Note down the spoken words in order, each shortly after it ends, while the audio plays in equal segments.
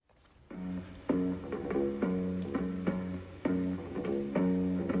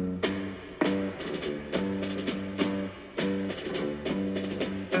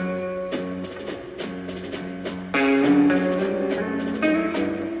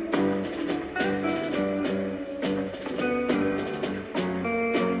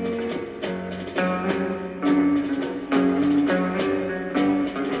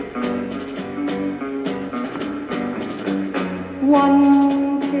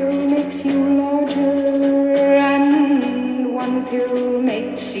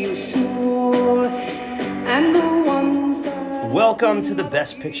Welcome to the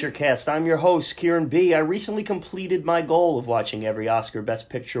Best Picture Cast. I'm your host, Kieran B. I recently completed my goal of watching every Oscar Best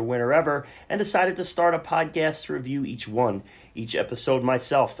Picture winner ever and decided to start a podcast to review each one. Each episode,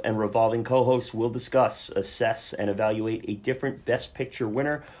 myself and revolving co-hosts will discuss, assess, and evaluate a different Best Picture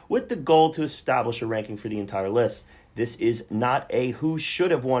winner with the goal to establish a ranking for the entire list. This is not a who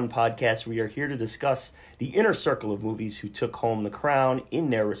should have won podcast. We are here to discuss the inner circle of movies who took home the crown in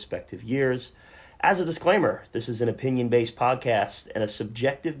their respective years. As a disclaimer, this is an opinion-based podcast and a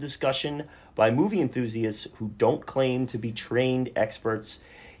subjective discussion by movie enthusiasts who don't claim to be trained experts.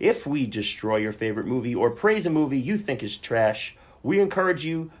 If we destroy your favorite movie or praise a movie you think is trash, we encourage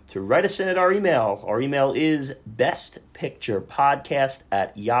you to write us in at our email. Our email is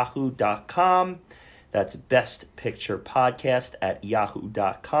bestpicturepodcast@yahoo.com. That's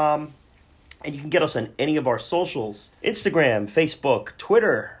bestpicturepodcast@yahoo.com. And you can get us on any of our socials, Instagram, Facebook,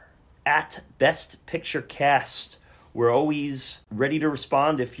 Twitter, at Best Picture Cast. We're always ready to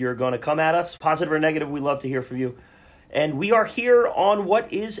respond if you're going to come at us, positive or negative. We love to hear from you. And we are here on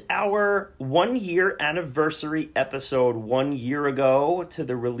what is our 1-year anniversary episode. 1 year ago to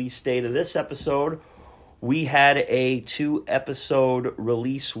the release date of this episode, we had a 2-episode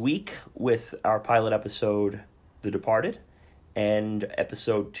release week with our pilot episode, The Departed, and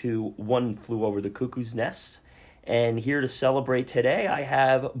episode 2, One Flew Over the Cuckoo's Nest. And here to celebrate today, I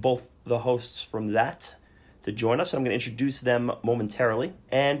have both the hosts from that to join us. I'm going to introduce them momentarily.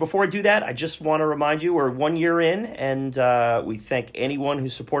 And before I do that, I just want to remind you we're 1 year in, and we thank anyone who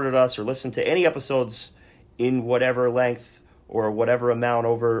supported us or listened to any episodes in whatever length or whatever amount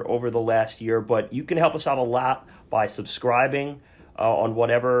over the last year. But you can help us out a lot by subscribing on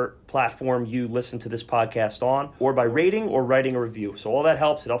whatever platform you listen to this podcast on, or by rating or writing a review. So all that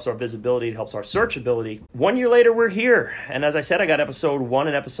helps. It helps our visibility. It helps our searchability. 1 year later, we're here. And as I said, I got episode 1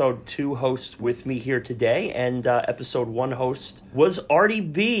 and episode 2 hosts with me here today. And episode 1 host was Artie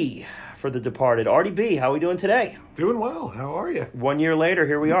B for The Departed. Artie B, how are we doing today? Doing well. How are you? 1 year later,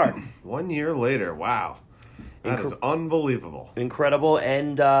 here we are. 1 year later. Wow. That is unbelievable. Incredible.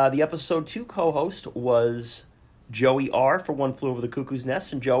 And the episode 2 co-host was Joey R. for One Flew Over the Cuckoo's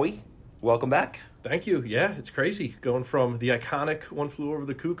Nest. And Joey, welcome back. Thank you. Yeah, it's crazy. Going from the iconic One Flew Over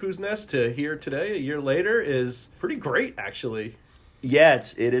the Cuckoo's Nest to here today, a year later, is pretty great, actually. Yeah,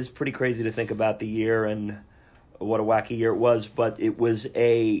 it is pretty crazy to think about the year and what a wacky year it was. But it was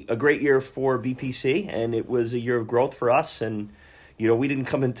a great year for BPC, and it was a year of growth for us. And, you know, we didn't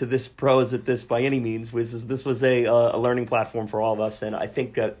come into this pros at this by any means. This was a learning platform for all of us. And I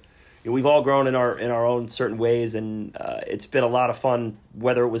think that we've all grown in our own certain ways, and it's been a lot of fun,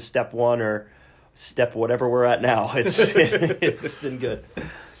 whether it was step 1 or step whatever we're at now. It's been good.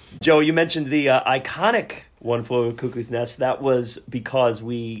 Joe, you mentioned the iconic One Flew Over the Cuckoo's Nest. That was because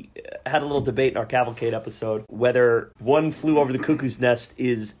we had a little debate in our Cavalcade episode whether One Flew Over the Cuckoo's Nest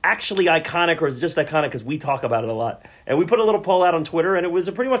is actually iconic or is it just iconic because we talk about it a lot. And we put a little poll out on Twitter, and it was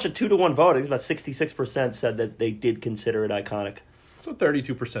pretty much a 2-to-1 vote. I think about 66% said that they did consider it iconic. So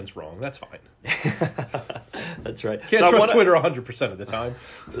 32%'s wrong. That's fine. That's right. Can't trust Twitter 100% of the time.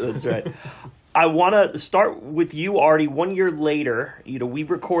 That's right. I want to start with you, Artie. 1 year later, we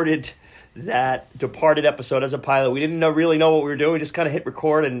recorded that Departed episode as a pilot. We didn't really know what we were doing. We just kind of hit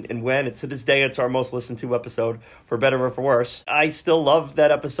record and went. To this day, it's our most listened to episode, for better or for worse. I still love that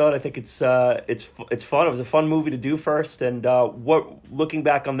episode. I think it's fun. It was a fun movie to do first. And looking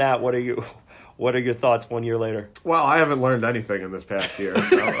back on that, what are your thoughts 1 year later? Well, I haven't learned anything in this past year.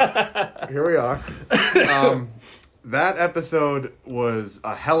 So here we are. That episode was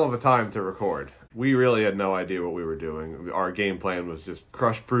a hell of a time to record. We really had no idea what we were doing. Our game plan was just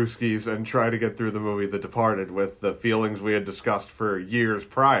crush brewskis and try to get through the movie The Departed with the feelings we had discussed for years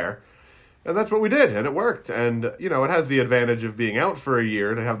prior. And that's what we did, and it worked. And, it has the advantage of being out for a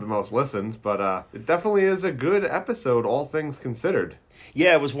year to have the most listens, but it definitely is a good episode, all things considered.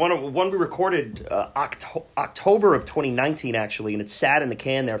 Yeah, it was one we recorded October of 2019, actually, and it sat in the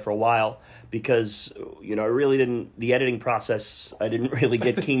can there for a while because, I really didn't, the editing process, I didn't really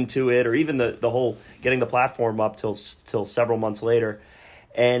get keen to it, or even the whole getting the platform up till several months later.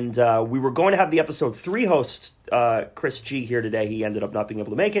 And we were going to have the episode 3 host, Chris G, here today. He ended up not being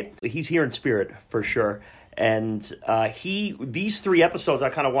able to make it. He's here in spirit, for sure. And these 3 episodes, I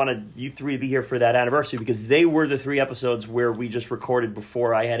kind of wanted you 3 to be here for that anniversary because they were the 3 episodes where we just recorded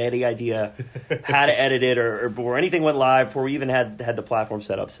before I had any idea how to edit it or before anything went live, before we even had the platform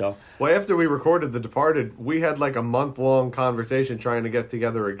set up. So, well, after we recorded The Departed, we had like a month-long conversation trying to get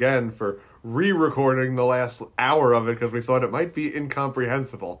together again for re-recording the last hour of it because we thought it might be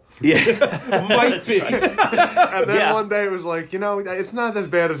incomprehensible. Yeah. Might be. And then one day it was like, it's not as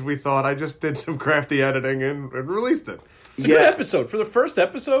bad as we thought. I just did some crafty editing and released it. It's a good episode. For the first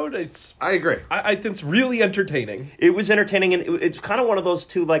episode, I agree. I think it's really entertaining. It was entertaining, and it's kind of one of those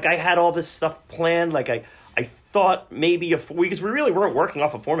two, like, I had all this stuff planned, like, I thought maybe because we really weren't working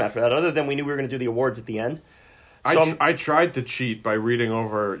off a format for that, other than we knew we were going to do the awards at the end. So I tried to cheat by reading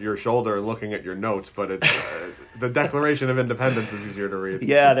over your shoulder and looking at your notes, but it's, the Declaration of Independence is easier to read.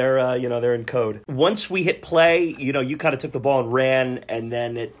 Yeah, they're in code. Once we hit play, you kind of took the ball and ran, and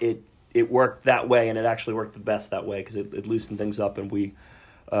then it worked that way, and it actually worked the best that way because it loosened things up, and we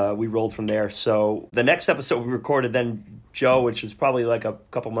rolled from there. So the next episode we recorded then, Joe, which was probably like a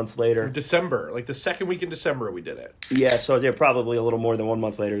couple months later. December, like the second week in December we did it. Yeah, so yeah, probably a little more than 1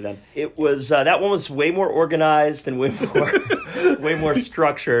 month later then. It was, that one was way more organized and way more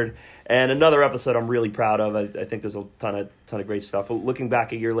structured. And another episode I'm really proud of. I think there's a ton of great stuff. Looking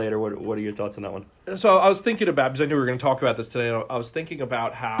back a year later, what are your thoughts on that one? So I was thinking about, because I knew we were going to talk about this today, I was thinking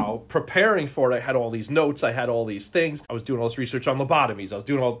about how preparing for it, I had all these notes, I had all these things. I was doing all this research on lobotomies.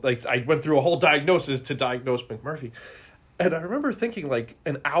 I went through a whole diagnosis to diagnose McMurphy. And I remember thinking, like,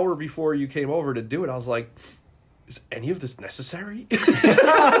 an hour before you came over to do it, I was like, is any of this necessary?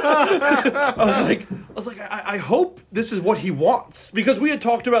 I was like, I hope this is what he wants. Because we had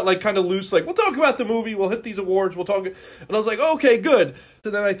talked about, like, kind of loose, like, we'll talk about the movie, we'll hit these awards, we'll talk. And I was like, okay, good.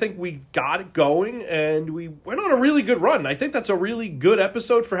 So then I think we got it going, and we went on a really good run. I think that's a really good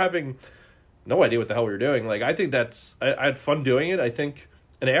episode for having no idea what the hell we were doing. Like, I think I had fun doing it. I think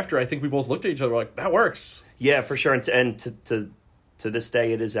we both looked at each other like, that works. Yeah, for sure. And to this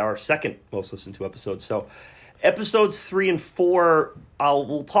day, it is our second most listened to episode. So episodes 3 and 4,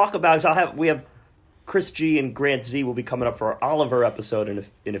 we'll talk about, because we have Chris G and Grant Z will be coming up for our Oliver episode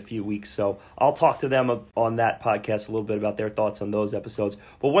in a few weeks. So I'll talk to them on that podcast a little bit about their thoughts on those episodes.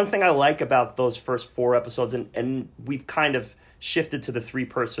 But one thing I like about those first 4 episodes, and we've kind of shifted to the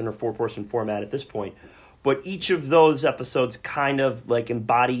 3-person or 4-person format at this point, but each of those episodes kind of like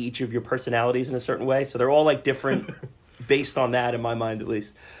embody each of your personalities in a certain way. So they're all like different based on that, in my mind at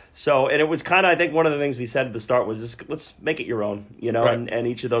least. So, and it was kind of, I think one of the things we said at the start was just, let's make it your own, right. and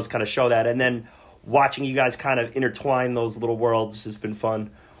each of those kind of show that. And then watching you guys kind of intertwine those little worlds has been fun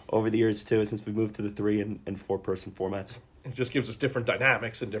over the years too, since we moved to the 3 and 4-person formats. It just gives us different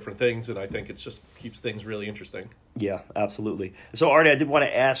dynamics and different things, and I think it just keeps things really interesting. Yeah, absolutely. So, Artie, I did want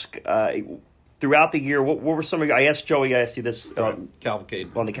to ask, throughout the year, what were some of your... I asked Joey, I asked you this...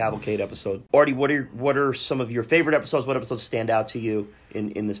 Cavalcade. On the Cavalcade episode. Artie, what are some of your favorite episodes? What episodes stand out to you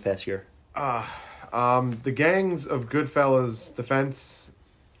in this past year? The Gangs of Goodfellas Defense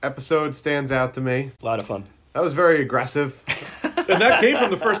episode stands out to me. A lot of fun. That was very aggressive. And that came from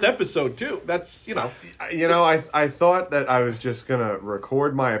the first episode, too. That's, I thought that I was just going to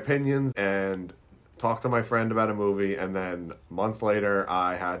record my opinions and talk to my friend about a movie, and then a month later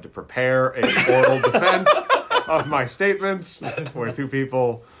I had to prepare an oral defense of my statements, where 2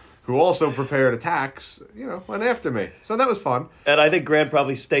 people who also prepared attacks, went after me. So that was fun. And I think Grant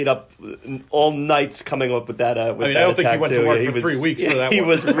probably stayed up all nights coming up with that. I don't think he went to work for 3 weeks for that one. He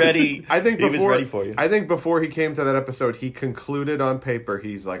was ready. I think he was ready for you. I think before he came to that episode, he concluded on paper,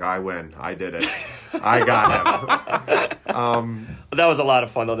 he's like, I win. I did it. I got him. That was a lot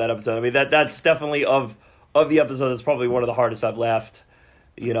of fun, though, that episode. I mean, that's definitely, of the episodes, it's probably one of the hardest I've laughed.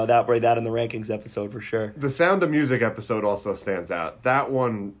 That in the rankings episode for sure. The Sound of Music episode also stands out. That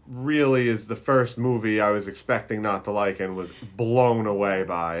one really is the first movie I was expecting not to like and was blown away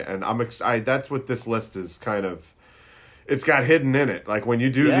by. And that's what this list is kind of... It's got hidden in it. Like when you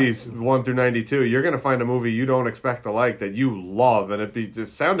do these 1 through 92, you're going to find a movie you don't expect to like that you love. And The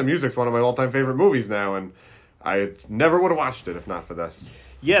Sound of Music's one of my all-time favorite movies now. And I never would have watched it if not for this.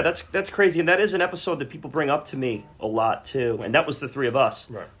 Yeah, that's crazy, and that is an episode that people bring up to me a lot too, and that was the 3 of us.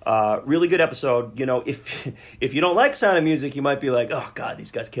 Right. Really good episode. If you don't like Sound of Music, you might be like, "Oh God,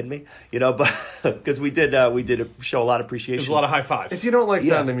 these guys kidding me?" But because we did show a lot of appreciation. There's a lot of high fives. If you don't like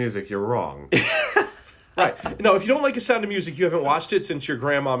Sound of Music, you're wrong. Right. If you don't like A Sound of Music, you haven't watched it since your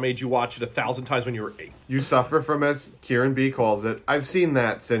grandma made you watch it 1,000 times when you were 8. You suffer from, as Kieran B. calls it, I've seen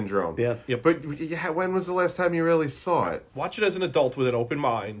that syndrome. Yeah. Yep. But when was the last time you really saw it? Watch it as an adult with an open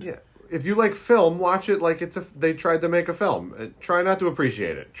mind. Yeah. If you like film, watch it like they tried to make a film. Try not to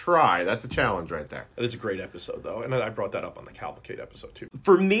appreciate it. Try. That's a challenge right there. That is a great episode, though. And I brought that up on the Cavalcade episode, too.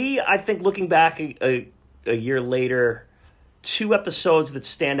 For me, I think looking back a year later... 2 episodes that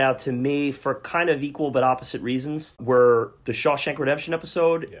stand out to me for kind of equal but opposite reasons were the Shawshank Redemption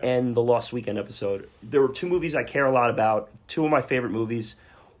episode and the Lost Weekend episode. There were 2 movies I care a lot about, 2 of my favorite movies.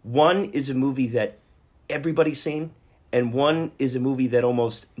 One is a movie that everybody's seen, and one is a movie that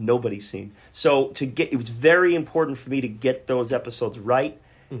almost nobody's seen. So it was very important for me to get those episodes right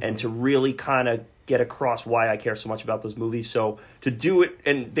and to really kind of get across why I care so much about those movies. So to do it,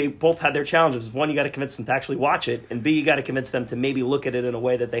 and they both had their challenges. One, you got to convince them to actually watch it, and B, you got to convince them to maybe look at it in a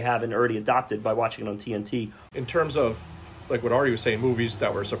way that they haven't already adopted by watching it on TNT. In terms of, like what Ari was saying, movies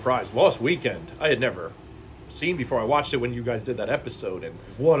that were a surprise. Lost Weekend, I had never seen before. I watched it when you guys did that episode, and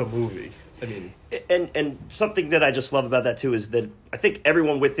what a movie. I mean, and something that I just love about that too is that I think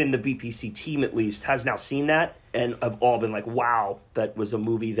everyone within the BPC team at least has now seen that and have all been like, wow, that was a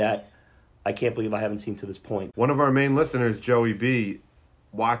movie that I can't believe I haven't seen to this point. One of our main listeners, Joey B,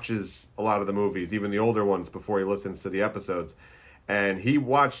 watches a lot of the movies, even the older ones, before he listens to the episodes. And he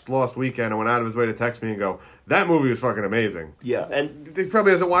watched Lost Weekend and went out of his way to text me and go, that movie was fucking amazing. Yeah. And he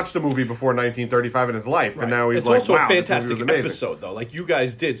probably hasn't watched a movie before 1935 in his life. Right. And now he's it's also a fantastic episode, though. Like, you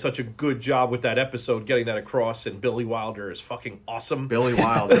guys did such a good job with that episode, getting that across, and Billy Wilder is fucking awesome. Billy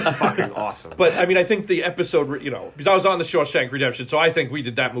Wilder is fucking awesome. But, I mean, I think the episode, you know, because I was on the Shawshank Redemption, so I think we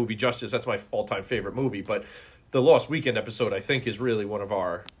did that movie justice. That's my all-time favorite movie. But the Lost Weekend episode, I think, is really one of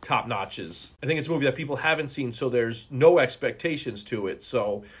our top notches. I think it's a movie that people haven't seen, so there's no expectations to it.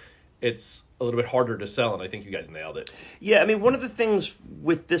 So it's a little bit harder to sell, and I think you guys nailed it. Yeah, I mean, one of the things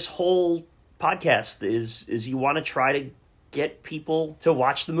with this whole podcast is you want to try to get people to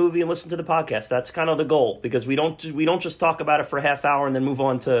watch the movie and listen to the podcast. That's kind of the goal, because we don't just talk about it for a half hour and then move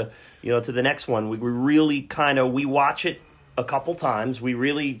on to the next one. We really we watch it a couple times. We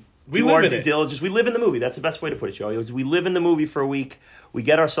really do our due diligence. We live in the movie. That's the best way to put it, Joey. We live in the movie for a week. We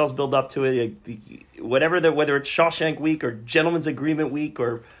get ourselves built up to it. Whether it's Shawshank Week or Gentleman's Agreement Week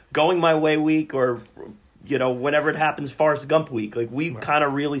or Going My Way Week or whenever it happens, Forrest Gump Week. Like, we kind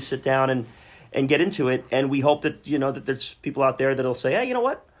of really sit down and get into it, and we hope that that there's people out there that'll say, hey, you know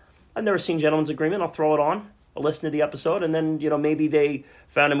what? I've never seen Gentleman's Agreement. I'll throw it on. I'll listen to the episode, and then maybe they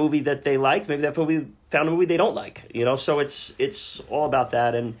found a movie that they liked. Maybe that movie found a movie they don't like. So it's all about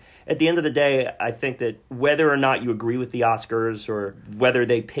that. And at the end of the day, I think that whether or not you agree with the Oscars or whether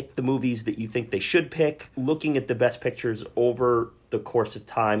they pick the movies that you think they should pick, looking at the best pictures over the course of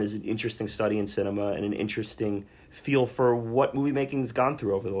time is an interesting study in cinema and an interesting feel for what movie making's gone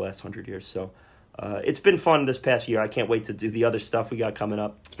through over the last 100 years. So it's been fun this past year. I can't wait to do the other stuff we got coming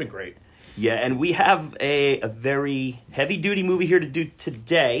up. It's been great. Yeah, and we have a very heavy-duty movie here to do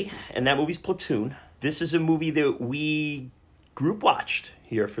today, and that movie's Platoon. This is a movie that we group watched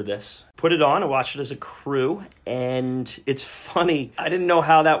here for this. Put it on and watched it as a crew, and it's funny. I didn't know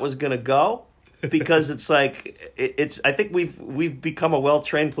how that was going to go, because it's like, I think we've become a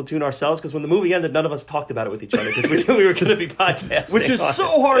well-trained platoon ourselves, because when the movie ended, none of us talked about it with each other, because we knew we were going to be podcasting. Which is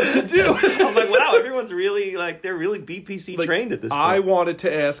so hard to do. I'm like, wow, everyone's really, they're really BPC trained at this point. I wanted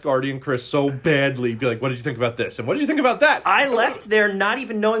to ask Artie and Chris so badly, be like, what did you think about this? And what did you think about that? I left there not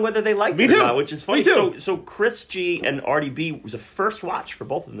even knowing whether they liked it or not, which is funny. So Chris G and Artie B was a first watch for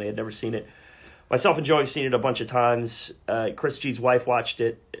both of them. They had never seen it. Myself and Joey have seen it a bunch of times. Chris G's wife watched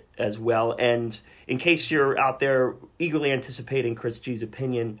it as well. And in case you're out there eagerly anticipating Chris G's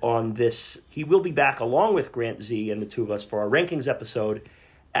opinion on this, he will be back along with Grant Z and the two of us for our rankings episode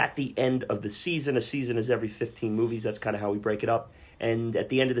at the end of the season. A season is every 15 movies. That's kind of how we break it up. And at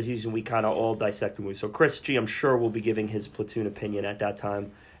the end of the season, we kind of all dissect the movie. So Chris G, I'm sure, will be giving his Platoon opinion at that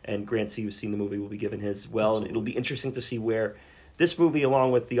time. And Grant Z, who's seen the movie, will be giving his as well. And it'll be interesting to see where this movie,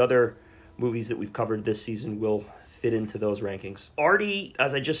 along with the other movies that we've covered this season, will fit into those rankings. Artie,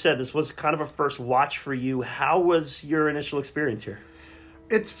 as I just said, this was kind of a first watch for you. How was your initial experience here?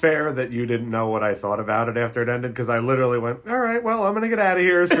 It's fair that you didn't know what I thought about it after it ended, because I literally went, all right, well, I'm going to get out of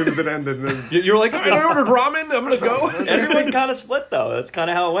here as soon as it ended. And you're like, I ordered ramen, I'm going to go. Everyone kind of split, though. That's kind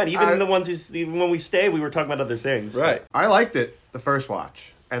of how it went. Even when we stayed, we were talking about other things. Right. I liked it the first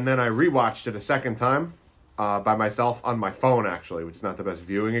watch, and then I rewatched it a second time by myself on my phone, actually, which is not the best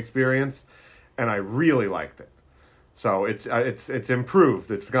viewing experience, and I really liked it. So it's improved.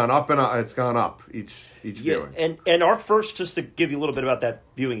 It's gone up and up. It's gone up each viewing. And our first, just to give you a little bit about that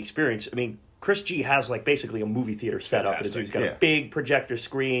viewing experience. I mean, Chris G has basically a movie theater set up. He's got a big projector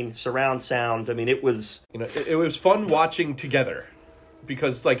screen, surround sound. I mean, it was it was fun watching together,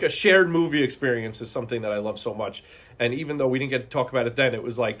 because a shared movie experience is something that I love so much. And even though we didn't get to talk about it then, it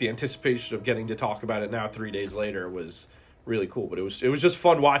was the anticipation of getting to talk about it now 3 days later was really cool. But it was just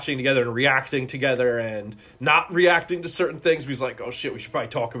fun watching together and reacting together and not reacting to certain things. We was like, oh shit, we should probably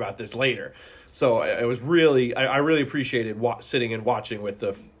talk about this later. So I really appreciated sitting and watching with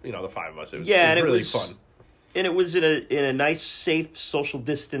the five of us. It was really fun. And it was in a nice, safe, social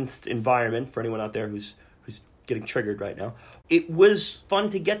distanced environment for anyone out there who's getting triggered right now. It was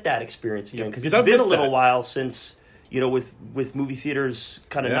fun to get that experience again, because it's been a little while since with movie theaters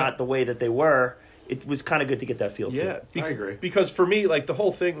kind of not the way that they were. it was kind of good to get that feel, too. I agree. Because for me, like, the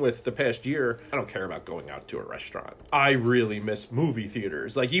whole thing with the past year, I don't care about going out to a restaurant. I really miss movie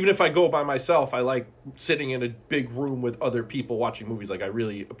theaters. Like, even if I go by myself, I like sitting in a big room with other people watching movies. Like, I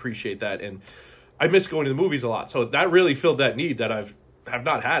really appreciate that, and I miss going to the movies a lot. So that really filled that need that have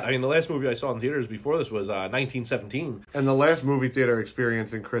not had. I mean, the last movie I saw in theaters before this was 1917. And the last movie theater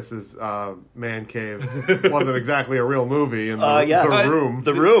experience in Chris's man cave wasn't exactly a real movie in the room.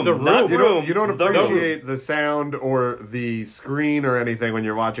 The Room. You don't appreciate the sound or the screen or anything when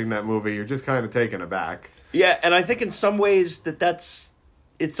you're watching that movie. You're just kind of taken aback. Yeah, and I think in some ways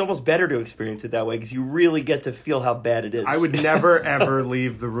it's almost better to experience it that way because you really get to feel how bad it is. I would never, ever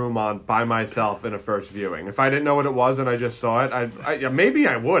leave The Room on by myself in a first viewing. If I didn't know what it was and I just saw it, maybe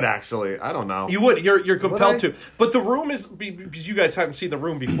I would, actually. I don't know. You would. You're compelled to. But The Room is, because you guys haven't seen The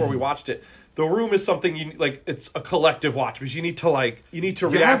Room before we watched it, The Room is something you like. It's a collective watch because you need to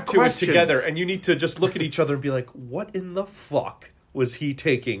react to it together, and you need to just look at each other and be like, what in the fuck was he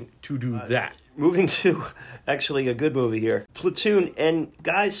taking to do that? Moving to actually a good movie here, Platoon. And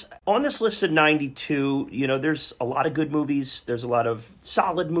guys, on this list of 92, there's a lot of good movies. There's a lot of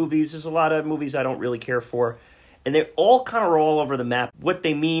solid movies. There's a lot of movies I don't really care for. And they all kind of are all over the map. What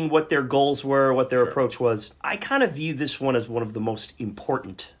they mean, what their goals were, what their approach was. I kind of view this one as one of the most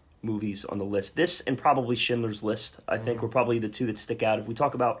important movies on the list. This and probably Schindler's List, I think, were probably the two that stick out. If we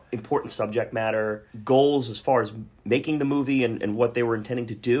talk about important subject matter, goals as far as making the movie and what they were intending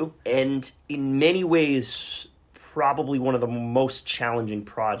to do, and in many ways, probably one of the most challenging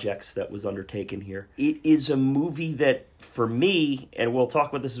projects that was undertaken here. It is a movie that, for me, and we'll talk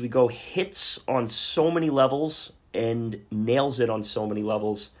about this as we go, hits on so many levels and nails it on so many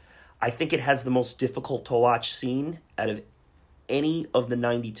levels. I think it has the most difficult to watch scene out of any of the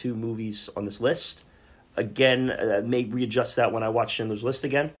 92 movies on this list. Again, may readjust that when I watch Schindler's List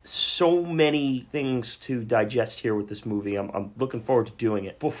again. So many things to digest here with this movie. I'm looking forward to doing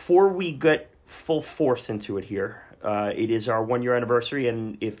it. Before we get full force into it here, it is our 1 year anniversary,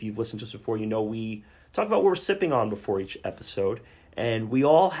 and if you've listened to us before, we talk about what we're sipping on before each episode, and we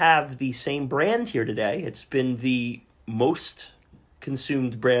all have the same brand here today. It's been the most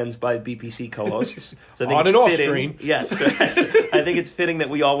consumed brands by BPC co-hosts. So I think on and off screen. Yes. I think it's fitting that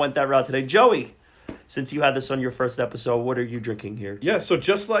we all went that route today. Joey, since you had this on your first episode, what are you drinking here? Yeah, so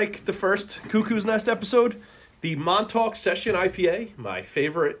just like the first Cuckoo's Nest episode, the Montauk Session IPA, my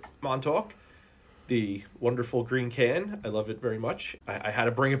favorite Montauk, the wonderful green can. I love it very much. I had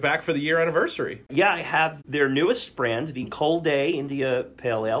to bring it back for the year anniversary. Yeah, I have their newest brand, the Cold Day India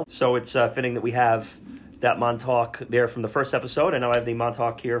Pale Ale. So it's fitting that we have that Montauk there from the first episode, and now I have the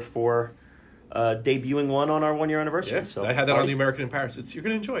Montauk here for debuting one on our 1 year anniversary. Yeah, so I had that on the American in Paris. You're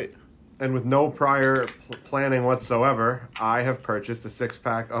going to enjoy it. And with no prior planning whatsoever, I have purchased a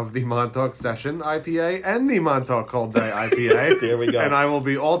 6-pack of the Montauk Session IPA and the Montauk Cold Day IPA. There we go. And I will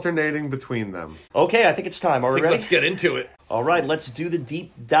be alternating between them. Okay, I think it's time. Are we ready? Let's get into it. All right, let's do the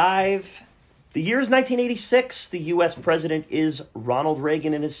deep dive. The year is 1986. The U.S. president is Ronald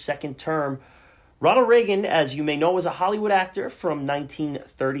Reagan in his second term. Ronald Reagan, as you may know, was a Hollywood actor from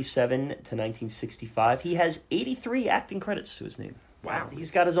 1937 to 1965. He has 83 acting credits to his name. Wow.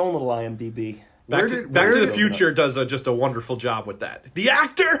 He's got his own little IMDb. Back to the Future does just a wonderful job with that. The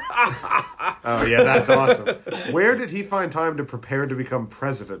actor! Oh, yeah, that's awesome. Where did he find time to prepare to become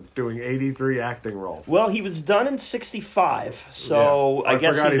president, doing 83 acting roles? Well, he was done in 65, so yeah. I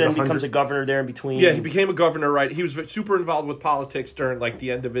guess he then becomes a governor there in between. Yeah, he became a governor, right? He was super involved with politics during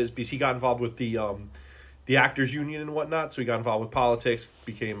the end of his... Because he got involved with the actors union and whatnot, so he got involved with politics,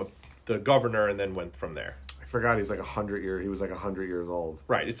 became the governor, and then went from there. I forgot he was like 100 years old.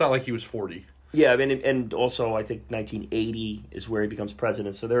 Right, it's not like he was 40. Yeah, I mean, and also I think 1980 is where he becomes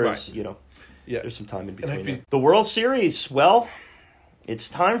president. So there is, there's some time in between. The World Series, well, it's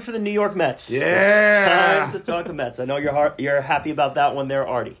time for the New York Mets. Yeah, it's time to talk the Mets. I know you're happy about that one there,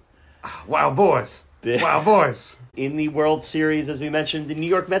 Artie. Wow, boys. Wow, boys. In the World Series, as we mentioned, the New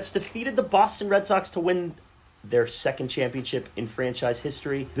York Mets defeated the Boston Red Sox to win their second championship in franchise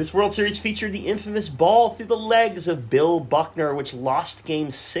history. This World Series featured the infamous ball through the legs of Bill Buckner, which lost Game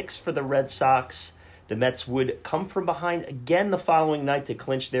 6 for the Red Sox. The Mets would come from behind again the following night to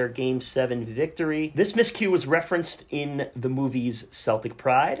clinch their Game 7 victory. This miscue was referenced in the movies Celtic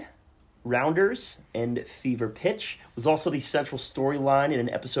Pride, Rounders, and Fever Pitch. It was also the central storyline in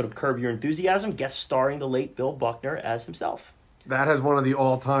an episode of Curb Your Enthusiasm, guest starring the late Bill Buckner as himself. That has one of the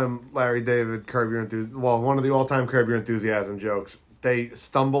all-time Larry David one of the all-time Curb Your Enthusiasm jokes. They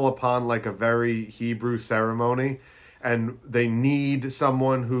stumble upon like a very Hebrew ceremony, and they need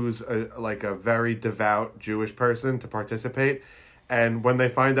someone who's a very devout Jewish person to participate. And when they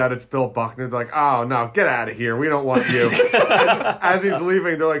find out it's Bill Buckner, they're like, "Oh no, get out of here! We don't want you." As he's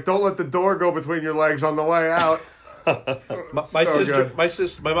leaving, they're like, "Don't let the door go between your legs on the way out." My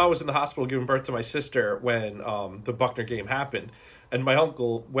mom was in the hospital giving birth to my sister when the Buckner game happened, and my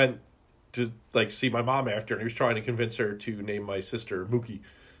uncle went to see my mom after, and he was trying to convince her to name my sister Mookie.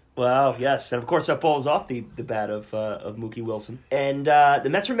 Wow, yes. And of course, that ball is off the bat of Mookie Wilson. And the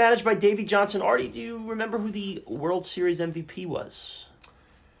Mets were managed by Davey Johnson. Artie, do you remember who the World Series MVP was?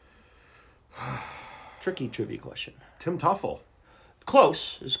 Tricky trivia question. Tim Tuffle.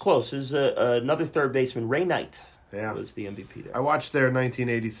 Close. It was close. It was another third baseman, Ray Knight, was the MVP there. I watched their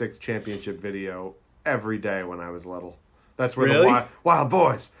 1986 championship video every day when I was little. That's where really? the Wild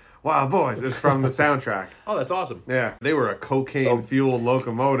Boys. It's from the soundtrack. Oh, that's awesome. Yeah, they were a cocaine-fueled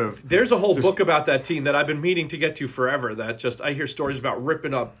locomotive. There's a whole book about that team that I've been meaning to get to forever. That I hear stories about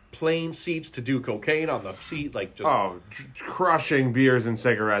ripping up plane seats to do cocaine on the seat, crushing beers and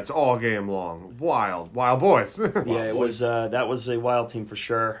cigarettes all game long. Wild Boys. Yeah, it was. That was a wild team for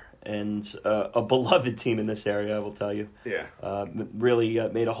sure, and a beloved team in this area, I will tell you. Yeah, really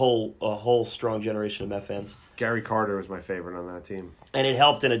made a whole strong generation of Met fans. Gary Carter was my favorite on that team. And it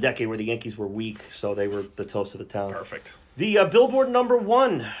helped in a decade where the Yankees were weak, so they were the toast of the town. Perfect. The Billboard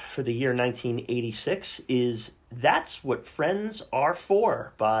 #1 for the year 1986 is That's What Friends Are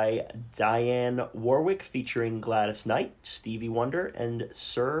For by Diane Warwick, featuring Gladys Knight, Stevie Wonder, and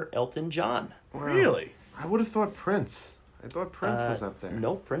Sir Elton John. Wow. Really? I would have thought Prince. I thought Prince was up there.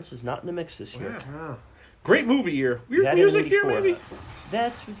 No, Prince is not in the mix this year. Wow. Great movie year. Weird music here, maybe?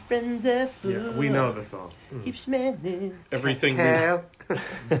 That's what friends are for. Yeah, we know the song. Keeps smiling. Everything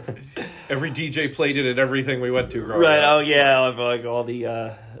every DJ played it at everything we went to growing right, up. oh yeah, like all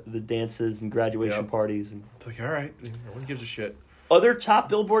the dances and graduation parties. And it's all right, no one gives a shit. Other top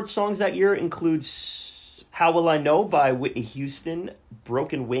Billboard songs that year includes How Will I Know by Whitney Houston,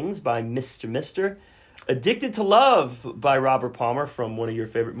 Broken Wings by Mr. Mister, Addicted to Love by Robert Palmer from one of your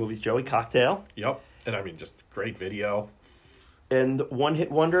favorite movies, Joey, Cocktail. Yep, and just great video. And One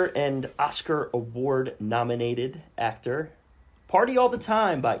Hit Wonder and Oscar Award nominated actor, Party All the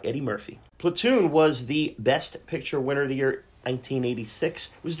Time by Eddie Murphy. Platoon was the Best Picture winner of the year 1986.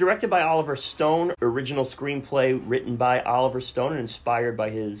 It was directed by Oliver Stone, original screenplay written by Oliver Stone and inspired by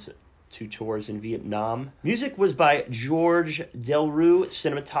his 2 tours in Vietnam. Music was by George Delrue,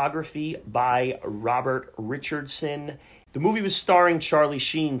 cinematography by Robert Richardson. The movie was starring Charlie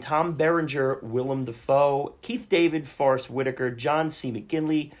Sheen, Tom Berenger, Willem Dafoe, Keith David, Forrest Whitaker, John C.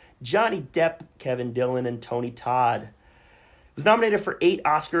 McGinley, Johnny Depp, Kevin Dillon, and Tony Todd. It was nominated for 8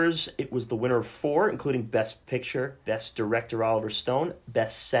 Oscars. It was the winner of 4, including Best Picture, Best Director Oliver Stone,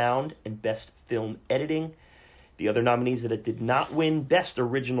 Best Sound, and Best Film Editing. The other nominees that it did not win: Best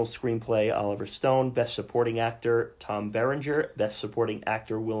Original Screenplay, Oliver Stone; Best Supporting Actor, Tom Berenger; Best Supporting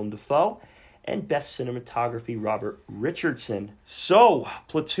Actor, Willem Dafoe; and Best Cinematography, Robert Richardson. So,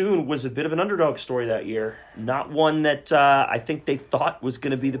 Platoon was a bit of an underdog story that year. Not one that I think they thought was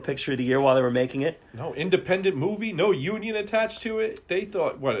going to be the picture of the year while they were making it. No independent movie, no union attached to it. They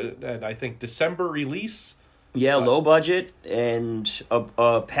thought, I think December release? Yeah, low budget, and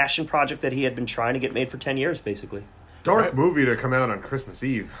a passion project that he had been trying to get made for 10 years, basically. Dark movie to come out on Christmas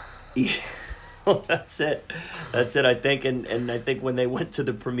Eve. Yeah. Well, that's it, I think. And I think when they went to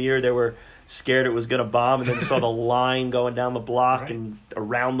the premiere, they were scared it was going to bomb, and then saw the line going down the block and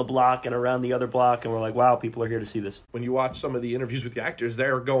around the block and around the other block, and we're like, wow, people are here to see this. When you watch some of the interviews with the actors,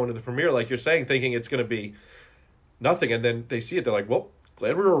 they're going to the premiere, like you're saying, thinking it's going to be nothing, and then they see it, they're like, well,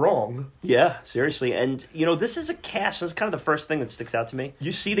 glad we were wrong. Yeah, seriously. And, this is a cast. This is kind of the first thing that sticks out to me.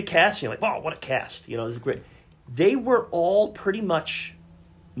 You see the cast, and you're like, wow, what a cast. This is great. They were all pretty much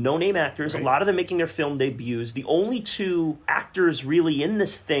no-name actors, right. A lot of them making their film debuts. The only 2 actors really in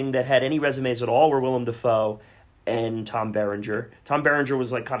this thing that had any resumes at all were Willem Dafoe and Tom Berenger. Tom Berenger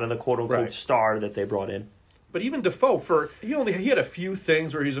was like kind of the quote-unquote star that they brought in. But even Dafoe, he had a few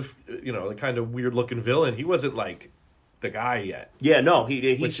things where he's the kind of weird-looking villain. He wasn't like the guy yet. Yeah, no,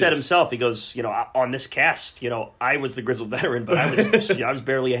 he said himself, he goes, on this cast, I was the grizzled veteran, but I was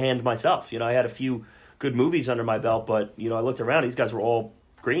barely a hand myself. I had a few good movies under my belt, but, I looked around, these guys were all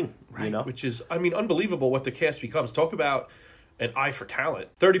green, right, which is, unbelievable what the cast becomes. Talk about an eye for talent.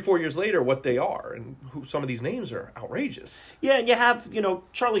 34 years later, what they are, and who some of these names are outrageous. Yeah, and you have,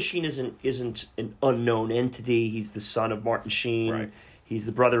 Charlie Sheen isn't an unknown entity. He's the son of Martin Sheen. Right. He's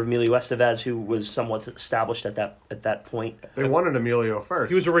the brother of Emilio Estevez, who was somewhat established at that point. They wanted Emilio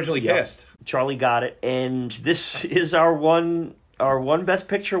first. He was originally cast. Charlie got it, and this is our one our one Best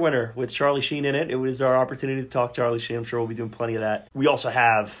Picture winner with Charlie Sheen in it. It was our opportunity to talk Charlie Sheen. I'm sure we'll be doing plenty of that. We also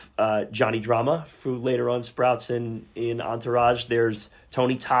have Johnny Drama, who later on sprouts in Entourage. There's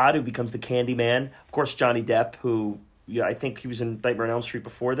Tony Todd, who becomes the Candyman. Of course, Johnny Depp, who... Yeah, I think he was in Nightmare on Elm Street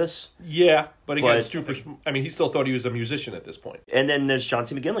before this. Yeah, but again, he still thought he was a musician at this point. And then there's John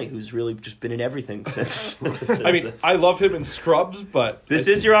C. McGinley, who's really just been in everything since. I love him in Scrubs, but... This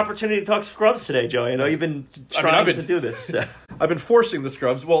is your opportunity to talk Scrubs today, Joey. I know you've been trying to do this. So. I've been forcing the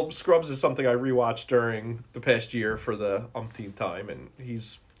Scrubs. Well, Scrubs is something I rewatched during the past year for the umpteenth time, and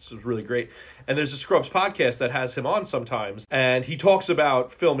this is really great. And there's a Scrubs podcast that has him on sometimes, and he talks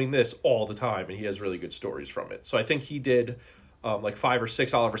about filming this all the time, and he has really good stories from it. So I think he did like 5 or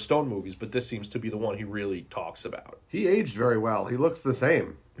 6 Oliver Stone movies, but this seems to be the one he really talks about. He aged very well. He looks the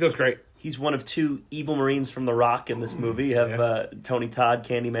same. He looks great. He's one of 2 evil Marines from The Rock in this movie. You have Tony Todd,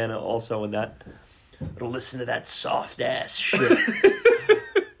 Candyman, also in that. But listen to that soft-ass shit.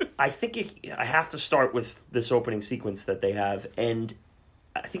 I think I have to start with this opening sequence that they have, and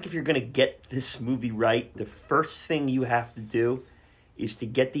I think if you're going to get this movie right, the first thing you have to do is to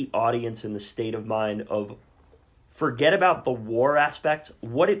get the audience in the state of mind of forget about the war aspect,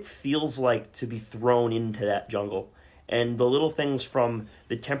 what it feels like to be thrown into that jungle. And the little things from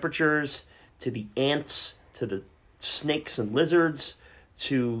the temperatures to the ants to the snakes and lizards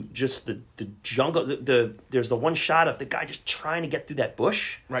to just the jungle. There's the one shot of the guy just trying to get through that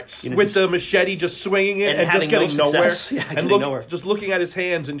bush. Right, with the machete just swinging it and just getting nowhere. Yeah, just looking at his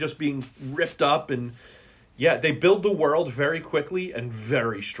hands and just being ripped up. And yeah, they build the world very quickly and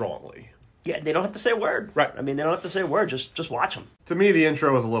very strongly. Yeah, they don't have to say a word. Right. I mean, they don't have to say a word. Just watch them. To me, the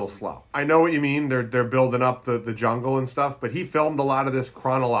intro is a little slow. I know what you mean. They're building up the jungle and stuff, but he filmed a lot of this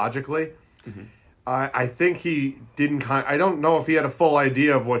chronologically. Mm-hmm. I think he didn't. I don't know if he had a full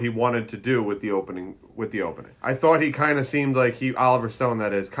idea of what he wanted to do with the opening. I thought he kind of seemed like Oliver Stone,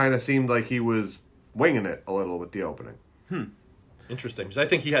 that is, kind of seemed like he was winging it a little with the opening. Interesting, because I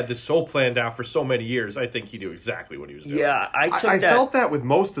think he had this so planned out for so many years. I think he knew exactly what he was doing. Yeah, I felt that with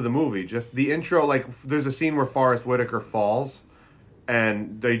most of the movie. Just the intro, like there's a scene where Forrest Whitaker falls,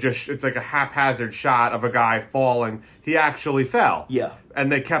 and it's like a haphazard shot of a guy falling. He actually fell. Yeah, and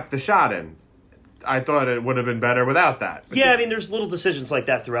they kept the shot in. I thought it would have been better without that. Yeah, I mean, there's little decisions like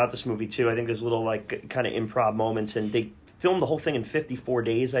that throughout this movie, too. I think there's little, like, kind of improv moments, and they filmed the whole thing in 54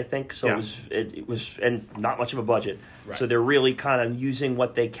 days, I think, so it was and not much of a budget. Right. So they're really kind of using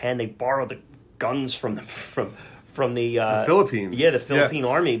what they can. They borrow the guns from the Philippines. Yeah, the Philippine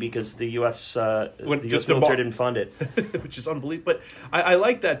Army, because the U.S. military didn't fund it. Which is unbelievable. But I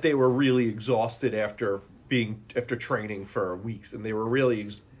like that they were really exhausted after training for weeks, and they were really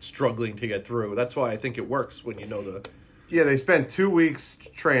struggling to get through. That's why I think it works when you know the... Yeah, they spent 2 weeks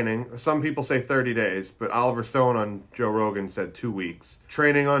training. Some people say 30 days, but Oliver Stone on Joe Rogan said 2 weeks.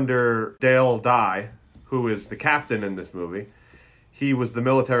 Training under Dale Dye, who is the captain in this movie. He was the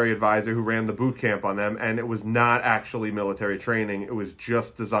military advisor who ran the boot camp on them, and it was not actually military training. It was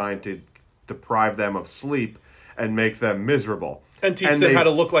just designed to deprive them of sleep and make them miserable. And teach them how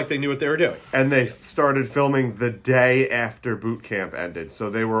to look like they knew what they were doing. And they started filming the day after boot camp ended. So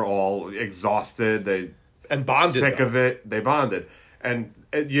they were all exhausted. And bonded. Sick of it. They bonded. And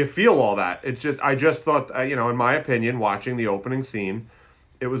you feel all that. I just thought, in my opinion, watching the opening scene,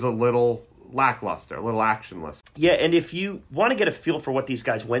 it was a little lackluster, a little actionless. Yeah, and if you want to get a feel for what these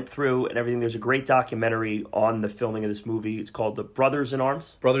guys went through and everything, there's a great documentary on the filming of this movie. It's called The Brothers in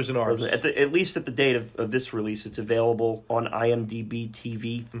Arms. Brothers in Arms. At least at the date of this release, it's available on IMDb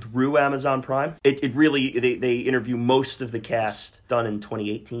TV through Amazon Prime. It really, they interview most of the cast, done in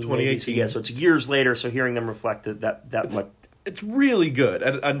 2018. 2018. So, yeah, so it's years later, so hearing them reflect that much. It's really good.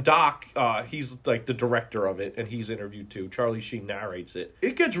 And Doc, he's like the director of it, and he's interviewed too. Charlie Sheen narrates it.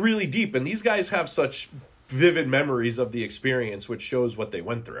 It gets really deep, and these guys have such vivid memories of the experience, which shows what they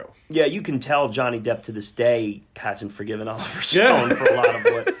went through. Yeah, you can tell Johnny Depp to this day hasn't forgiven Oliver Stone for a lot of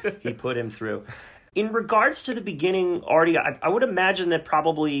what he put him through. In regards to the beginning, Artie, I would imagine that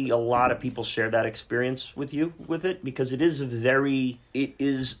probably a lot of people share that experience with you with it, because it is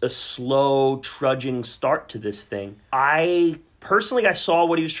a slow, trudging start to this thing. I saw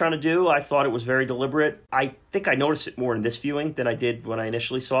what he was trying to do. I thought it was very deliberate. I think I noticed it more in this viewing than I did when I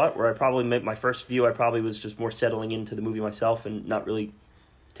initially saw it, where my first view, I probably was just more settling into the movie myself and not really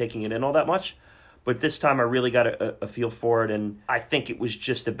taking it in all that much. But this time I really got a feel for it, and I think it was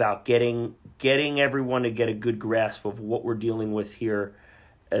just about getting everyone to get a good grasp of what we're dealing with here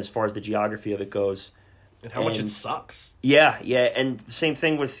as far as the geography of it goes. And how much it sucks. Yeah, and the same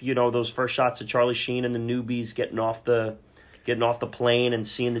thing with, those first shots of Charlie Sheen and the newbies getting off the plane and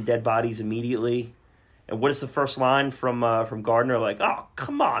seeing the dead bodies immediately. And what is the first line from Gardner? Like, oh,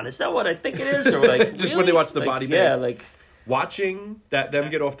 come on, is that what I think it is? Or like, just really? When they watch the body bags. Yeah, like watching them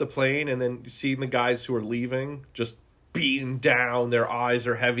get off the plane and then seeing the guys who are leaving just beaten down, their eyes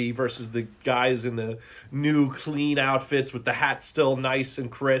are heavy, versus the guys in the new clean outfits with the hats still nice and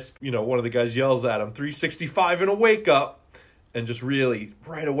crisp. You know, one of the guys yells at him, 365 and a wake up. And just really,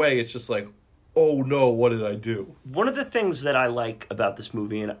 right away, it's just like, oh no, what did I do? One of the things that I like about this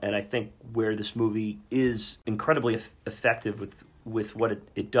movie, and I think where this movie is incredibly effective with what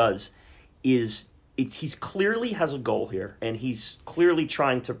it does, is he's clearly has a goal here, and he's clearly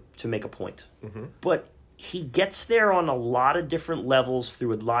trying to make a point. Mm-hmm. But he gets there on a lot of different levels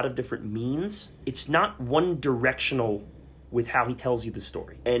through a lot of different means. It's not one directional with how he tells you the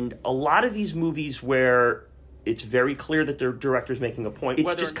story. And a lot of these movies where it's very clear that the director's making a point,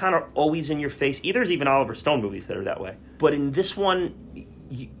 it's just kind of always in your face. There's even Oliver Stone movies that are that way. But in this one,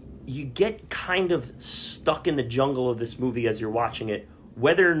 you get kind of stuck in the jungle of this movie as you're watching it,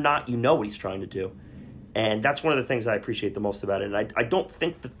 whether or not you know what he's trying to do. And that's one of the things I appreciate the most about it. And I don't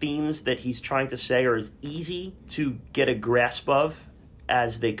think the themes that he's trying to say are as easy to get a grasp of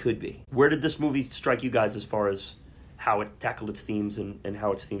as they could be. Where did this movie strike you guys as far as how it tackled its themes and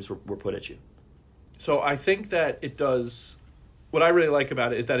how its themes were put at you? So I think that it does... What I really like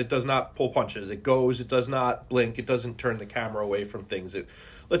about it is that it does not pull punches. It does not blink. It doesn't turn the camera away from things. It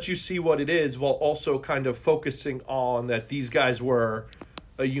lets you see what it is while also kind of focusing on that these guys were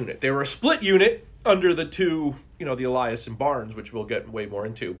a unit. They were a split unit under the two, the Elias and Barnes, which we'll get way more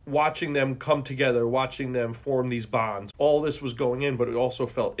into. Watching them come together, watching them form these bonds, all this was going in, but it also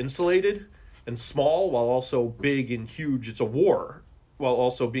felt insulated and small while also big and huge. It's a war, while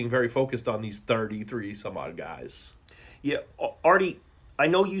also being very focused on these 33 some odd guys. Yeah, Artie, I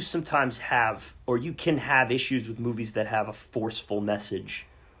know you sometimes have, or you can have issues with movies that have a forceful message.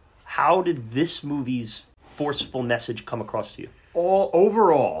 How did this movie's forceful message come across to you?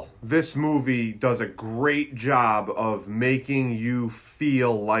 Overall, this movie does a great job of making you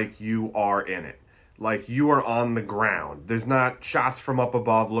feel like you are in it. Like you are on the ground. There's not shots from up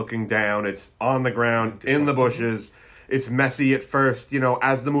above looking down. It's on the ground, in the bushes. It's messy at first.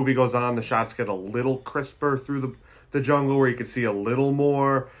 As the movie goes on, the shots get a little crisper through the jungle where you can see a little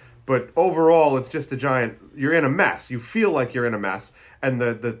more. But overall, it's just you're in a mess. You feel like you're in a mess. And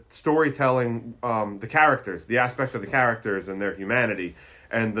the storytelling, the characters, the aspect of the characters and their humanity,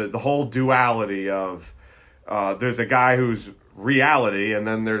 and the whole duality of there's a guy who's reality, and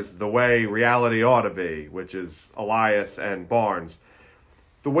then there's the way reality ought to be, which is Elias and Barnes.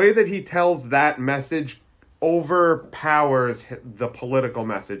 The way that he tells that message overpowers the political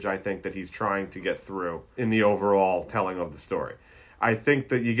message, I think, that he's trying to get through in the overall telling of the story. I think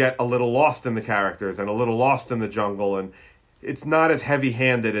that you get a little lost in the characters and a little lost in the jungle, and it's not as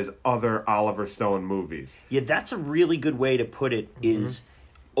heavy-handed as other Oliver Stone movies. Yeah, that's a really good way to put it, is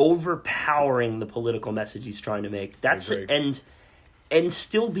overpowering the political message he's trying to make. And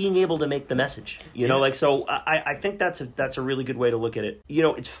still being able to make the message. So I think that's a really good way to look at it.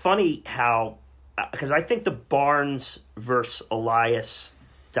 It's funny how, because I think the Barnes versus Elias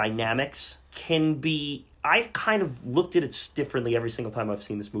dynamics can be, I've kind of looked at it differently every single time I've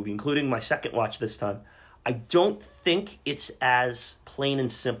seen this movie, including my second watch this time. I don't think it's as plain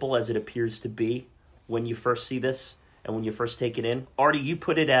and simple as it appears to be when you first see this and when you first take it in. Artie, you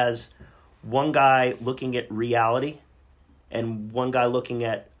put it as one guy looking at reality and one guy looking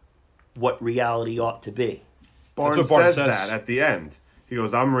at what reality ought to be. Barnes says that at the end. He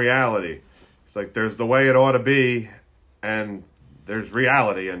goes, I'm reality. It's like, there's the way it ought to be, and there's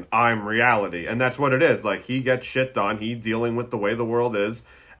reality, and I'm reality. And that's what it is. Like, he gets shit done. He's dealing with the way the world is.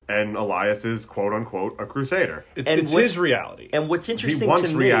 And Elias is, quote-unquote, a crusader. It's his reality. And what's interesting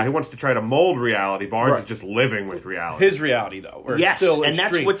to me... He wants to try to mold reality. Barnes is just living with reality. His reality, though. Yes, still and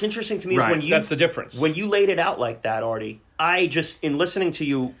extreme. That's what's interesting to me is when you... That's the difference. When you laid it out like that, Artie, I just, in listening to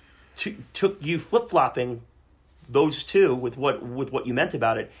you, took you flip-flopping those two with what you meant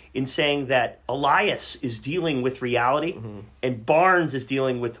about it, in saying that Elias is dealing with reality and Barnes is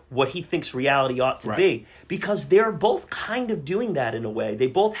dealing with what he thinks reality ought to be, because they're both kind of doing that in a way. They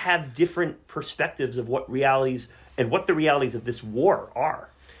both have different perspectives of what realities and what the realities of this war are.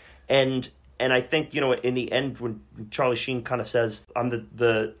 And I think, in the end, when Charlie Sheen kind of says, I'm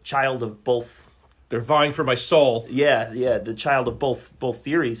the child of both. They're vying for my soul. Yeah, the child of both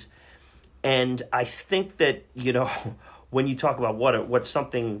theories. And I think that, when you talk about what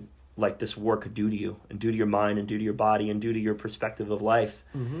something like this war could do to you, and do to your mind, and do to your body, and do to your perspective of life,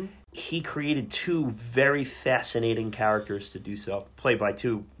 he created two very fascinating characters to do so, played by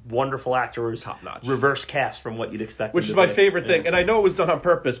two wonderful actors, top-notch, reverse cast from what you'd expect. Which is my favorite thing, and I know it was done on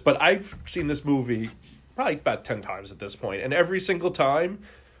purpose, but I've seen this movie probably about 10 times at this point. And every single time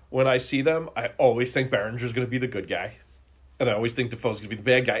when I see them, I always think Berenger's going to be the good guy. And I always think Dafoe's going to be the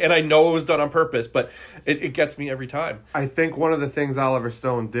bad guy. And I know it was done on purpose, but it gets me every time. I think one of the things Oliver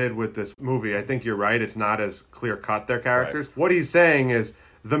Stone did with this movie, I think you're right, it's not as clear-cut, their characters. Right. What he's saying is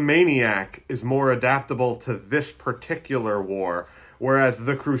the Maniac is more adaptable to this particular war, whereas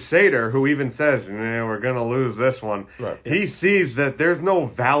the Crusader, who even says, we're going to lose this one, right. He sees that there's no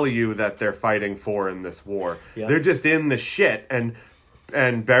value that they're fighting for in this war. Yeah. They're just in the shit, and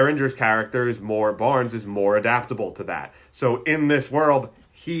Berenger's character Barnes is more adaptable to that. So in this world,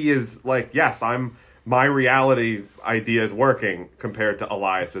 he is like, yes, my reality idea is working compared to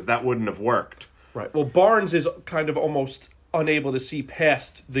Elias's. That wouldn't have worked. Right. Well, Barnes is kind of almost unable to see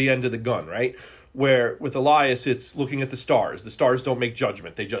past the end of the gun, right? Where with Elias, it's looking at the stars. The stars don't make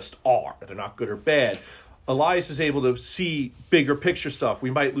judgment. They just are. They're not good or bad. Elias is able to see bigger picture stuff.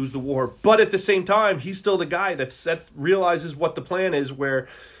 We might lose the war. But at the same time, he's still the guy that realizes what the plan is, where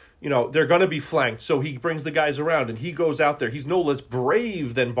they're going to be flanked. So he brings the guys around and he goes out there. He's no less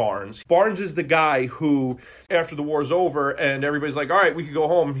brave than Barnes. Barnes is the guy who, after the war's over and everybody's like, all right, we can go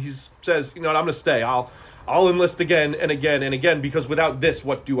home. He says, I'm going to stay. I'll enlist again and again and again, because without this,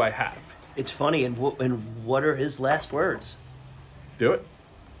 what do I have? It's funny, and what are his last words? Do it.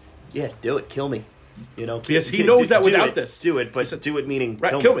 Yeah, do it. Kill me. Because he knows that without this. Do it, but do it meaning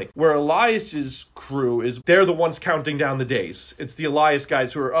kill me. Where Elias's crew they're the ones counting down the days. It's the Elias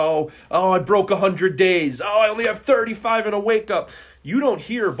guys who are, I broke 100 days. I only have 35 and a wake up. You don't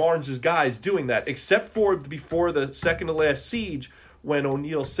hear Barnes's guys doing that, except for before the second to last siege, when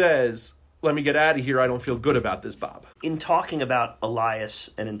O'Neill says, let me get out of here. I don't feel good about this, Bob. In talking about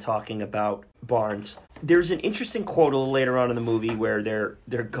Elias and in talking about Barnes, there's an interesting quote a little later on in the movie where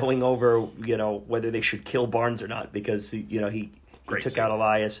they're going over, whether they should kill Barnes or not, because he took out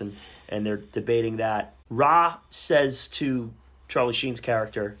Elias and they're debating that. Ra says to Charlie Sheen's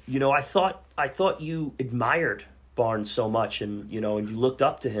character, I thought you admired Barnes so much and you looked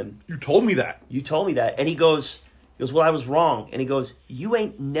up to him. You told me that. And he goes, well, I was wrong. And he goes, you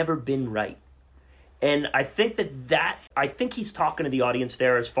ain't never been right. And I think I think he's talking to the audience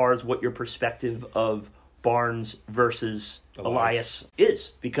there as far as what your perspective of Barnes versus Elias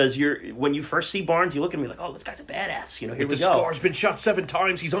is. Because when you first see Barnes, you look at him like, oh, this guy's a badass. Here we go. The scar's been shot 7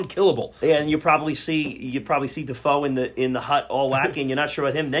 times. He's unkillable. Yeah, and you probably see Dafoe in the hut all wacky, and you're not sure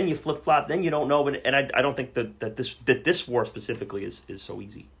about him. Then you flip flop. Then you don't know. And I don't think that this war specifically is so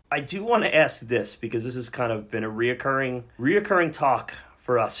easy. I do want to ask this, because this has kind of been a reoccurring talk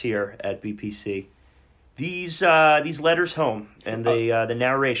for us here at BPC. These letters home and the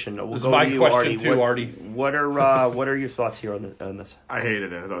narration. We'll this is my question too, Artie. What are your thoughts here on this? I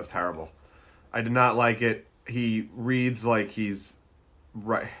hated it. I thought it was terrible. I did not like it. He reads like he's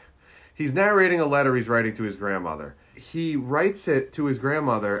narrating a letter he's writing to his grandmother. He writes it to his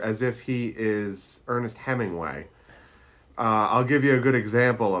grandmother as if he is Ernest Hemingway. I'll give you a good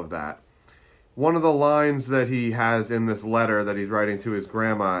example of that. One of the lines that he has in this letter that he's writing to his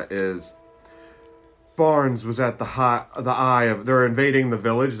grandma is, Barnes was at the eye of... They're invading the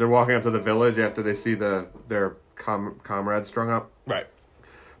village. They're walking up to the village after they see their comrades strung up. Right.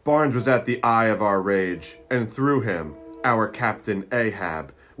 Barnes was at the eye of our rage, and through him, our Captain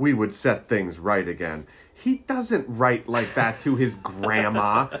Ahab, we would set things right again. He doesn't write like that to his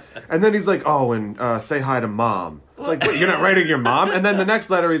grandma. And then he's like, and say hi to Mom. It's like, wait, you're not writing your mom? And then the next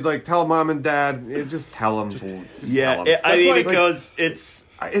letter, he's like, tell Mom and Dad. Just tell them. Just tell them. It goes...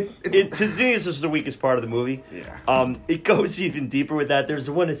 to me, this is the weakest part of the movie. Yeah. It goes even deeper with that. There's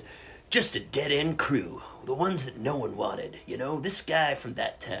the one is just a dead-end crew. The ones that no one wanted. This guy from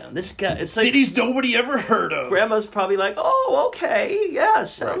that town. This guy. It's cities nobody ever heard of. Grandma's probably like, oh, okay, yeah,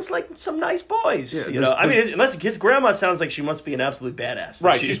 sounds like some nice boys. Yeah, unless his grandma sounds like she must be an absolute badass.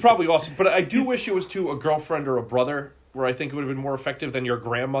 Right, she's probably awesome. But I do wish it was to a girlfriend or a brother, where I think it would have been more effective than your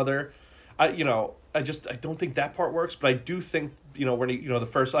grandmother. I don't think that part works. But I do think, when the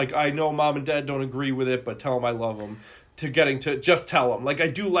first, I know Mom and Dad don't agree with it, but tell them I love them. To getting to just tell them. I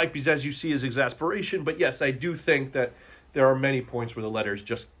do like, because as you see, his exasperation, but yes, I do think that there are many points where the letters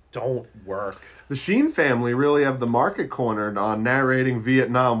just don't work. The Sheen family really have the market cornered on narrating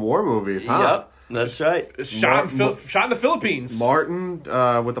Vietnam War movies, huh? Yep, that's right. Shot in the Philippines. Martin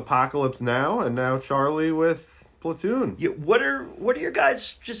with Apocalypse Now, and now Charlie with Platoon. Yeah, what are your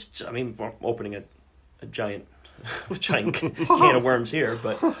guys we're opening a giant can of worms here,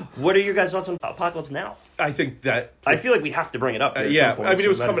 but what are your guys' thoughts on Apocalypse Now? I think that... I feel like we have to bring it up. Yeah, it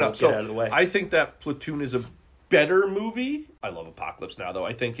was coming up. So out of the way. I think that Platoon is a better movie. I love Apocalypse Now, though.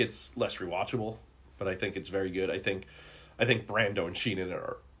 I think it's less rewatchable, but I think it's very good. I think Brando and Sheen in it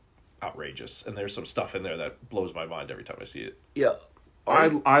are outrageous, and there's some stuff in there that blows my mind every time I see it. Yeah.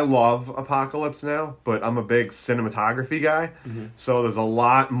 I love Apocalypse Now, but I'm a big cinematography guy, so there's a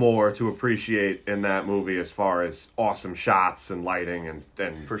lot more to appreciate in that movie as far as awesome shots and lighting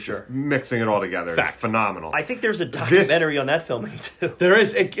and for sure mixing it all together. It's phenomenal. I think there's a documentary on that filming too. There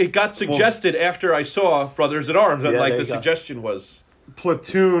is. It got suggested after I saw Brothers in Arms, and the suggestion was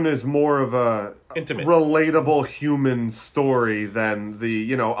Platoon is more of a intimate, relatable human story than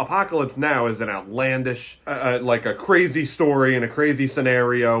the, Apocalypse Now is an outlandish, like a crazy story and a crazy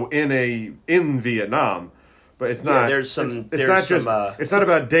scenario in Vietnam. But it's not. It's not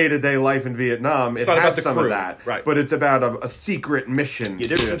about day-to-day life in Vietnam. It has some of that, right? But it's about a secret mission. Yeah,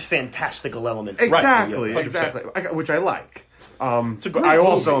 there's some fantastical elements. Exactly, right. exactly, which I like. It's a great I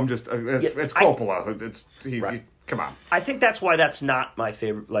also movie. am just. It's Coppola. He come on. I think that's why that's not my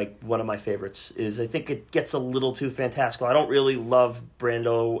favorite. Like one of my favorites is I think it gets a little too fantastical. I don't really love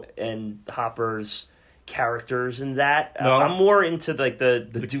Brando and Hopper's characters in that. No. I'm more into like the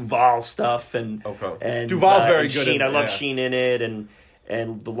Duvall stuff and Duvall's very and good. Sheen. I love Sheen in it and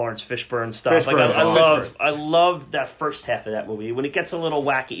the Lawrence Fishburne stuff. I love that first half of that movie. When it gets a little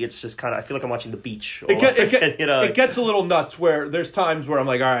wacky, it's just kind of I feel like I'm watching The Beach. It gets a little nuts where there's times where I'm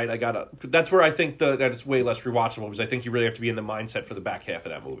like, all right, that's where I think that it's way less rewatchable because I think you really have to be in the mindset for the back half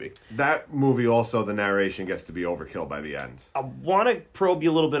of that movie. That movie also, the narration gets to be overkill by the end. I want to probe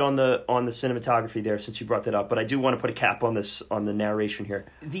you a little bit on the cinematography there since you brought that up, but I do want to put a cap on the narration here.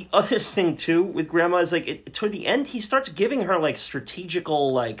 The other thing too with Grandma is like toward the end he starts giving her like strategical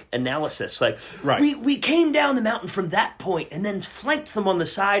like analysis, like we came down the mountain from that point and then flanked them on the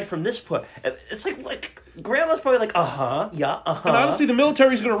side from this point. It's like Grandma's probably like And honestly, the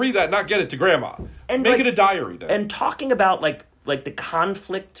military's going to read that and not get it to Grandma and make it a diary then. And talking about like the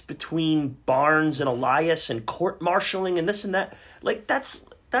conflict between Barnes and Elias and court-martialing and this and that, like that's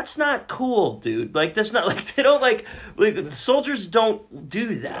not cool, dude. Like that's not like they don't like the soldiers don't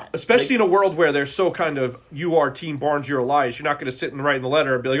do that. Especially in a world where they're so kind of you are Team Barnes, you're Elias. You're not going to sit and write in the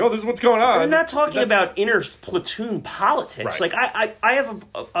letter and be like, oh, this is what's going on. We're not talking about inner platoon politics. Right. Like I have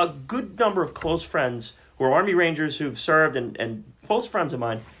a good number of close friends who are Army Rangers who've served and close friends of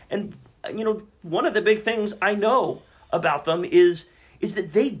mine. And one of the big things I know about them is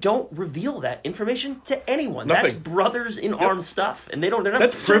that they don't reveal that information to anyone. Nothing. That's brothers in arms stuff, and they're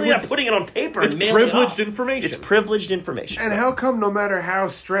not certainly not putting it on paper. It's and mailing privileged it off. information. It's privileged information. And how come no matter how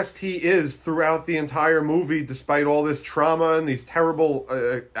stressed he is throughout the entire movie, despite all this trauma and these terrible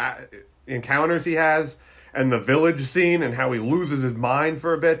encounters he has, and the village scene and how he loses his mind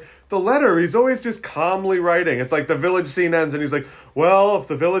for a bit, the letter, he's always just calmly writing. It's like the village scene ends and he's like, well, if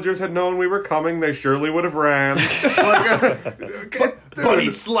the villagers had known we were coming, they surely would have ran. But he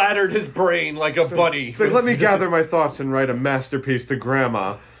slattered his brain like a bunny. It's like, let me gather my thoughts and write a masterpiece to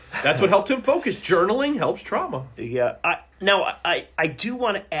Grandma. That's what helped him focus. Journaling helps trauma. Yeah. I do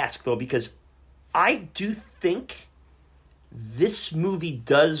want to ask, though, because I do think this movie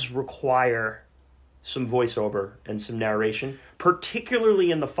does require some voiceover and some narration,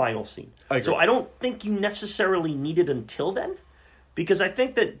 particularly in the final scene. So I don't think you necessarily need it until then, because I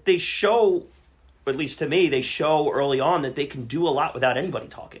think that they show, at least to me, they show early on that they can do a lot without anybody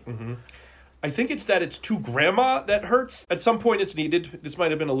talking. Mm-hmm. I think it's that it's to Grandma that hurts. At some point it's needed. This might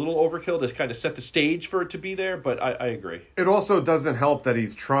have been a little overkill to kind of set the stage for it to be there, but I agree. It also doesn't help that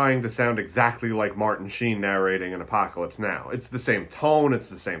he's trying to sound exactly like Martin Sheen narrating in Apocalypse Now. It's the same tone, it's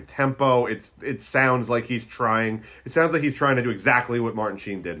the same tempo, it sounds like he's trying to do exactly what Martin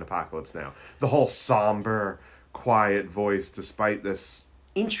Sheen did in Apocalypse Now. The whole somber, quiet voice despite this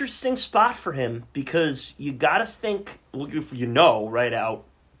interesting spot for him, because you gotta think, right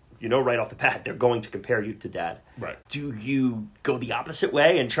off the bat, they're going to compare you to Dad. Right. Do you go the opposite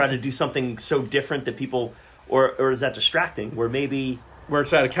way and try to do something so different that people, or is that distracting? Where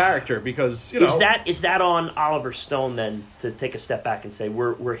it's out of character because is that on Oliver Stone then to take a step back and say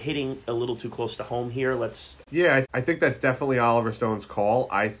we're hitting a little too close to home here? Yeah, I think that's definitely Oliver Stone's call.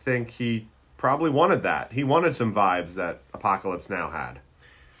 I think he probably wanted that. He wanted some vibes that Apocalypse Now had.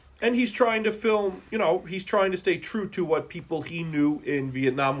 And he's trying to film, he's trying to stay true to what people he knew in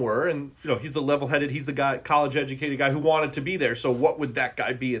Vietnam were. And, he's the level-headed, he's the guy, college-educated guy who wanted to be there. So what would that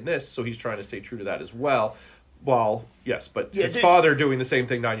guy be in this? So he's trying to stay true to that as well. Well, yes, but his father doing the same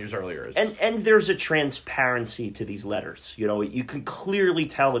thing 9 years earlier is... And there's a transparency to these letters. You can clearly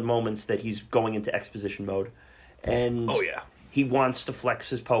tell in moments that he's going into exposition mode. And he wants to flex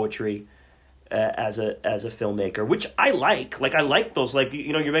his poetry as a filmmaker, which I like. Like, I like those,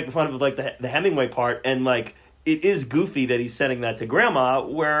 you're making fun of, the Hemingway part, and, it is goofy that he's sending that to Grandma,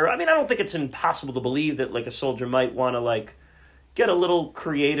 where, I don't think it's impossible to believe that, a soldier might want to, get a little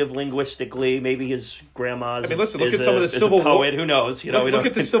creative linguistically. Maybe his grandma's. I mean, listen, look at some of the Civil War. Who knows? You know, look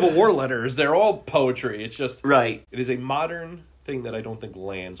at the Civil War letters. They're all poetry. It's just right. It is a modern thing that I don't think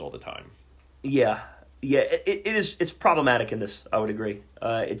lands all the time. Yeah. It is. It's problematic in this. I would agree.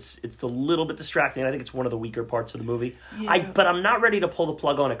 It's a little bit distracting. I think it's one of the weaker parts of the movie. Yeah. But I'm not ready to pull the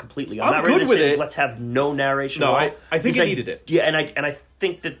plug on it completely. I'm not ready to say let's have no narration. No, I think it needed it. Yeah, and I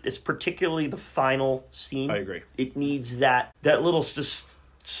think that it's particularly the final scene. I agree. It needs that little just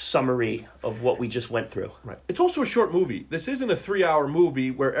summary of what we just went through. Right. It's also a short movie. This isn't a 3-hour movie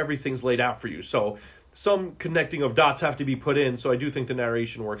where everything's laid out for you. So some connecting of dots have to be put in. So I do think the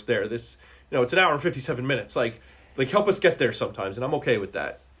narration works there. This. It's an hour and 57 minutes. Like help us get there sometimes, and I'm okay with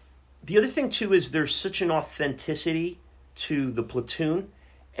that. The other thing, too, is there's such an authenticity to the platoon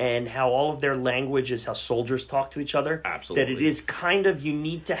and how all of their language is how soldiers talk to each other. Absolutely. That it is kind of, you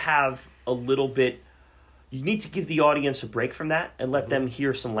need to have a little bit, you need to give the audience a break from that and let them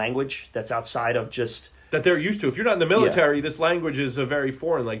hear some language that's outside of just... that they're used to. If you're not in the military, this language is a very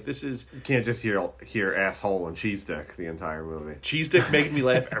foreign. Like, this is... You can't just hear asshole and cheese dick the entire movie. Cheese dick made me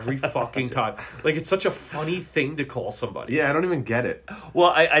laugh every fucking time. Like, it's such a funny thing to call somebody. Yeah, I don't even get it. Well,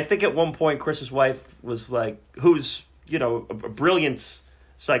 I think at one point, Chris's wife was like, who's, a brilliant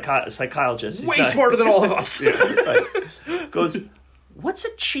psychologist. Way smarter than all of us. Goes, what's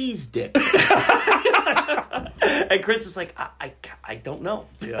a cheese dick? And Chris is like, I don't know.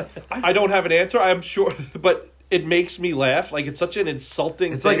 Yeah. I don't have an answer, I'm sure, but it makes me laugh. Like, it's such an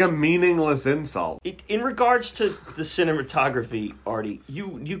insulting It's thing. like a meaningless insult. In regards to the cinematography, Artie,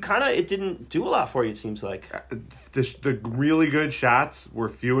 you kind of, it didn't do a lot for you, it seems like. The really good shots were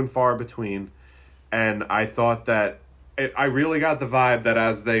few and far between, and I thought that I really got the vibe that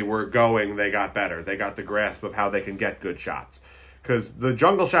as they were going, they got better. They got the grasp of how they can get good shots. Because the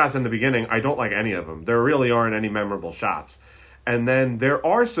jungle shots in the beginning, I don't like any of them. There really aren't any memorable shots. And then there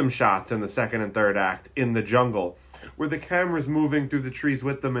are some shots in the second and third act in the jungle where the camera's moving through the trees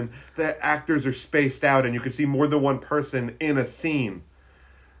with them and the actors are spaced out and you can see more than one person in a scene.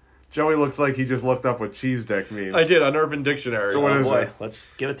 Joey looks like he just looked up what cheese dick means. I did on Urban Dictionary. What is boy, it?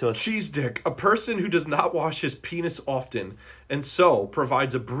 Let's give it to us. Cheese dick, a person who does not wash his penis often and so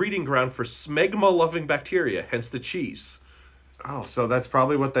provides a breeding ground for smegma-loving bacteria, hence the cheese. Oh, so that's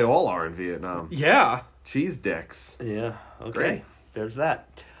probably what they all are in Vietnam. Yeah. Cheese dicks. Yeah, okay. Great. There's that.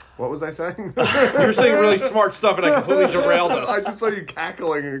 What was I saying? You were saying really smart stuff and I completely derailed us. I just saw you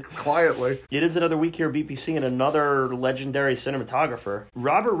cackling quietly. It is another week here at BPC and another legendary cinematographer.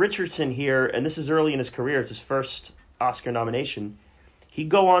 Robert Richardson here, and this is early in his career. It's his first Oscar nomination. He'd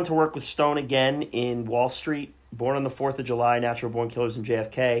go on to work with Stone again in Wall Street, Born on the 4th of July, Natural Born Killers, and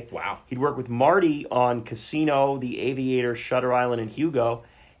JFK. Wow. He'd work with Marty on Casino, The Aviator, Shutter Island, and Hugo.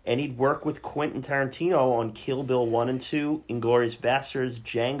 And he'd work with Quentin Tarantino on Kill Bill 1 and 2, Inglourious Basterds,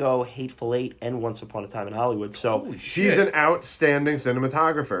 Django, Hateful Eight, and Once Upon a Time in Hollywood. So she's an outstanding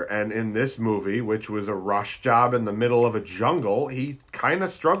cinematographer. And in this movie, which was a rush job in the middle of a jungle, he kind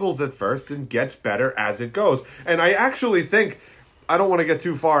of struggles at first and gets better as it goes. And I actually think, I don't want to get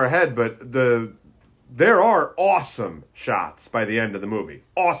too far ahead, but there are awesome shots by the end of the movie.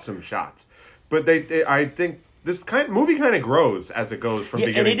 Awesome shots. But I think this movie kind of grows as it goes from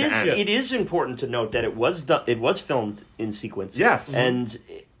beginning to end. It is important to note that it was filmed in sequence. Yes. And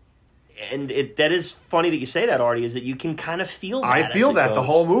that is funny that you say that, Artie, is that you can kind of feel that. I feel that the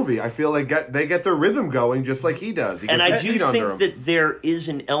whole movie. I feel like they get their rhythm going just like he does. And I do think that there is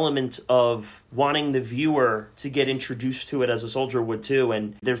an element of wanting the viewer to get introduced to it as a soldier would too.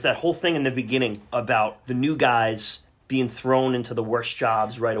 And there's that whole thing in the beginning about the new guys being thrown into the worst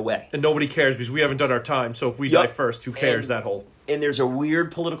jobs right away. And nobody cares because we haven't done our time. So if we die first, who cares? And there's a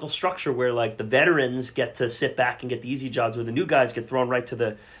weird political structure where like the veterans get to sit back and get the easy jobs, where the new guys get thrown right to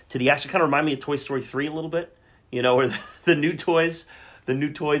the action. Kind of remind me of Toy Story 3 a little bit, where the new toys in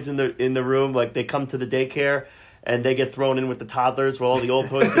the room, like they come to the daycare and they get thrown in with the toddlers, while all the old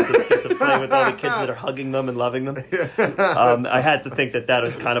toys get to play with all the kids that are hugging them and loving them. I had to think that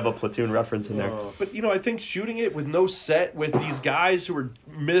was kind of a Platoon reference in there. But, I think shooting it with no set with these guys who are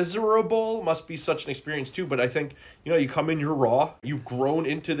miserable must be such an experience, too. But I think, you come in, you're raw. You've grown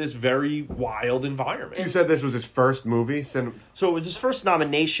into this very wild environment. You said this was his first movie? So it was his first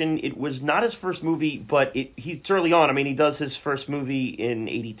nomination. It was not his first movie, but he's early on. I mean, he does his first movie in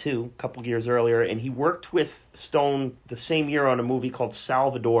 1982, a couple years earlier, and he worked with Stone the same year on a movie called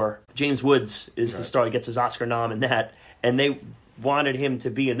Salvador. James Woods is the star. He gets his Oscar nom in that. And wanted him to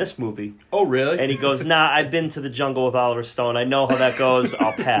be in this movie. Oh, really? And he goes, "Nah, I've been to the jungle with Oliver Stone. I know how that goes.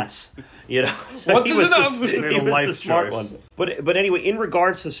 I'll pass." You know, once is enough. He was the smart one. But anyway, in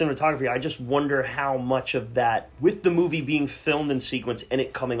regards to the cinematography, I just wonder how much of that, with the movie being filmed in sequence and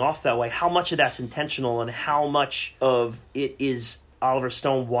it coming off that way, how much of that's intentional and how much of it is Oliver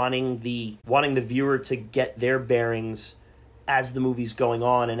Stone wanting the viewer to get their bearings as the movie's going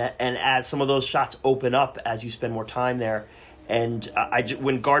on, and as some of those shots open up as you spend more time there. And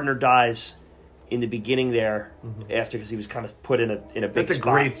when Gardner dies in the beginning there, after, because he was kind of put in a big That's a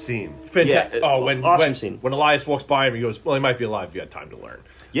spot. great scene. Fantastic. Awesome scene. When Elias walks by him, he goes, "Well, he might be alive if you had time to learn."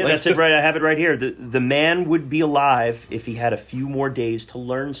 Yeah, that's it. Right, I have it right here. The man would be alive if he had a few more days to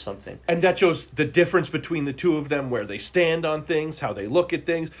learn something. And that shows the difference between the two of them, where they stand on things, how they look at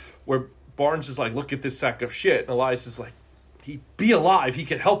things. Where Barnes is like, "Look at this sack of shit," and Elias is like, "He'd be alive. He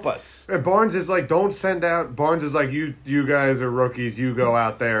could help us." And Barnes is like, "Don't send out." Barnes is like, "You guys are rookies. You go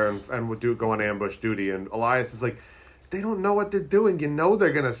out there and go on ambush duty." And Elias is like, "They don't know what they're doing. You know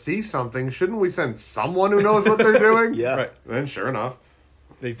they're gonna see something. Shouldn't we send someone who knows what they're doing?" Yeah. Right. Then sure enough,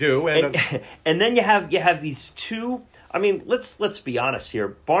 they do. And then you have these two. I mean, let's be honest here.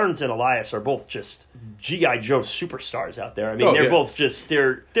 Barnes and Elias are both just G.I. Joe superstars out there. I mean, they're both just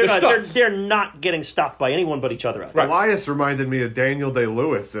they're not getting stopped by anyone but each other out there. Right. Elias reminded me of Daniel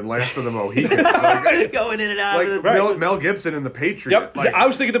Day-Lewis in Last of the Mohicans, like, going in and out. Like Mel Gibson in The Patriot. Yep. Like, I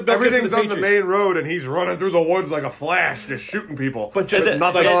was thinking of Mel everything's Gibson in on the main road and he's running through the woods like a flash, just shooting people. But just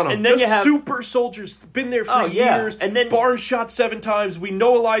nothing on him. And then just you have super soldiers, been there for years. And then Barnes shot 7 times. We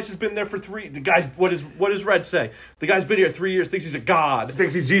know Elias has been there for 3. The guy's what does Red say? The guy's been here 3 years. Thinks he's a god.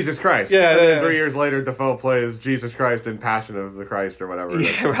 Thinks he's Jesus Christ. Yeah. And then 3 years later, Defoe plays Jesus Christ in Passion of the Christ or whatever.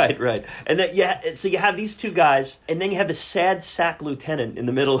 Yeah, right. And then so you have these two guys, and then you have the sad sack lieutenant in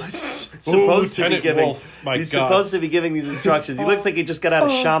the middle who's supposed to be giving. Wolf, supposed to be giving these instructions. He looks like he just got out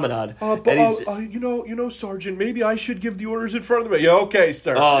of Chaminade. You know, Sergeant, maybe I should give the orders in front of me. Yeah, okay,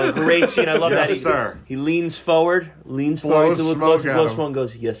 sir. Oh, great scene! I love yes, that. Sir. He leans forward to look close, and blows smoke and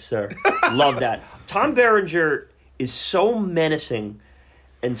goes, "Yes, sir." Love that. Tom Berenger is so menacing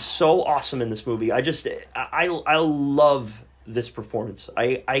and so awesome in this movie. I love this performance.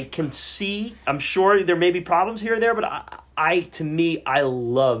 I can see, I'm sure there may be problems here or there, but I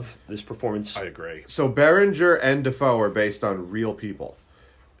love this performance. I agree. So Berenger and Defoe are based on real people.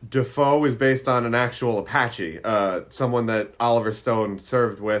 Defoe is based on an actual Apache, someone that Oliver Stone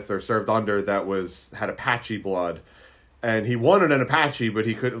served with or served under that had Apache blood. And he wanted an Apache, but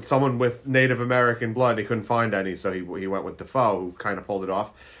someone with Native American blood. He couldn't find any, so he went with Defoe, who kind of pulled it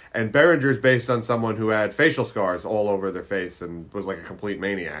off. And Berenger's based on someone who had facial scars all over their face and was like a complete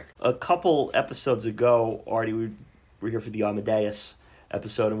maniac. A couple episodes ago, Artie, we were here for the Amadeus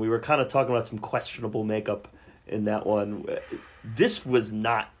episode, and we were kind of talking about some questionable makeup in that one. This was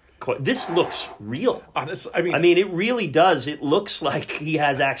not. This looks real. Honestly, I mean, it really does. It looks like he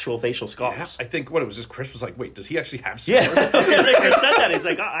has actual facial scars. Yeah, I think what it was just Chris was like, "Wait, does he actually have scars?" Yeah, Chris said that. He's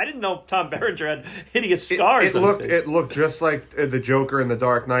like, "I didn't know Tom Berenger had hideous scars." It looked just like the Joker in The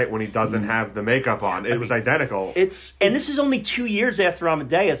Dark Knight when he doesn't have the makeup on. It was identical. And this is only 2 years after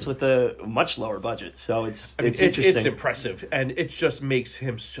Amadeus with a much lower budget, so it's interesting. It's impressive, and it just makes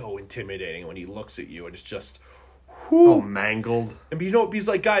him so intimidating when he looks at you, and it's just. All mangled. And he's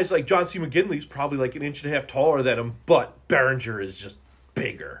like guys like John C. McGinley's probably like 1.5 inches taller than him, but Berenger is just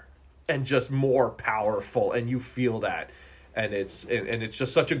bigger and just more powerful, and you feel that. And it's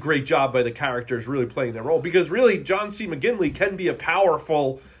just such a great job by the characters really playing their role, because really John C. McGinley can be a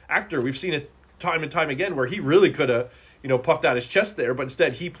powerful actor. We've seen it time and time again where he really could have, puffed out his chest there, but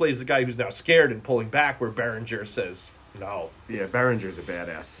instead he plays the guy who's now scared and pulling back, where Berenger says no. Yeah, Berenger's a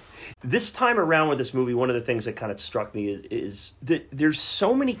badass. This time around with this movie, one of the things that kind of struck me is that there's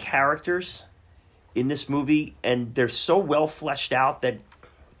so many characters in this movie, and they're so well fleshed out that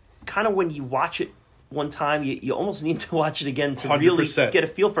kind of when you watch it one time, you almost need to watch it again to 100%. Really get a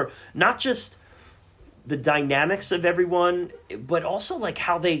feel for not just the dynamics of everyone, but also like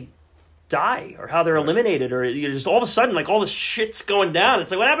how they die or how they're eliminated, or just all of a sudden like all this shit's going down.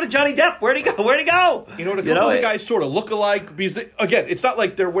 It's like, what happened to Johnny Depp? Where'd he go? A couple of the guys sort of look alike, because again, it's not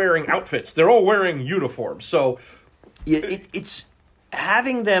like they're wearing outfits. They're all wearing uniforms. So it's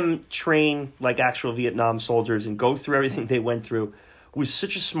having them train like actual Vietnam soldiers and go through everything they went through was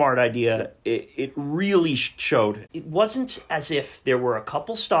such a smart idea. It really showed. It wasn't as if there were a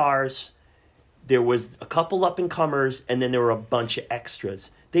couple stars, there was a couple up-and-comers, and then there were a bunch of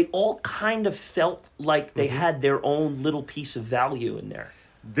extras. They all kind of felt like they had their own little piece of value in there.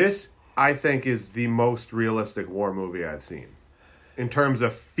 This, I think, is the most realistic war movie I've seen. In terms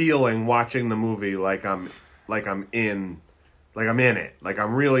of feeling, watching the movie like I'm in Like I'm in it. Like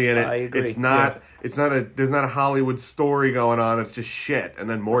I'm really in it. I agree. It's not there's not a Hollywood story going on. It's just shit and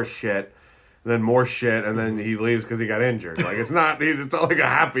then more shit. And then more shit, and then he leaves because he got injured. Like it's not like a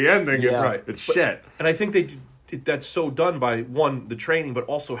happy ending. Yeah. It's shit. And I think that's so done by one, the training, but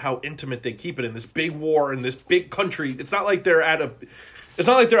also how intimate they keep it in this big war in this big country. It's not like they're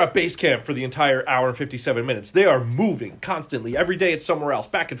at base camp for the entire hour and 57 minutes. They are moving constantly. Every day it's somewhere else,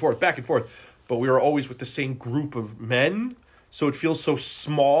 back and forth, back and forth. But we are always with the same group of men. So it feels so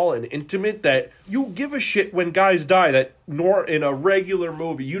small and intimate that you give a shit when guys die. That nor in a regular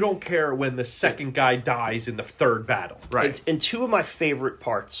movie, you don't care when the second guy dies in the third battle. Right. And two of my favorite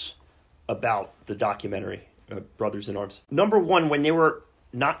parts about the documentary, Brothers in Arms. Number one, when they were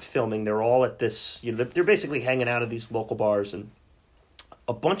not filming, they were all at this, they're basically hanging out at these local bars, and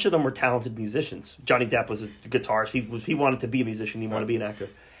a bunch of them were talented musicians. Johnny Depp was a guitarist. He wanted to be a musician. He wanted to be an actor.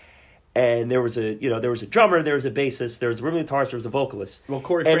 And there was a drummer, there was a bassist, there was a rhythm guitarist, there was a vocalist. Well,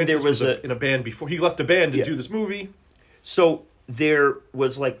 Corey Francis was in a band before he left the band to do this movie. So there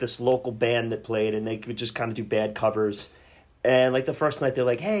was like this local band that played, and they could just kind of do bad covers. And like the first night, they're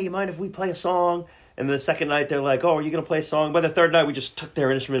like, "Hey, you mind if we play a song?" And the second night, they're like, "Oh, are you going to play a song?" By the third night, we just took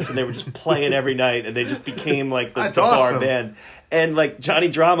their instruments and they were just playing every night, and they just became like the bar band. And like Johnny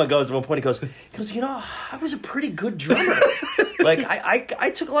Drama goes at one point, he goes, I was a pretty good drummer. Like I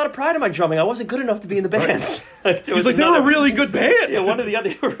took a lot of pride in my drumming. I wasn't good enough to be in the bands. He's like, they were a really good band. Yeah, one or the other.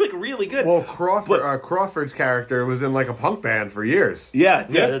 They were like really good. Well, Crawford's character was in like a punk band for years. Yeah.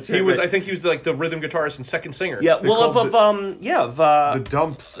 That's he was. I think he was like the rhythm guitarist and second singer. Yeah. The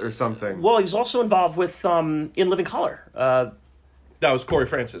Dumps or something. Well, he was also involved with In Living Color. That was Corey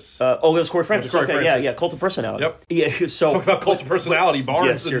Francis. It was Corey Francis. Francis. Yeah, Cult of Personality. Yep. Yeah, so talk about Cult of Personality,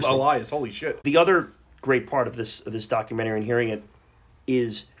 Barnes and Elias. Holy shit. The other great part of this documentary and hearing it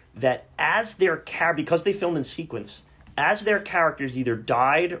is that as because they filmed in sequence, as their characters either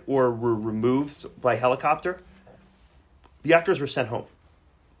died or were removed by helicopter, the actors were sent home.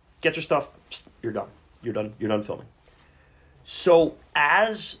 Get your stuff. You're done. You're done filming. So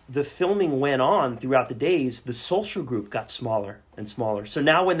as the filming went on throughout the days, the social group got smaller and smaller. So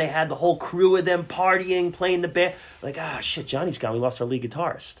now when they had the whole crew of them partying, playing the band, like, shit, Johnny's gone. We lost our lead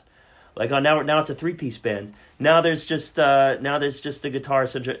guitarist. Like, now it's a 3-piece band. Now there's just the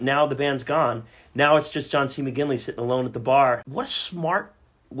guitarist. Now the band's gone. Now it's just John C. McGinley sitting alone at the bar. What a smart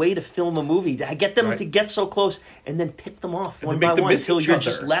way to film a movie. I get them to get so close and then pick them off one by one until you're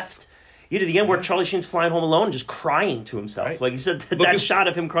just left. To the end where Charlie Sheen's flying home alone, just crying to himself. Right. Like you said, that shot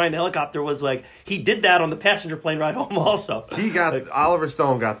of him crying in the helicopter was like, he did that on the passenger plane ride home also. Oliver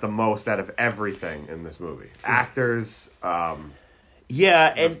Stone got the most out of everything in this movie. Actors,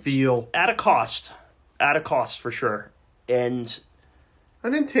 and feel. At a cost for sure. And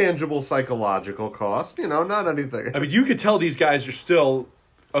an intangible psychological cost, not anything. I mean, you could tell these guys are still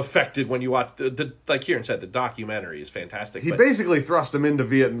affected when you watch the like Kieran said, the documentary is fantastic. He basically thrust them into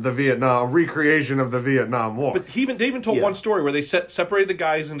the Vietnam recreation of the Vietnam War. But they even told one story where they separated the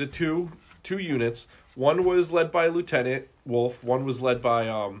guys into two units. One was led by Lieutenant Wolf. One was led by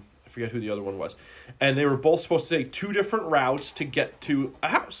I forget who the other one was, and they were both supposed to take 2 different routes to get to a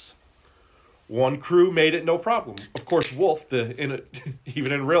house. One crew made it no problem. Of course, Wolf, even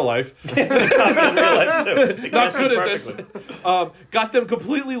in real life, not good at this, got them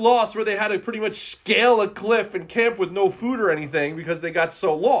completely lost where they had to pretty much scale a cliff and camp with no food or anything because they got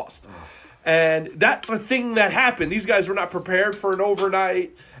so lost. And that's a thing that happened. These guys were not prepared for an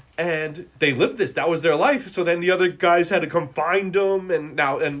overnight, and they lived this. That was their life. So then the other guys had to come find them,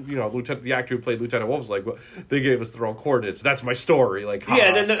 the actor who played Lieutenant Wolf was like, well, they gave us the wrong coordinates. That's my story. Like,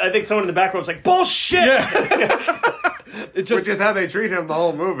 and then I think someone in the background was like, bullshit. Yeah. Which is how they treat him the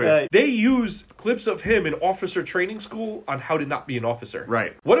whole movie. They use clips of him in officer training school on how to not be an officer.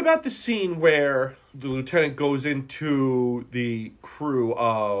 Right. What about the scene where the lieutenant goes into the crew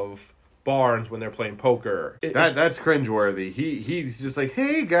of Barnes when they're playing poker? That's cringeworthy. He's just like,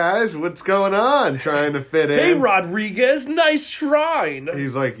 hey guys, what's going on? Trying to fit in. Hey Rodriguez, nice shrine.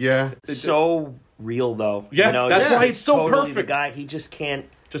 He's like, yeah. So real though. Yeah, that's why it's so totally perfect. The guy, he just can't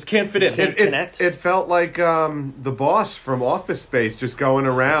fit in. It felt like the boss from Office Space just going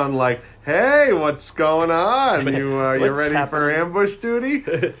around like, hey, what's going on? You ready for ambush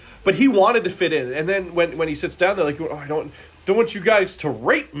duty? But he wanted to fit in, and then when he sits down, they're like, I don't want you guys to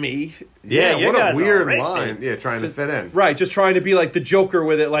rape me. Yeah, what a weird line. Yeah, trying to fit in. Right, just trying to be like the Joker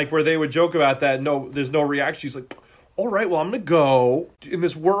with it, like where they would joke about that. No, there's no reaction. He's like, all right, well, I'm going to go. In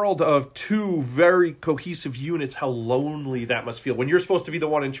this world of 2 very cohesive units, how lonely that must feel when you're supposed to be the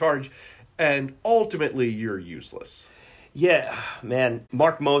one in charge, and ultimately you're useless. Yeah, man.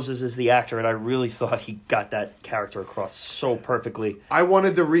 Mark Moses is the actor, and I really thought he got that character across so perfectly. I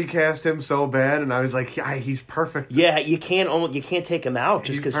wanted to recast him so bad, and I was like, yeah, he's perfect. Yeah, you can't take him out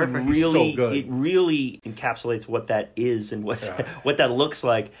just because it really encapsulates what that is and what that looks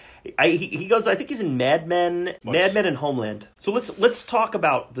like. He goes. I think he's in Mad Men and Homeland. So let's talk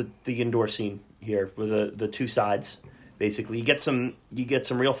about the indoor scene here with the two sides. Basically, you get some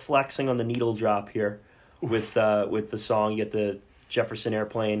real flexing on the needle drop here. With the song, you get the Jefferson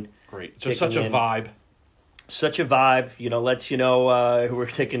Airplane. Great, just such a vibe. Such a vibe, lets you know we're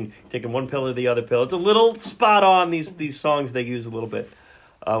taking one pill or the other pill. It's a little spot on these songs they use a little bit.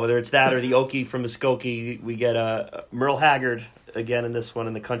 Whether it's that or the Okie from Muskogee, we get Merle Haggard again in this one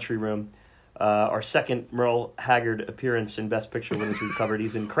in the Country Room. Our second Merle Haggard appearance in Best Picture winners we've covered.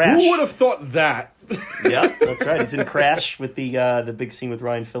 He's in Crash. Who would have thought that? Yeah, that's right. He's in Crash with the big scene with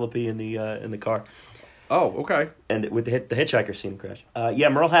Ryan Phillippe in the car. Oh, okay. And with the hitchhiker scene in Crash.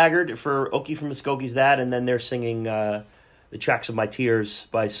 Merle Haggard for Okie from Muskogee's that, and then they're singing The Tracks of My Tears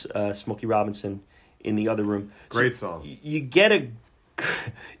by Smokey Robinson in the other room. Great song. You get a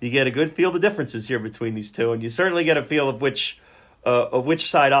good feel of the differences here between these two, and you certainly get a feel of which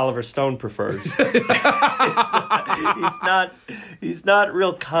side Oliver Stone prefers. He's not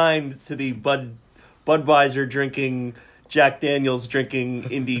real kind to the Budweiser drinking, Jack Daniels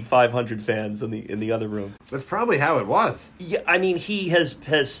drinking Indy 500 fans in the other room. That's probably how it was. Yeah, I mean, he has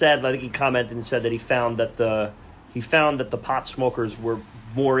said, I think he commented and said that he found that the pot smokers were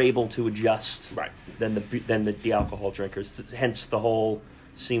more able to adjust than the alcohol drinkers. Hence the whole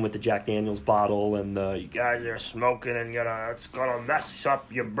scene with the Jack Daniels bottle and you guys are smoking and it's gonna mess up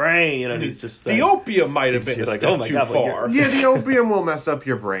your brain. And he's just the opium might have been a step too far. Yeah, the opium will mess up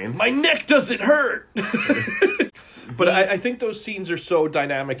your brain. My neck doesn't hurt. But I think those scenes are so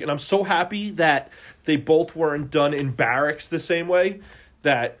dynamic, and I'm so happy that they both weren't done in barracks the same way,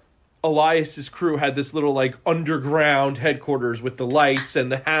 that Elias's crew had this little, underground headquarters with the lights and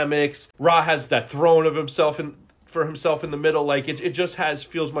the hammocks. Ra has that throne of himself in the middle. It just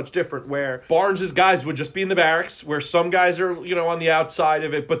feels much different, where Barnes' guys would just be in the barracks, where some guys are, on the outside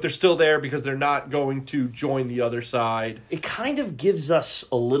of it, but they're still there because they're not going to join the other side. It kind of gives us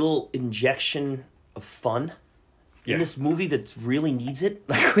a little injection of fun. In this movie that really needs it.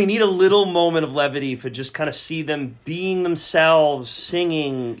 We need a little moment of levity for just kind of see them being themselves,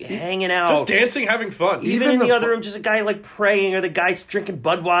 singing, hanging out. Just dancing, having fun. Even in the other room, just a guy praying, or the guys drinking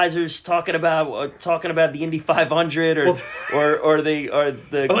Budweisers, talking about the Indy 500 or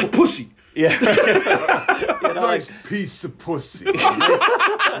the like pussy. Yeah. Nice piece of pussy.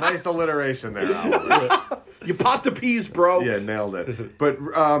 nice alliteration there, Oliver. You popped the peas, bro. Yeah, nailed it. But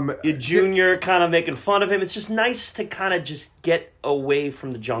your Junior kind of making fun of him. It's just nice to kind of just get away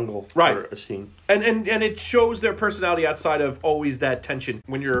from the jungle for a scene. And it shows their personality outside of always that tension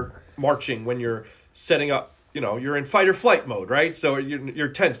when you're marching, when you're setting up. You're in fight or flight mode, right? So you're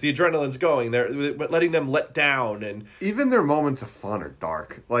tense. The adrenaline's going. They're letting them let down, and even their moments of fun are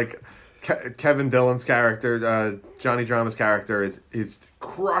dark. Kevin Dillon's character, Johnny Drama's character, is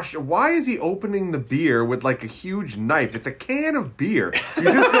crushed. Why is he opening the beer with a huge knife? It's a can of beer. You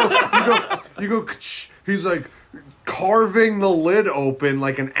just you go. He's carving the lid open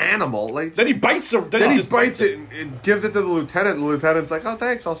like an animal. Then he bites it. Then he bites it and gives it to the lieutenant. And the lieutenant's like, "Oh,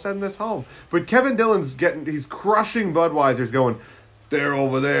 thanks. I'll send this home." But Kevin Dillon's he's crushing Budweiser's, going, "They're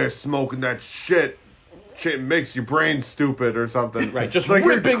over there smoking that shit. Shit makes your brain stupid," or something. Right, just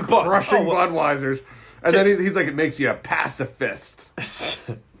ripping crushing Budweisers. And then he's like, "It makes you a pacifist."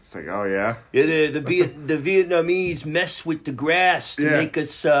 It's like, oh yeah. The Vietnamese mess with the grass to make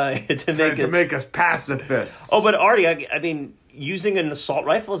us to make us pacifists. Oh, but Artie, I mean, using an assault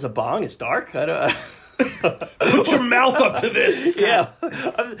rifle as a bong is dark. I don't. Put your mouth up to this. Yeah,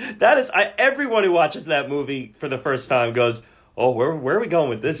 that is. Everyone who watches that movie for the first time goes, "Oh, where are we going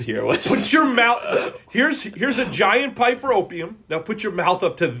with this here?" Put your mouth. Here's a giant pipe for opium. Now put your mouth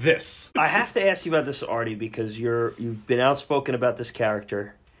up to this. I have to ask you about this, Artie, because you've been outspoken about this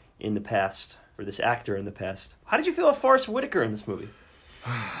character in the past, or this actor in the past. How did you feel about Forrest Whitaker in this movie?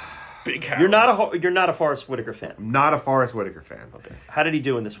 Big house. You're not a Forrest Whitaker fan. Not a Forrest Whitaker fan. Okay. How did he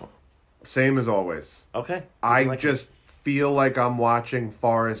do in this one? Same as always. Okay. I just feel like I'm watching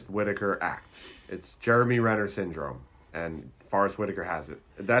Forrest Whitaker act. It's Jeremy Renner syndrome, and Forrest Whitaker has it.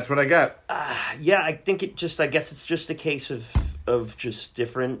 That's what I get. Yeah, I think I guess it's just a case of just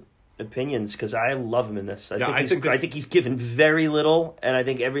different opinions because I love him in this. I think he's given very little, and I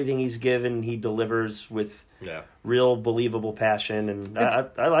think everything he's given he delivers with real believable passion, and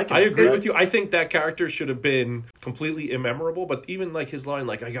I like him. I agree with you. I think that character should have been completely immemorable, but even like his line,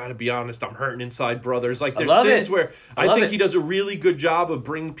 like, I gotta be honest, I'm hurting inside, brothers. Like, there's things where I think he does a really good job of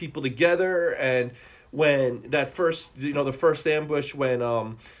bringing people together, and when that first, the first ambush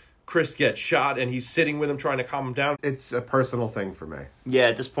when Chris gets shot and he's sitting with him trying to calm him down. It's a personal thing for me. Yeah,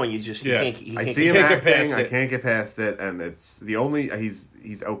 at this point you can't I see him acting, I can't get past it, and it's the only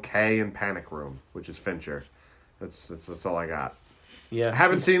he's okay in Panic Room, which is Fincher. That's all I got. Yeah. I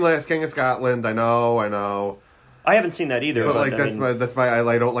haven't seen Last King of Scotland, I know. I haven't seen that either. But like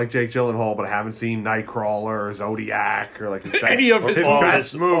I don't like Jake Gyllenhaal, but I haven't seen Nightcrawler or Zodiac or like any of his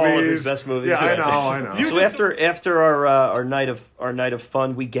best movies. All of his best movies. Yeah, I know. So after our night of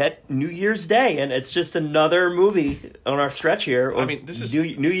fun, we get New Year's Day, and it's just another movie on our stretch here. I mean, this is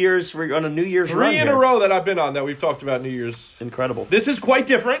New Year's. We're on a New Year's 3 run in here. a row that I've been on that we've talked about New Year's. Incredible. This is quite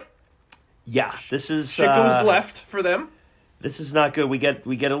different. Yeah, this is shit goes left for them. This is not good. We get a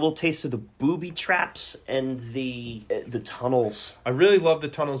little taste of the booby traps and the tunnels. I really love the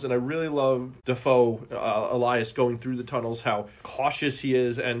tunnels, and I really love Defoe, Elias, going through the tunnels, how cautious he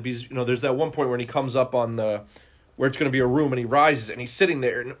is, and there's that one point when he comes up on where it's going to be a room, and he rises, and he's sitting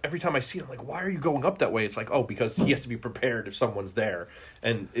there, and every time I see him, I'm like, why are you going up that way? It's like, oh, because he has to be prepared if someone's there,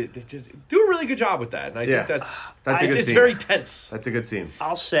 and they just do a really good job with that, and I think that's a good scene. It's very tense. That's a good scene.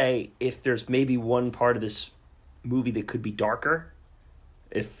 I'll say, if there's maybe one part of this movie that could be darker,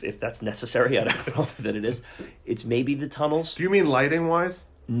 if that's necessary, I don't know that it is, it's maybe the tunnels. Do you mean lighting wise?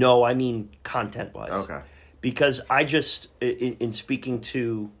 No, I mean content wise. Okay. Because I just, in speaking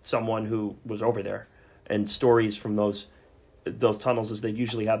to someone who was over there, and stories from those tunnels is they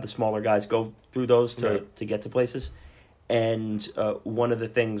usually have the smaller guys go through those to get to places, and one of the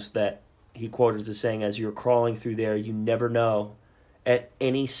things that he quoted as saying, as you're crawling through there, you never know, at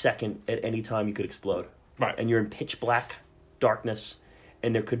any second, at any time, you could explode. Right. And you're in pitch black darkness,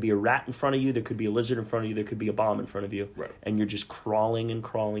 and there could be a rat in front of you, there could be a lizard in front of you, there could be a bomb in front of you. Right. And you're just crawling and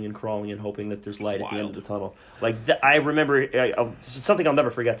crawling and crawling and hoping that there's light at the end of the tunnel. Like, I remember, it's something I'll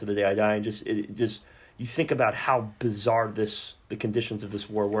never forget to the day I die, and just you think about how bizarre the conditions of this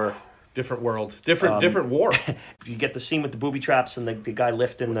war were. Different world. Different war. You get the scene with the booby traps and the guy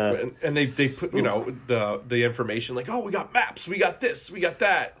lifting the... And they put, the information, like, oh, we got maps, we got this, we got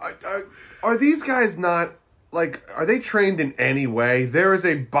that. Are these guys not, like, are they trained in any way? There is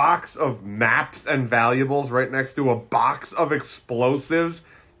a box of maps and valuables right next to a box of explosives,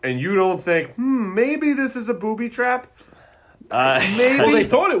 and you don't think, maybe this is a booby trap? Maybe. Well, they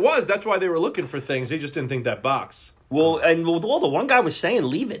thought it was. That's why they were looking for things. They just didn't think that box. Well, the one guy was saying,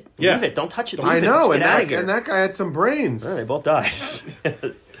 leave it. Leave it. Don't touch it. Leave I know, and that guy had some brains. They both died.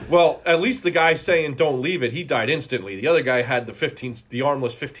 Well, at least the guy saying don't leave it, he died instantly. The other guy had the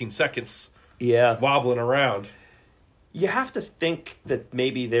armless 15 seconds wobbling around. You have to think that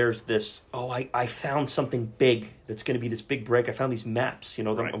maybe there's this, I found something big that's going to be this big break. I found these maps. I'm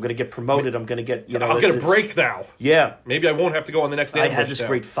going to get promoted. I'm going to get, I'll get a break now. Yeah. Maybe I won't have to go on the next ambush. I had this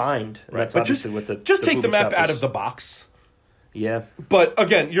great find. Right. That's but obviously with the just take the map out of the box. Yeah. But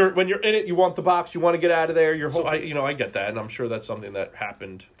again, when you're in it, you want the box, you want to get out of there. I get that, and I'm sure that's something that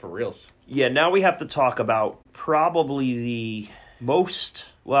happened for reals. Yeah, now we have to talk about probably the most,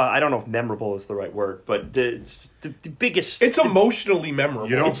 well, I don't know if memorable is the right word, but the biggest... It's emotionally memorable.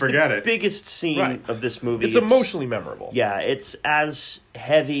 You don't forget it. Biggest scene of this movie. It's emotionally memorable. Yeah, it's as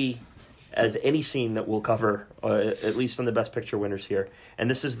heavy as any scene that we'll cover, at least on the Best Picture winners here. And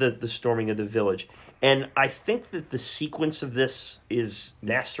this is the storming of the village. And I think that the sequence of this is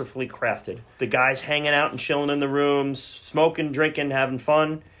masterfully crafted. The guys hanging out and chilling in the rooms, smoking, drinking, having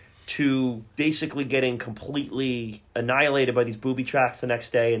fun, to basically getting completely annihilated by these booby traps the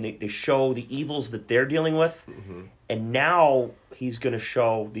next day, and they show the evils that they're dealing with. Mm-hmm. And now he's going to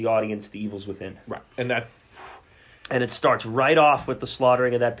show the audience the evils within. Right. And it starts right off with the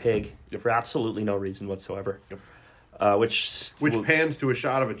slaughtering of that pig for absolutely no reason whatsoever. Yep. Which pans to a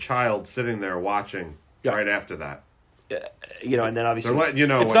shot of a child sitting there watching right after that. And then obviously... They're letting you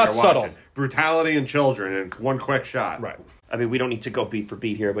know it's what not they're subtle. Watching. Brutality and children in one quick shot. Right. I mean, we don't need to go beat for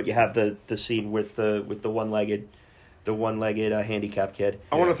beat here, but you have the scene with the one-legged handicapped kid.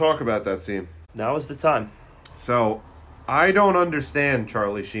 I want to talk about that scene. Now is the time. So, I don't understand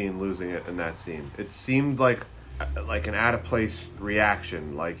Charlie Sheen losing it in that scene. It seemed like an out-of-place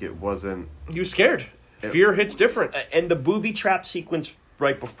reaction. Like it wasn't... He was scared. Fear hits different. And the booby trap sequence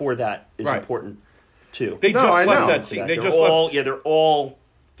right before that is important, too. They just left that scene. They're all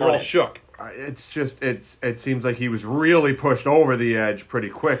shook. It's just it seems like he was really pushed over the edge pretty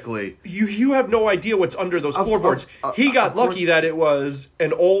quickly. You have no idea what's under those floorboards. He got lucky that it was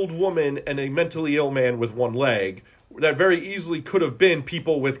an old woman and a mentally ill man with one leg. That very easily could have been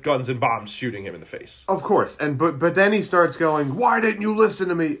people with guns and bombs shooting him in the face. Of course, but then he starts going, "Why didn't you listen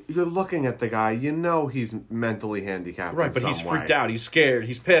to me?" You're looking at the guy, you know he's mentally handicapped. Right, but he's freaked out. He's scared.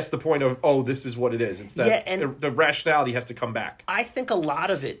 He's past the point of, oh, this is what it is. It's that and the rationality has to come back. I think a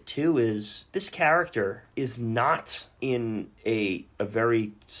lot of it too is this character is not in a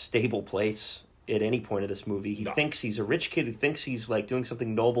very stable place at any point of this movie. He thinks he's a rich kid who thinks he's like doing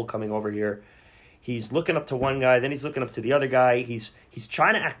something noble coming over here. He's looking up to one guy, then he's looking up to the other guy. He's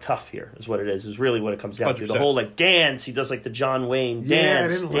trying to act tough here, is what it is really what it comes down 100%. To. The whole, like, dance, he does, like, the John Wayne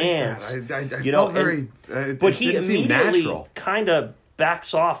dance, I didn't dance. Like that. I felt very... but he immediately kind of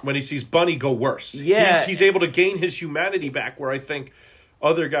backs off. When he sees Bunny go worse. Yeah. He's able to gain his humanity back, where I think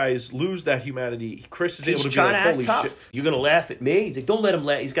other guys lose that humanity. Chris is able to be like, holy shit. You're going to laugh at me? He's like, don't let him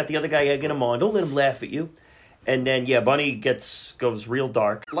laugh. He's got the other guy egging him on. Don't let him laugh at you. And then, Bunny goes real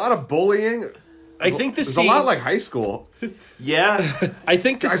dark. A lot of bullying... I think this scene... It's a lot like high school. Yeah. I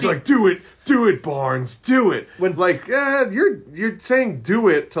think guys are like, do it, Barnes, do it. When like, you're saying do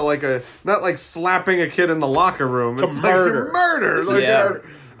it to like not like slapping a kid in the locker room. To murder. Like murder.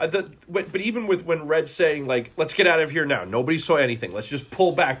 Like, but even with when Red's saying, like, let's get out of here now. Nobody saw anything. Let's just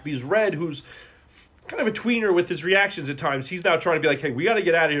pull back. Because Red, who's kind of a tweener with his reactions at times, he's now trying to be like, hey, we got to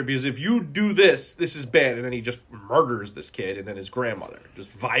get out of here because if you do this is bad. And then he just murders this kid and then his grandmother, just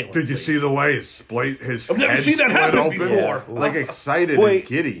violently. Did you see the way his I've never seen that happen open? Before. Like excited and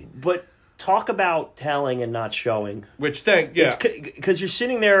giddy. But talk about telling and not showing. Because you're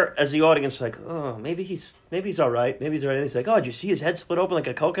sitting there as the audience like, oh, maybe he's all right. Maybe he's all right. And he's like, oh, did you see his head split open like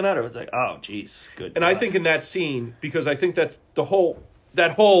a coconut? Or it's like, oh, geez, good. And God. I think in that scene, because I think that's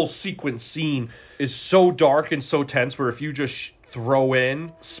that whole sequence scene is so dark and so tense where if you just throw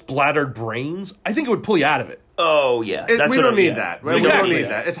in splattered brains, I think it would pull you out of it. Oh, yeah. We don't need that. We don't need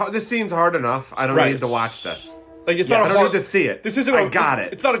that. This scene's hard enough. I don't need to watch this. Like it's not I don't need to see it. This isn't I got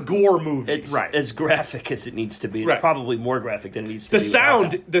it. It's not a gore movie. It's as graphic as it needs to be. It's probably more graphic than it needs to be.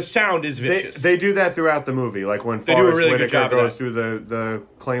 The sound is vicious. They do that throughout the movie. Like when Forrest Whitaker goes through the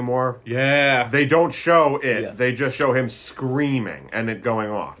Claymore. Yeah. They don't show it. Yeah. They just show him screaming and it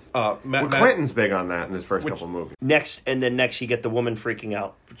going off. Clinton's big on that in his first couple movies. Next you get the woman freaking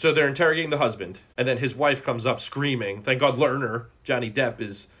out. So they're interrogating the husband, and then his wife comes up screaming. Thank God Lerner, Johnny Depp,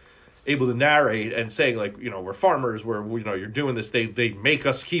 is able to narrate and saying, like, we're farmers, you're doing this, they make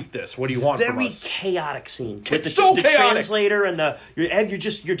us keep this, what do you want from us? Very chaotic scene with the translator and you're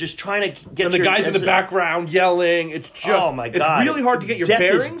just trying to get, and the guys in the background yelling. It's just, oh my God, it's really hard to get your Depp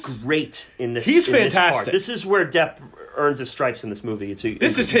bearings. Is great in this. He's fantastic. This is where Depp earns his stripes in this movie. It's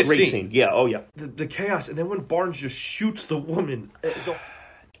his great scene. Yeah, oh yeah. The chaos, and then when Barnes just shoots the woman.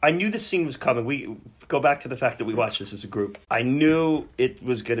 I knew this scene was coming. We go back to the fact that we watched this as a group. I knew it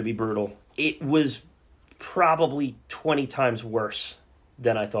was going to be brutal. It was probably 20 times worse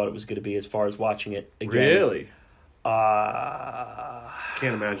than I thought it was going to be as far as watching it again. Really?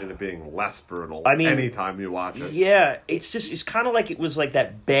 Can't imagine it being less brutal anytime you watch it. Yeah, it's kind of like it was like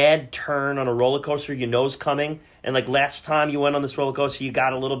that bad turn on a roller coaster you know's coming. And like last time you went on this roller coaster, you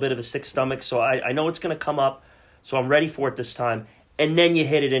got a little bit of a sick stomach. So I know it's going to come up. So I'm ready for it this time. And then you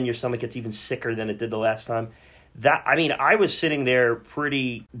hit it and your stomach gets even sicker than it did the last time. I was sitting there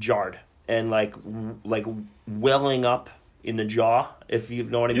pretty jarred and like welling up in the jaw, if you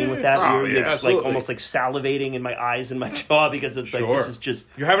know what I mean with that. It's like almost like salivating in my eyes and my jaw because it's like this is just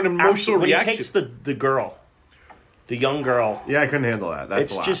you're having an emotional reaction. When he takes the girl, the young girle. Yeah, I couldn't handle that.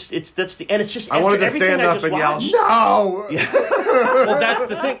 That's I wanted to stand up and yell, no! Yeah. Well, that's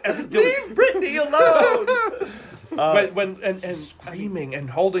the thing. Leave Brittany alone! When screaming and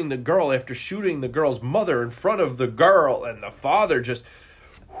holding the girl after shooting the girl's mother in front of the girl and the father just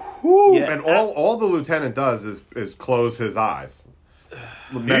and all the lieutenant does is close his eyes.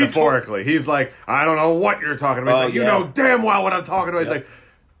 Metaphorically. He's like, I don't know what you're talking about. He's like, you know damn well what I'm talking about. He's like,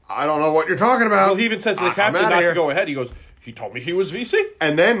 I don't know what you're talking about. Well, he even says to the captain not to go ahead. He goes, he told me he was VC.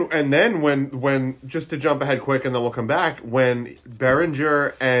 And then when just to jump ahead quick and then we'll come back, when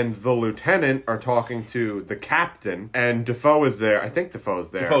Berenger and the lieutenant are talking to the captain and Defoe is there. I think Defoe's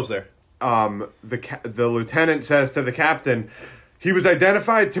there. The lieutenant says to the captain, he was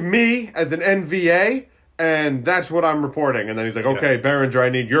identified to me as an NVA and that's what I'm reporting. And then he's like, okay, Berenger, I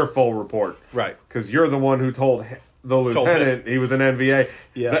need your full report. Right. Because you're the one who told the lieutenant, he was an NVA.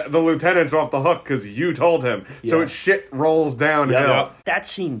 Yeah. The lieutenant's off the hook because you told him. Yeah. So shit rolls downhill. Yeah. That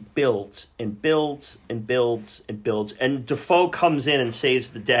scene builds and builds and builds and builds. And Dafoe comes in and saves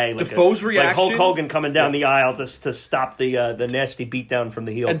the day. Defoe's reaction. Like Hulk Hogan coming down the aisle to stop the nasty beatdown from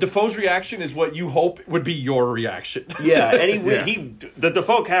the heel. And Defoe's reaction is what you hope would be your reaction. Yeah, and the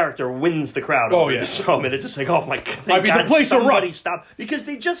Dafoe character wins the crowd over this moment. It's just like, oh my God. The place somebody stop. Because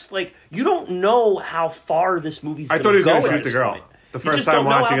they just, like, you don't know how far this movie's going to go. I thought he was going to shoot the girl. The first time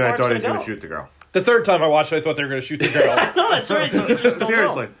watching it, I thought he was going to shoot the girl. The third time I watched it, I thought they were going to shoot the girl. No, that's right. You just don't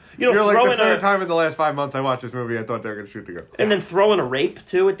Seriously. know. You're like the third time in the last 5 months I watched this movie, I thought they were going to shoot the girl. And then throw in a rape,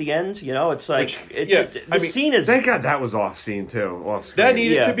 too, at the end. It's like... scene is... Thank God that was off-scene, too. Off-screen. That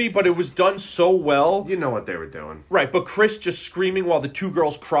needed to be, but it was done so well. You know what they were doing. Right, but Chris just screaming while the two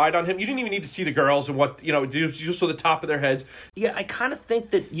girls cried on him. You didn't even need to see the girls and what, just so the top of their heads. Yeah, I kind of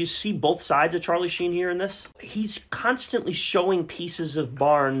think that you see both sides of Charlie Sheen here in this. He's constantly showing pieces of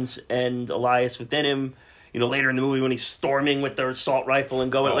Barnes and Elias within him. Later in the movie when he's storming with their assault rifle and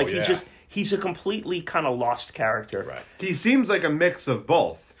going... He's a completely kind of lost character. Right. He seems like a mix of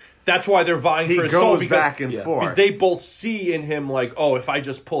both. That's why they're vying for his soul. He goes back and forth. Because they both see in him like, oh, if I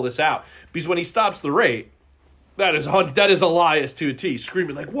just pull this out. Because when he stops the rape, that is Elias to a T,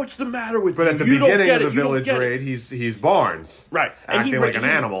 screaming like, what's the matter with you? But at the beginning of the village raid, he's Barnes. Right. Acting like an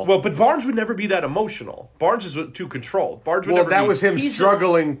animal. Well, but Barnes would never be that emotional. Barnes is too controlled. That was him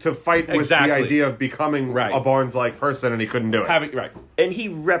struggling to fight with the idea of becoming a Barnes-like person, and he couldn't do it. And he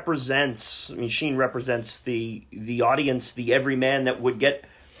represents, Sheen represents the audience, the everyman that would get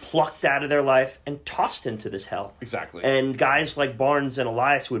plucked out of their life and tossed into this hell. Exactly. And guys like Barnes and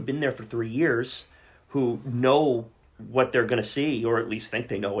Elias, who had been there for 3 years, who know what they're going to see, or at least think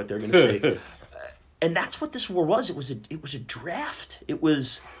they know what they're going to see. And that's what this war was. It was a draft. It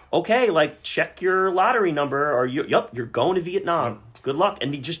was, okay, like, check your lottery number, or you're going to Vietnam. Good luck.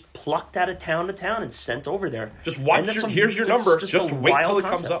 And they just plucked out of town to town and sent over there. Just watch here's your number. Just wait till it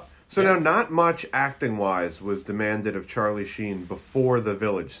comes up. So now, not much acting-wise was demanded of Charlie Sheen before the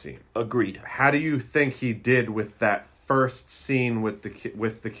village scene. Agreed. How do you think he did with that first scene with the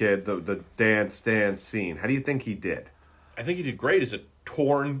kid, the dance scene? How do you think he did? I think he did great as a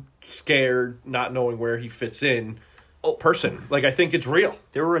torn, scared, not knowing where he fits in person. Like, I think it's real.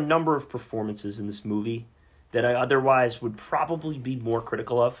 There were a number of performances in this movie that I otherwise would probably be more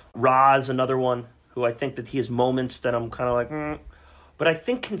critical of. Ra's another one, who I think that he has moments that I'm kind of like, But I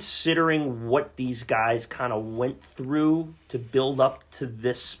think considering what these guys kind of went through to build up to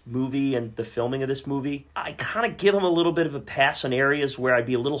this movie and the filming of this movie, I kind of give them a little bit of a pass on areas where I'd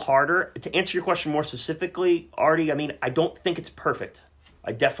be a little harder. To answer your question more specifically, Artie, I don't think it's perfect.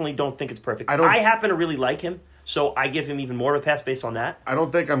 I definitely don't think it's perfect. I happen to really like him, so I give him even more of a pass based on that. I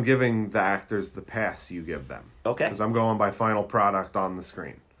don't think I'm giving the actors the pass you give them. Okay. Because I'm going by final product on the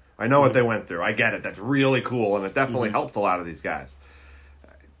screen. I know what they went through. I get it. That's really cool, and it definitely helped a lot of these guys.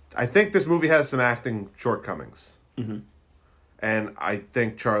 I think this movie has some acting shortcomings. Mm-hmm. And I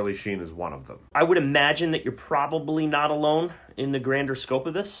think Charlie Sheen is one of them. I would imagine that you're probably not alone in the grander scope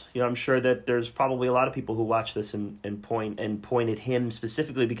of this. I'm sure that there's probably a lot of people who watch this and point at him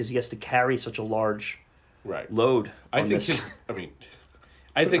specifically because he has to carry such a large load. I think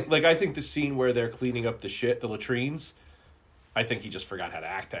the scene where they're cleaning up the latrines, I think he just forgot how to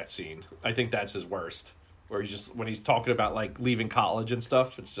act that scene. I think that's his worst. Where when he's talking about like leaving college and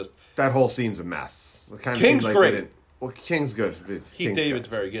stuff, it's just that whole scene's a mess. King's great. Well, King's good. Keith David's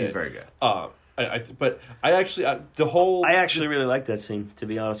very good. He's very good. I actually really like that scene. To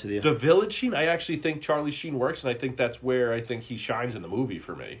be honest with you, the village scene, I actually think Charlie Sheen works, and I think that's where I think he shines in the movie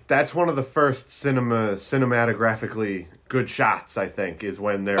for me. That's one of the first cinematographically good shots. I think is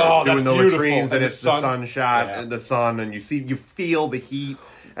when they're doing the latrines and it's the sun shot and the sun, and you feel the heat.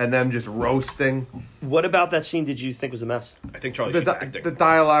 And them just roasting. What about that scene did you think was a mess? I think Charlie Sheen's acting. The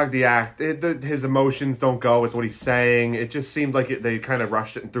dialogue, the act, his emotions don't go with what he's saying. It just seemed like they kind of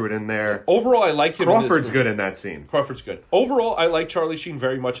rushed it and threw it in there. Overall, I like him. Crawford's good in that scene. Crawford's good. Overall, I like Charlie Sheen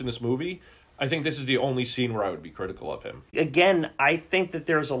very much in this movie. I think this is the only scene where I would be critical of him. Again, I think that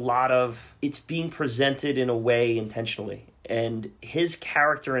there's a lot of... It's being presented in a way intentionally. And his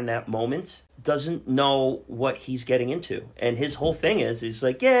character in that moment doesn't know what he's getting into. And his whole thing is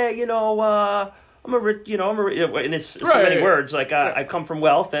like, I'm a rich, and it's so many words, like, I come from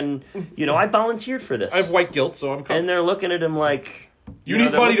wealth, and, I volunteered for this. I have white guilt, so I'm And they're looking at him like... You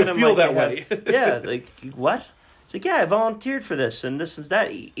need money to feel that way. Like, what? It's like, I volunteered for this, and this is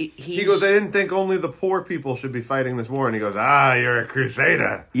that. He goes, I didn't think only the poor people should be fighting this war. And he goes, you're a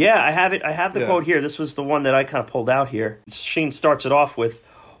crusader. Yeah, I have it. I have the quote here. This was the one that I kind of pulled out here. Sheen starts it off with,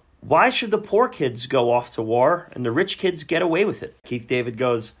 why should the poor kids go off to war and the rich kids get away with it? Keith David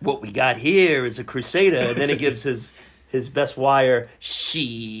goes, what we got here is a crusader. And then he gives his best wire,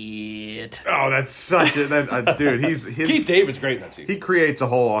 shit. Oh, that's such a... dude, Keith David's great in that scene. He creates a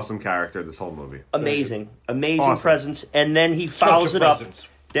whole awesome character this whole movie. Amazing awesome. Presence. And then he follows it up.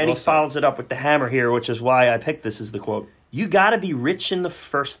 Then he follows it up with the hammer here, which is why I picked this as the quote. You got to be rich in the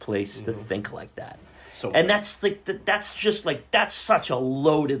first place to think like that. So and that's like that's such a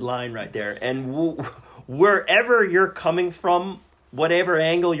loaded line right there. And wherever you're coming from, whatever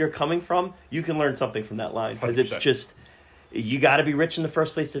angle you're coming from, you can learn something from that line because it's just you got to be rich in the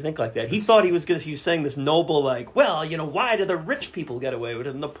first place to think like that. He thought he was saying this noble well, why do the rich people get away with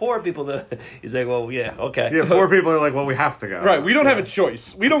it and the poor people? He's like, well, yeah, okay. Yeah, poor people are like, well, we have to go. Right, we don't have a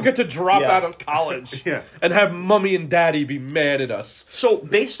choice. We don't get to drop out of college and have mommy and daddy be mad at us. So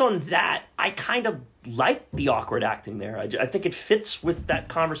based on that, I kind of like the awkward acting there. I think it fits with that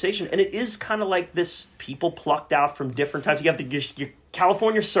conversation, and it is kind of like this people plucked out from different types. You have your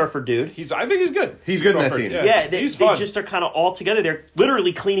California surfer dude. I think he's good. He's good in that scene. Yeah, they just are kind of all together. They're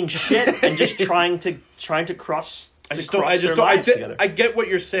literally cleaning shit and just trying to cross. I get what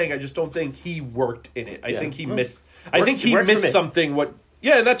you're saying. I just don't think he worked in it. I think he missed. I think he missed something.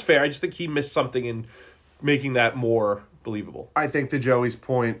 Yeah, that's fair. I just think he missed something in making that more believable. I think to Joey's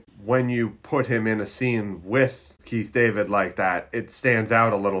point, when you put him in a scene with Keith David like that, it stands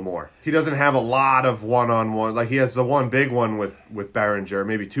out a little more. He doesn't have a lot of one-on-one. Like, he has the one big one with Berenger,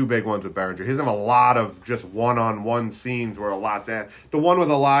 maybe two big ones with Berenger. He doesn't have a lot of just one-on-one scenes where a lot's at. The one with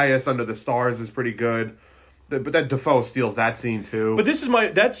Elias under the stars is pretty good. But then Dafoe steals that scene, too. But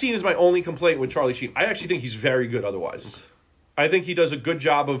that scene is my only complaint with Charlie Sheen. I actually think he's very good otherwise. I think he does a good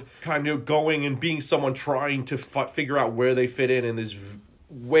job of kind of going and being someone trying to figure out where they fit in this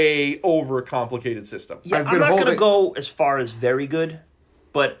way overcomplicated system. Yeah, I'm not going to go as far as very good,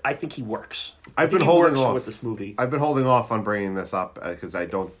 but I think he works. I've been holding off with this movie. I've been holding off on bringing this up because I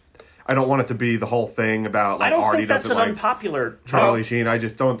don't want it to be the whole thing about like Artie doesn't like unpopular Charlie Sheen. I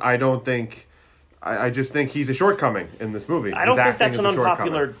just think he's a shortcoming in this movie. I don't think that's an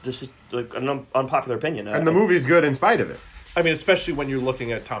unpopular opinion. And the movie's good in spite of it. I mean, especially when you're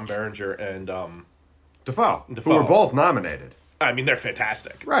looking at Tom Berenger and Dafoe, who were both nominated. I mean, they're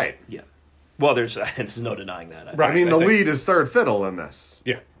fantastic. Right. Yeah. Well, there's no denying that. Right. I mean, the lead is third fiddle in this.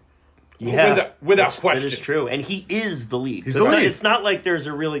 Yeah. Yeah, without question. It is true. And he is the lead. He's the lead. It's not like there's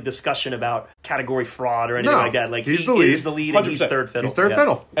a really discussion about category fraud or anything like that. Like, he's the lead. Is the lead and he's third fiddle. He's third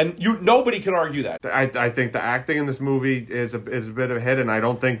fiddle. And nobody can argue that. I think the acting in this movie is a bit of a hit, and I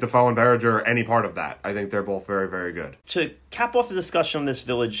don't think Dafoe and Berenger are any part of that. I think they're both very, very good. To cap off the discussion on this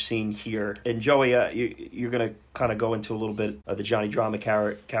village scene here, and Joey, you're going to kind of go into a little bit of the Johnny Drama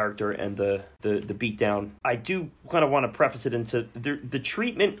character and the beatdown. I do kind of want to preface it into the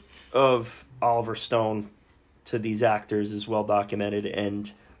treatment of Oliver Stone to these actors is well documented,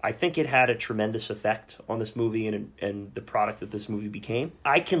 and I think it had a tremendous effect on this movie and the product that this movie became.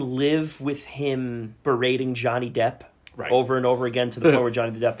 I can live with him berating Johnny Depp over and over again to the point where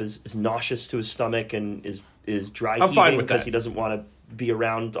Johnny Depp is nauseous to his stomach and is dry heaving because he doesn't want to be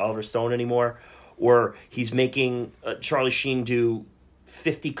around Oliver Stone anymore, or he's making Charlie Sheen do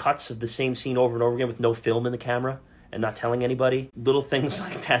 50 cuts of the same scene over and over again with no film in the camera and not telling anybody. Little things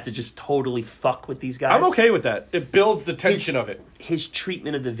like that to just totally fuck with these guys. I'm okay with that. It builds the tension of it. His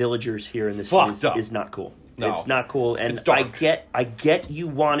treatment of the villagers here in this is not cool. No. It's not cool. And I get you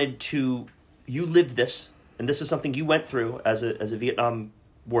lived this, and this is something you went through as a Vietnam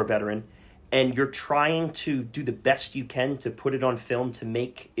War veteran, and you're trying to do the best you can to put it on film to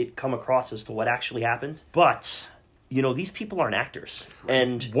make it come across as to what actually happened. But these people aren't actors.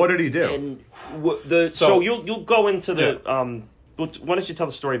 And what did he do? And so you'll go into the. Why don't you tell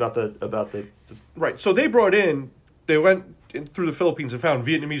the story about the right? So they went through the Philippines and found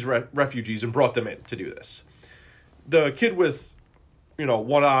Vietnamese refugees and brought them in to do this. The kid with,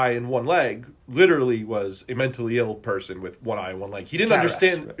 one eye and one leg literally was a mentally ill person with one eye and one leg. He didn't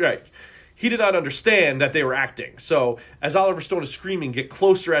understand. Right. He did not understand that they were acting. So as Oliver Stone is screaming, get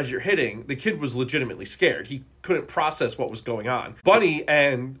closer as you're hitting, the kid was legitimately scared. He couldn't process what was going on. Bunny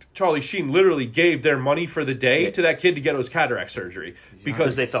and Charlie Sheen literally gave their money for the day to that kid to get his cataract surgery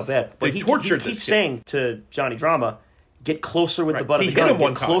because they felt bad. But he tortured this kid. He keeps saying to Johnny Drama, get closer with the butt of the gun. He hit him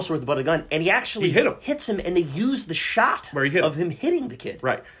one time. Closer with the butt of the gun. And he actually hits him, and they use the shot of him hitting the kid.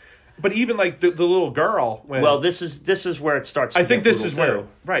 Right. But even like the little girl, this is where it starts. I think this is where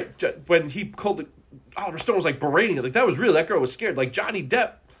when he called it, Oliver Stone was like berating it, like that was real. That girl was scared. Like Johnny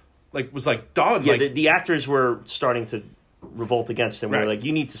Depp, was done. Yeah, the actors were starting to revolt against him. We're like,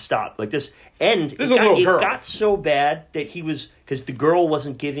 you need to stop. Like this. And it got so bad that he was, because the girl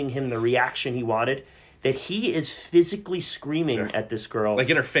wasn't giving him the reaction he wanted, that he is physically screaming at this girl, like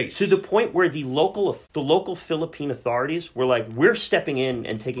in her face, to the point where the local Philippine authorities were like, "We're stepping in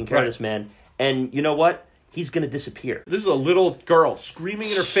and taking care of this man." And you know what? He's going to disappear. This is a little girl screaming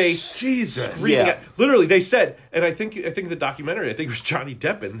in her face. Jesus. Literally, they said, and I think the documentary, I think it was Johnny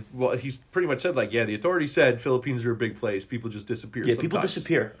Depp, and well, he's pretty much said, like, the authorities said Philippines are a big place. People just disappear sometimes. People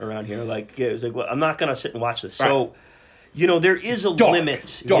disappear around here. Like, it was like, well, I'm not going to sit and watch this. Right. So, there is a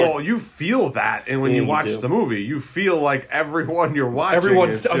limit. Well, you feel that, and when you watch the movie, you feel like everyone you're watching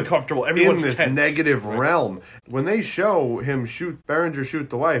everyone's uncomfortable. Everyone's in this tense. negative realm. When they show him Berenger shoot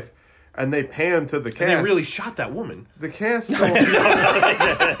the wife, and they pan to the cast. And they really shot that woman. The cast. Oh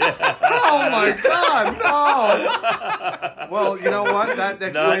my God! No. Well, you know what? That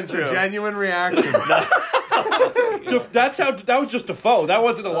explains the genuine reaction. That was just a foe. That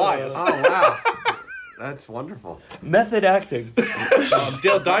wasn't Elias. Oh wow. That's wonderful. Method acting.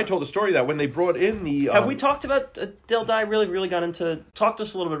 Dale Dye told a story that when they brought in the... Have we talked about Dale Dye? Really got into... Talk to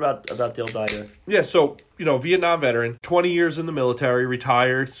us a little bit about Dale Dye there. Yeah, so, Vietnam veteran, 20 years in the military,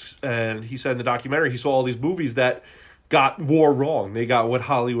 retired, and he said in the documentary he saw all these movies that got war wrong. They got what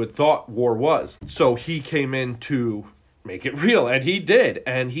Hollywood thought war was. So he came in to make it real, and he did.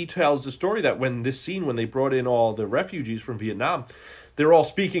 And he tells the story that when they brought in all the refugees from Vietnam... They're all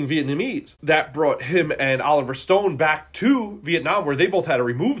speaking Vietnamese. That brought him and Oliver Stone back to Vietnam, where they both had to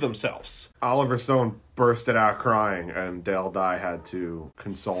remove themselves. Oliver Stone bursted out crying, and Dale Dye had to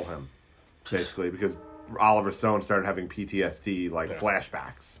console him, basically, because Oliver Stone started having PTSD,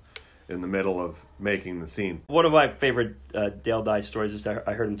 flashbacks in the middle of making the scene. One of my favorite Dale Dye stories is that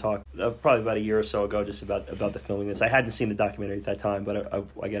I heard him talk probably about a year or so ago just about the filming this. I hadn't seen the documentary at that time, but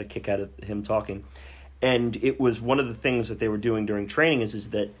I got a kick out of him talking. And it was one of the things that they were doing during training is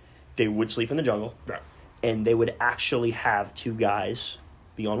that they would sleep in the jungle, and they would actually have two guys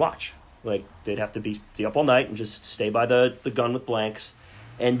be on watch. Like, they'd have to be up all night and just stay by the gun with blanks.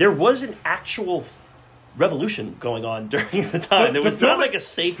 And there was an actual revolution going on during the time. There was not like a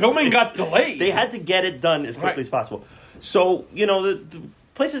safe... Filming got delayed. They had to get it done as quickly as possible. So, the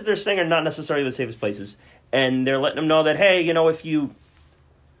places they're staying are not necessarily the safest places. And they're letting them know that, hey,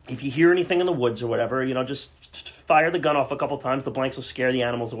 if you hear anything in the woods or whatever, just fire the gun off a couple times. The blanks will scare the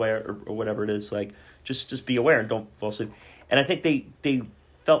animals away or whatever it is. Like, just be aware and don't fall asleep. And I think they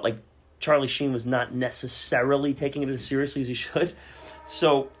felt like Charlie Sheen was not necessarily taking it as seriously as he should.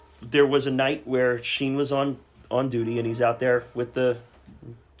 So there was a night where Sheen was on duty, and he's out there with the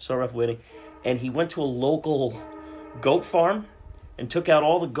Saraf waiting, and he went to a local goat farm and took out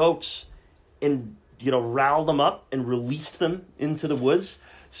all the goats and, riled them up and released them into the woods.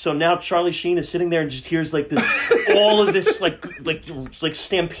 So now Charlie Sheen is sitting there and just hears all of this like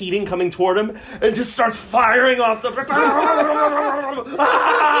stampeding coming toward him, and just starts firing off the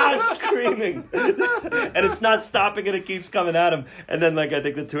screaming, and it's not stopping, and it keeps coming at him. And then I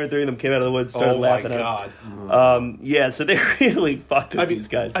think the two or three of them came out of the woods, and started laughing at him. So they really fucked with these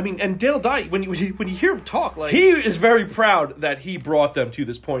guys. And Dale Dye, when you hear him talk, he is very proud that he brought them to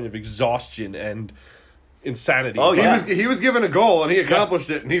this point of exhaustion and insanity. Oh yeah, he was given a goal and he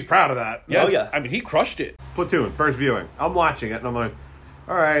accomplished it, and he's proud of that. Yeah. Oh yeah, he crushed it. Platoon, first viewing. I'm watching it and I'm like,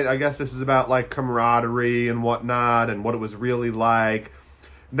 all right, I guess this is about camaraderie and whatnot and what it was really like.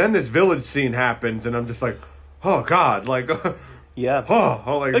 Then this village scene happens and I'm just like, oh God, yeah.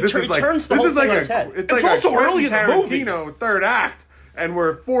 This is it's also early in the movie. Tarantino third act, and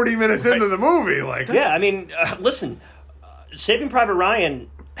we're 40 minutes into the movie. Listen, Saving Private Ryan.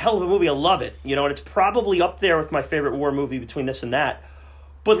 Hell of a movie. I love it. And it's probably up there with my favorite war movie between this and that.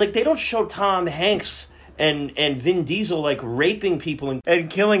 But they don't show Tom Hanks and Vin Diesel raping people and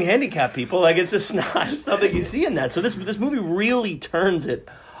killing handicapped people. It's just not something you see in that. So this movie really turns it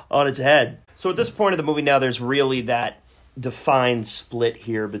on its head. So at this point of the movie now, there's really that defined split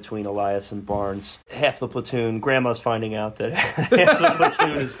here between Elias and Barnes. Half the platoon, Grandma's finding out that half the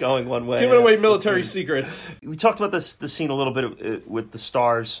platoon is going one way. Giving away military secrets. We talked about the scene a little bit with the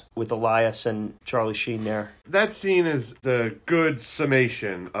stars, with Elias and Charlie Sheen there. That scene is the good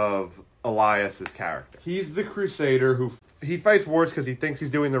summation of Elias's character. He's the crusader who he fights wars because he thinks he's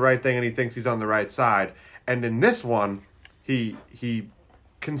doing the right thing and he thinks he's on the right side. And in this one, he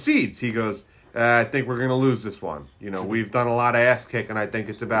concedes. He goes, I think we're going to lose this one. We've done a lot of ass kicking. I think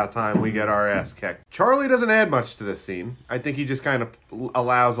it's about time we get our ass kicked. Charlie doesn't add much to this scene. I think he just kind of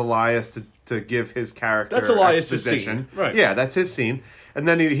allows Elias to give his character That's Elias' scene. Right. Yeah, that's his scene. And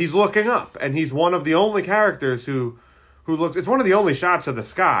then he's looking up, and he's one of the only characters who who looks... It's one of the only shots of the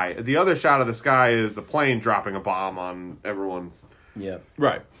sky. The other shot of the sky is the plane dropping a bomb on everyone's... Yeah.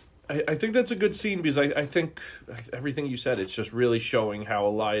 Right. I think that's a good scene because I think everything you said, it's just really showing how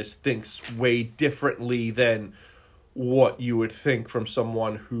Elias thinks way differently than what you would think from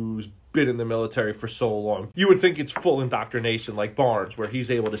someone who's been in the military for so long. You would think it's full indoctrination like Barnes, where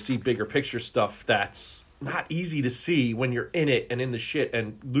he's able to see bigger picture stuff that's not easy to see when you're in it and in the shit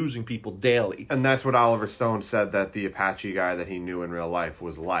and losing people daily. And that's what Oliver Stone said that the Apache guy that he knew in real life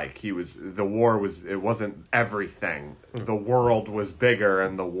was like. It wasn't everything. The world was bigger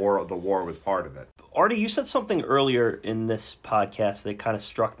and the war was part of it. Artie, you said something earlier in this podcast that kind of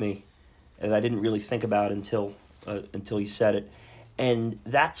struck me and I didn't really think about until you said it. And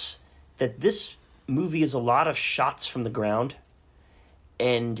that's that this movie is a lot of shots from the ground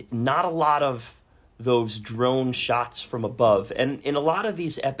and not a lot of those drone shots from above. And in a lot of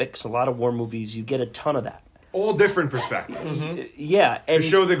these epics, a lot of war movies, you get a ton of that. All different perspectives. Mm-hmm. Yeah. And to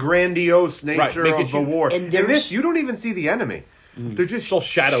show the grandiose nature of the war. And in this, you don't even see the enemy. Mm-hmm. They're just so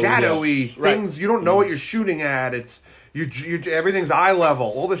shadowy things. Right. You don't know what you're shooting at. It's everything's eye level.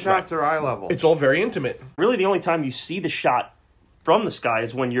 All the shots are eye level. It's all very intimate. Really, the only time you see the shot from the sky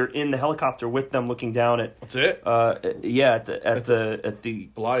is when you're in the helicopter with them looking down at... That's it? At the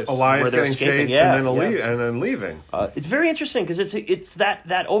Elias getting chased and then leaving. It's very interesting because it's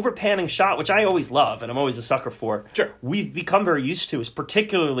that over-panning shot, which I always love and I'm always a sucker for. Sure. We've become very used to,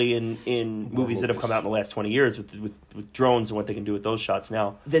 particularly in movies that have come out in the last 20 years with drones and what they can do with those shots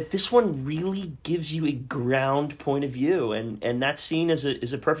now. That this one really gives you a ground point of view, and that scene is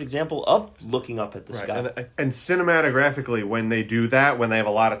a perfect example of looking up at the sky. And cinematographically, when they do that, when they have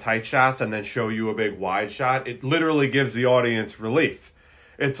a lot of tight shots and then show you a big wide shot, it literally gives the audience relief.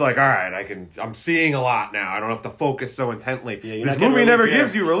 It's like, all right, I'm seeing a lot now. I don't have to focus so intently. Yeah, this movie never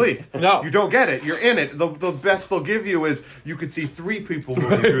gives you relief. No. You don't get it. You're in it. The best they'll give you is you could see 3 people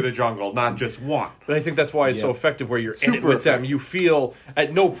moving through the jungle, not just one. But I think that's why it's so effective, where you're in it with them. You feel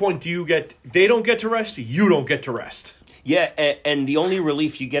at no point they don't get to rest, you don't get to rest. Yeah, and the only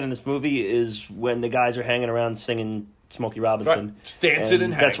relief you get in this movie is when the guys are hanging around singing Smokey Robinson. Right. Just dancing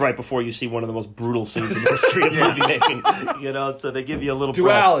and that's right before you see one of the most brutal scenes in the history of movie making. So they give you a little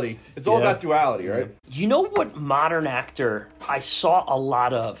duality. breath. It's all about duality, right? You know what modern actor I saw a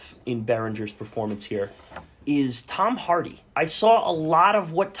lot of in Berenger's performance here is Tom Hardy. I saw a lot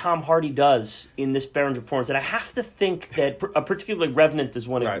of what Tom Hardy does in this Berenger performance, and I have to think that particularly Revenant is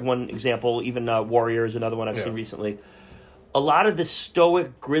one example. Even Warrior is another one I've seen recently. A lot of the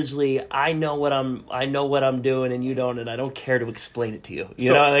stoic, grisly, I know what I'm doing and you don't, and I don't care to explain it to you.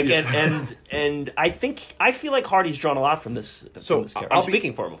 And I feel like Hardy's drawn a lot from this. From this character. I'm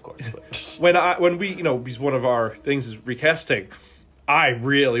speaking for him, of course. when we because one of our things is recasting, I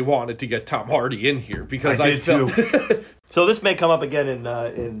really wanted to get Tom Hardy in here because I did too. So this may come up again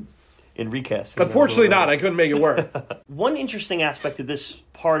in recast. Unfortunately not. I couldn't make it work. One interesting aspect of this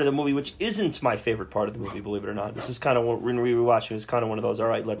part of the movie, which isn't my favorite part of the movie, believe it or not. This is kind of when we were watching. It's kind of one of those. All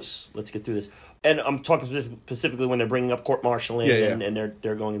right, let's get through this. And I'm talking specifically when they're bringing up court-martialing and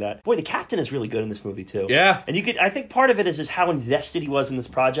they're going that. Boy, the captain is really good in this movie too. Yeah. And I think part of it is how invested he was in this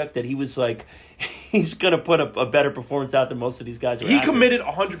project, that he was like, he's going to put a better performance out than most of these guys. He committed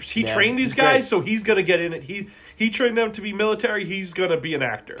 100%. He trained these guys, so he's going to get in it. He trained them to be military. He's going to be an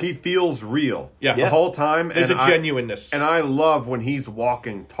actor. He feels real. Yeah. The whole time. There's a genuineness. And I love when he's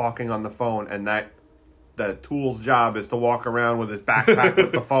talking on the phone, and that Tool's job is to walk around with his backpack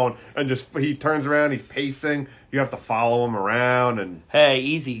with the phone, and he turns around, he's pacing. You have to follow him around, and hey,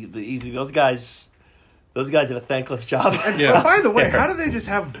 easy. Those guys did a thankless job. And by the way, how do they just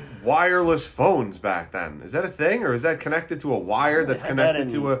have wireless phones back then? Is that a thing, or is that connected to a wire that's connected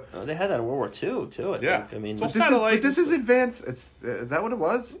to a? They had that in World War II too. I think. I mean, so this is advanced. Is that what it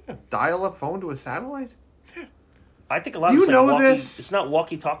was? Yeah. Dial-up phone to a satellite. I think a lot. Do you know this? It's not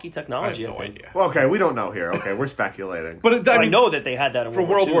walkie-talkie technology. I have no idea. Well, okay, we don't know here. Okay, we're speculating. But I know that they had that in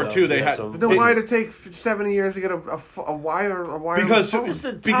World War II. They had. But then why did it take 70 years to get a wire? Because it was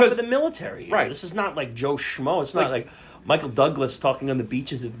the top of the military. Right. This is not like Joe Schmo. It's not like Michael Douglas talking on the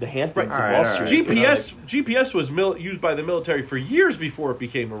beaches of the Hamptons of Wall Street. GPS was used by the military for years before it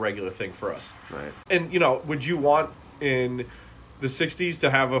became a regular thing for us. Right. And would you want in the 60s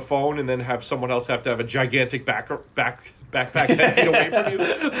to have a phone and then have someone else have to have a gigantic backpack 10 feet away from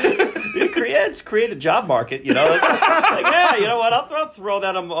you? Create a job market, you know. Like, you know what? I'll throw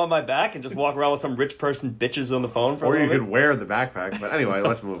that on my back and just walk around with some rich person bitches on the phone for a little bit. Or you could wear the backpack. But anyway,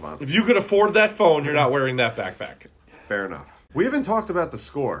 let's move on. If you could afford that phone, you're not wearing that backpack. Fair enough. We haven't talked about the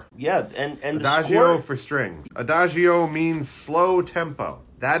score. Yeah, and Adagio for strings. Adagio means slow tempo.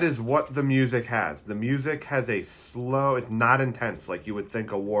 That is what the music has. The music has a slow, it's not intense like you would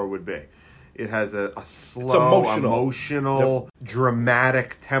think a war would be. It has a slow, emotional,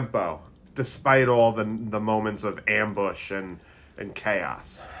 dramatic tempo, despite all the moments of ambush and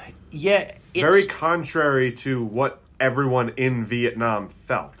chaos. Yeah. Very contrary to what everyone in Vietnam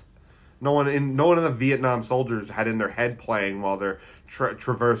felt. No one in the Vietnam soldiers had in their head playing while they're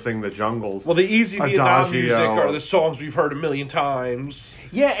traversing the jungles. Well, the easy Vietnam music are the songs we've heard a million times.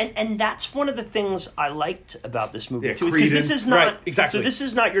 Yeah, and that's one of the things I liked about this movie too. Because this is not right, exactly. So this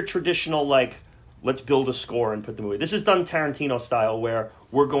is not your traditional like, let's build a score and put the movie. This is done Tarantino style, where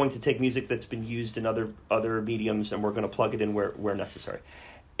we're going to take music that's been used in other mediums and we're going to plug it in where necessary.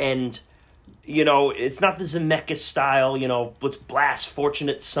 And it's not the Zemeckis style, let's blast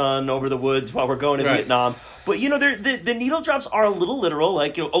Fortunate Son over the woods while we're going to Vietnam. But, the needle drops are a little literal,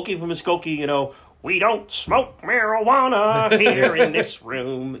 like, okay, from Muskokie, we don't smoke marijuana here in this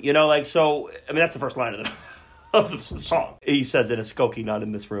room. So, I mean, that's the first line of the song. He says it in Skokie, not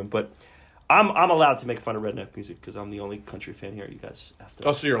in this room. But I'm allowed to make fun of redneck music because I'm the only country fan here. You guys have to.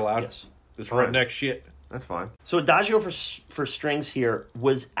 Oh, so you're allowed? Yes. This redneck shit. That's fine. So Adagio for strings here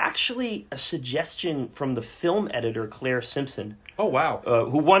was actually a suggestion from the film editor Claire Simpson. Oh wow!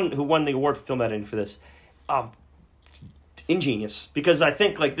 Who won the award for film editing for this? Ingenious, because I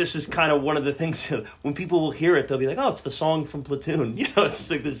think like this is kind of one of the things when people will hear it, they'll be like, "Oh, it's the song from Platoon." It's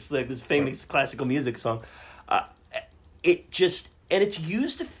like this famous classical music song. And it's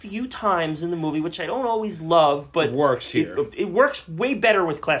used a few times in the movie, which I don't always love, but it works here. It works way better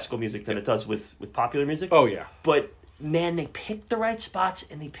with classical music than it does with popular music. Oh, yeah. But, man, they pick the right spots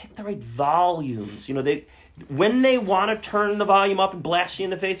and they pick the right volumes. When they want to turn the volume up and blast you in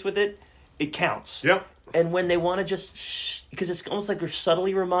the face with it, it counts. Yep. And when they want to just because it's almost like they're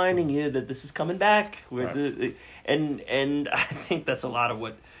subtly reminding you that this is coming back. Right. And I think that's a lot of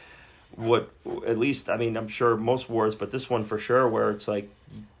what at least, I mean, I'm sure most wars, but this one for sure, where it's like,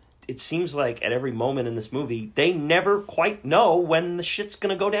 it seems like at every moment in this movie, they never quite know when the shit's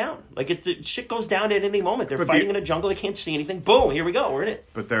going to go down. Like, the shit goes down at any moment. They're fighting in a jungle, they can't see anything. Boom, here we go, we're in it.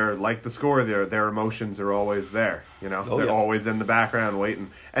 But they're, like the score, their emotions are always there, they're always in the background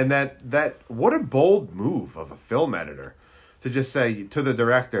waiting. And that what a bold move of a film editor to just say to the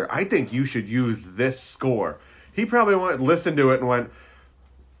director, I think you should use this score. He probably listened to it and went,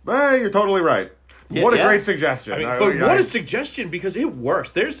 hey, you're totally right. What a great suggestion. I mean, but what a suggestion, because it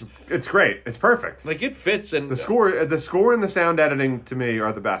works. It's great. It's perfect. Like, it fits. And the score and the sound editing, to me,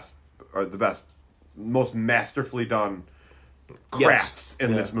 are the best, most masterfully done crafts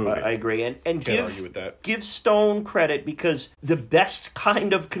in this movie. I agree. And can't argue with that. Give Stone credit, because the best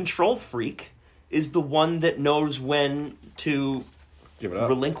kind of control freak is the one that knows when to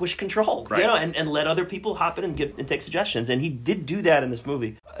relinquish control, right. And let other people hop in and take suggestions. And he did do that in this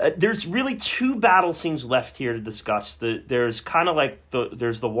movie. There's really two battle scenes left here to discuss. There's kind of like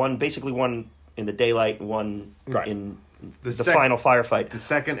there's the one, basically one in the daylight, and one in the final firefight. The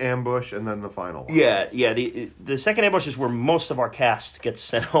second ambush, and then the final one. Yeah. The second ambush is where most of our cast gets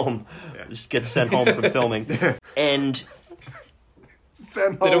sent home. Gets sent home from filming, and.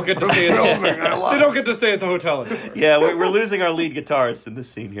 They don't get to stay at the hotel anymore. Yeah, we're losing our lead guitarist in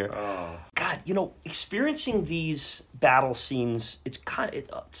this scene here. Oh. God, experiencing these battle scenes, it's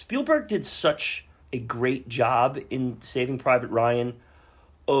Spielberg did such a great job in Saving Private Ryan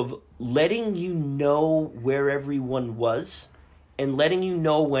of letting you know where everyone was and letting you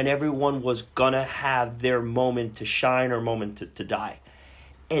know when everyone was gonna have their moment to shine or moment to die.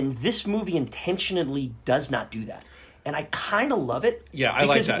 And this movie intentionally does not do that. And I kind of love it. Yeah, I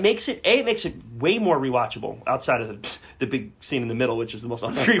like that. Because it makes it way more rewatchable outside of the big scene in the middle, which is the most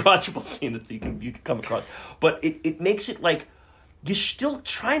unrewatchable scene that you can come across. But it makes it like you're still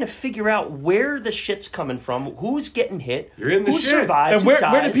trying to figure out where the shit's coming from, who's getting hit, you're in the who shit. survives, and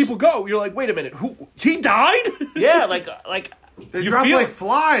where did people go? You're like, wait a minute, he died? Yeah, like. They drop like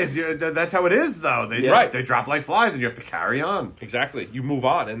flies. That's how it is, though. They drop like flies, and you have to carry on. Exactly. You move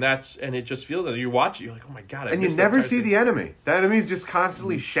on, and it just feels that you watch it. You're like, oh my god! And you never see the enemy. The enemy's just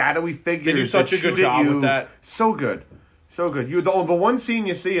constantly shadowy figures. They do such a good job with that. So good. The one scene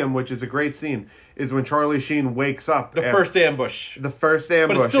you see him, which is a great scene, is when Charlie Sheen wakes up. The first ambush. But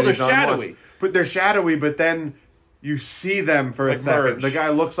it's still they're shadowy. But they're shadowy. But then. You see them for a second. Merge. The guy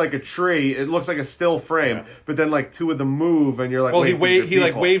looks like a tree. It looks like a still frame. Yeah. But then, like, two of them move, and you're like, well, he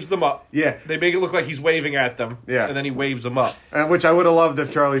waves them up. Yeah. They make it look like he's waving at them. Yeah. And then he waves them up. Which I would have loved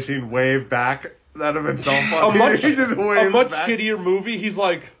if Charlie Sheen waved back. That would have been so funny. A much shittier movie, he's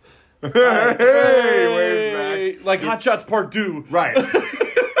like... hey, waves back. Like Hot Shots Part 2. Right.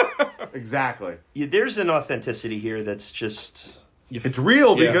 Exactly. Yeah, there's an authenticity here that's just... It's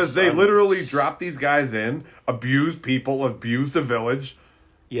real because they literally drop these guys in, abuse people, abuse the village.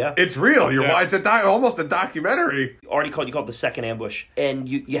 Yeah, it's real. It's almost a documentary. You called it the second ambush, and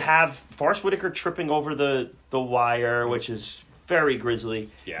you have Forrest Whitaker tripping over the wire, which is very grisly.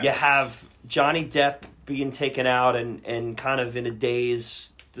 Yeah, you have Johnny Depp being taken out and kind of in a daze.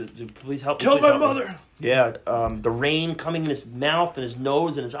 Please help me. Tell my mother. Yeah, the rain coming in his mouth and his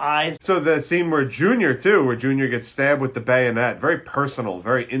nose and his eyes. So the scene where Junior gets stabbed with the bayonet, very personal,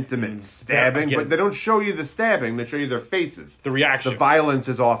 very intimate stabbing, but they don't show you the stabbing, they show you their faces. The reaction. The violence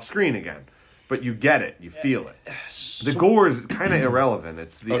is off screen again. But you get it, you feel it. The gore is kind of irrelevant.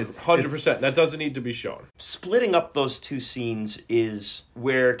 It's 100%. That doesn't need to be shown. Splitting up those two scenes is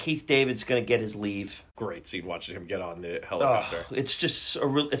where Keith David's going to get his leave. Great scene watching him get on the helicopter. It's just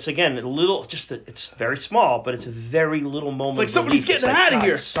it's very small, but it's a very little moment. It's like somebody's getting out of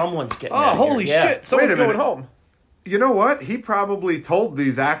here. Someone's getting out of here. Oh, holy shit! Someone's going home. You know what? He probably told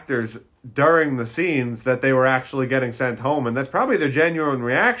these actors during the scenes that they were actually getting sent home, and that's probably their genuine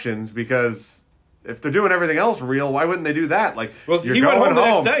reactions because. If they're doing everything else real, why wouldn't they do that? Like, you're he going went home the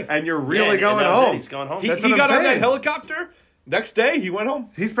home, next day. and you're really going home. He's going home. He got on that helicopter. Next day, he went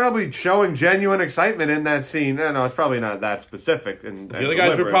home. He's probably showing genuine excitement in that scene. No, it's probably not that specific. And the other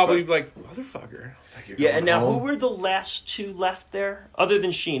guys were probably like, motherfucker. Like, and now who were the last two left there? Other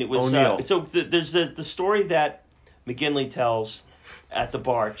than Sheen, it was O'Neill. So there's the story that McGinley tells at the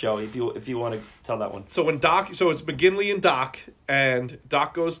bar, Joey, if you want to tell that one. So it's McGinley and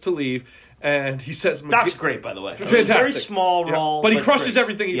Doc goes to leave. And he says... Doc's great, by the way. Fantastic. Very small role. But he crushes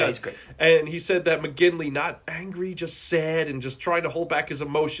everything he does. He's great. And he said that McGinley, not angry, just sad, and just trying to hold back his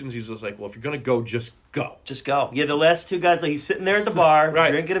emotions. He's just like, well, if you're going to go, just go. Just go. Yeah, the last two guys, like, he's sitting there at the bar,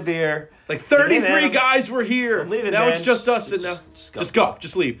 drinking a beer. Like, 33 guys were here. Now it's just us, and now... Just go.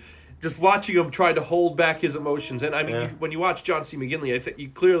 Just leave. Just watching him try to hold back his emotions. And, I mean, when you watch John C. McGinley, I think you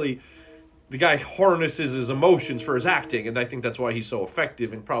clearly... The guy harnesses his emotions for his acting, and I think that's why he's so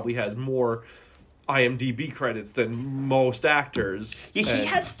effective and probably has more IMDb credits than most actors. Yeah, he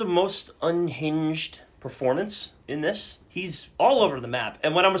has the most unhinged performance in this. He's all over the map.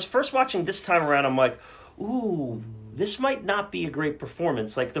 And when I was first watching this time around, I'm like, ooh, this might not be a great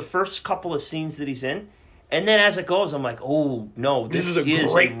performance. Like, the first couple of scenes that he's in, and then as it goes, I'm like, oh, no, this is a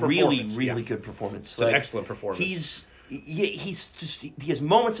great really good performance. It's an excellent performance. He has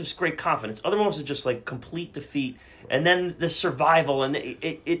moments of great confidence. Other moments are just like complete defeat, and then the survival, and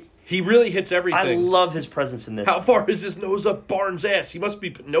he really hits everything. I love his presence in this. How far is his nose up Barnes' ass? He must be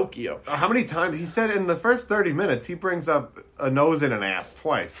Pinocchio. How many times he said in the first 30 minutes he brings up a nose and an ass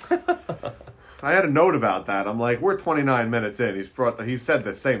twice. I had a note about that. I'm like, we're 29 minutes in. He said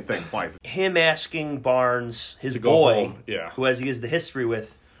the same thing twice. Him asking Barnes, his boy, who he has the history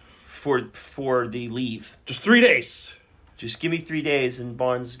with, for the leave. Just 3 days. Just give me 3 days, and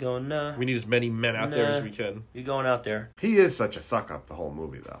Barnes is going, nah. We need as many men out there as we can. You're going out there. He is such a suck-up the whole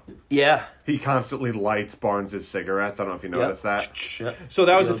movie, though. Yeah. He constantly lights Barnes' cigarettes. I don't know if you noticed that. Yep. So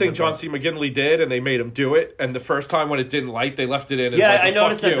that was the thing John C. McGinley did, and they made him do it. And the first time when it didn't light, they left it in. I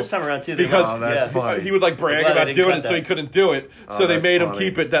noticed that this time around, too. Because that's funny. He would brag about doing it, so he couldn't do it. So they made him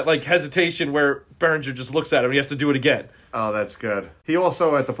keep it, that hesitation where Berenger just looks at him and he has to do it again. Oh, that's good. He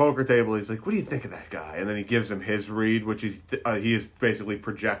also, at the poker table, he's like, what do you think of that guy? And then he gives him his read, which he is basically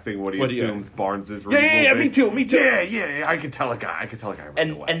projecting what he assumes Barnes' read will be. Me too. Yeah, I can tell a guy right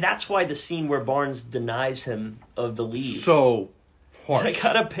away. And that's why the scene where Barnes denies him of the leave. So harsh. I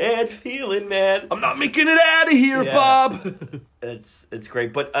got a bad feeling, man. I'm not making it out of here, Bob. It's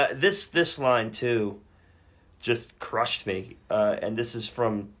great. But this line, too, just crushed me. And this is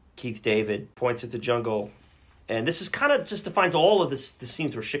from Keith David, points at the jungle. And this is kind of just defines all of the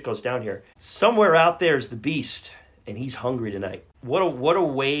scenes where shit goes down here. Somewhere out there is the beast, and he's hungry tonight. What a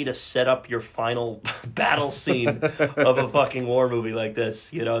way to set up your final battle scene of a fucking war movie like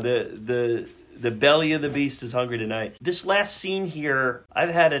this. You know, the belly of the beast is hungry tonight. This last scene here, I've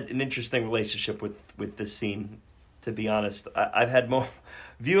had an interesting relationship with this scene, to be honest. I've had more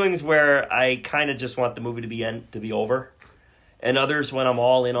viewings where I kind of just want the movie to be over, and others when I'm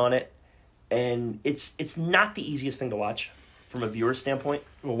all in on it. And it's not the easiest thing to watch from a viewer standpoint.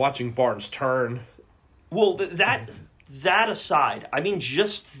 Well, watching Barnes turn. Well, that aside, I mean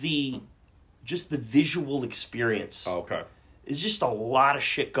just the visual experience. Oh, okay. It's just a lot of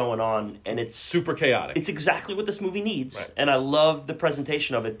shit going on, and it's super chaotic. It's exactly what this movie needs, and I love the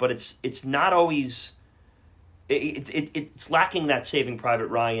presentation of it. But it's not always. It's lacking that Saving Private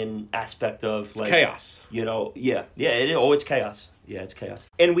Ryan aspect of chaos. You know, it's chaos. Yeah, it's chaos.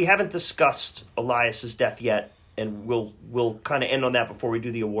 And we haven't discussed Elias's death yet, and we'll kind of end on that before we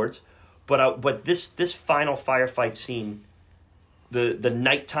do the awards. But this final firefight scene the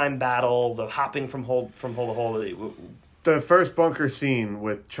nighttime battle, the hopping from hole to hole. The first bunker scene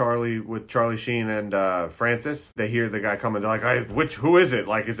with Charlie Sheen and Francis, they hear the guy coming. They're like, who is it?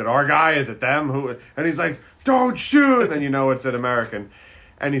 Like, is it our guy? Is it them? Who? And he's like, don't shoot! And then you know it's an American.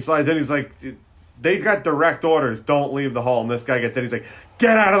 And he slides in. He's like, they got direct orders. Don't leave the hole. And this guy gets in. He's like,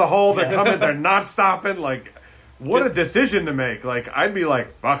 get out of the hole. They're coming. They're not stopping. Like, what a decision to make. Like, I'd be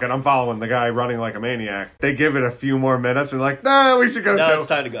like, fuck it, I'm following the guy running like a maniac. They give it a few more minutes and like, nah, we should go too. No, it's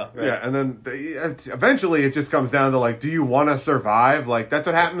time to go. Right. Yeah, and then eventually it just comes down to like, do you want to survive? Like, that's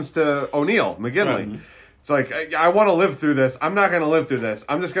what happens to O'Neill, McGinley. Right. It's like, I want to live through this. I'm not going to live through this.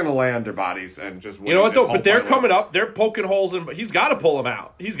 I'm just going to lay under bodies and just wait. You know what, though? But they're coming up. They're poking holes in. He's got to pull him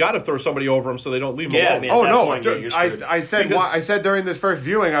out. He's got to throw somebody over him so they don't leave him alone. Oh, no. I said during this first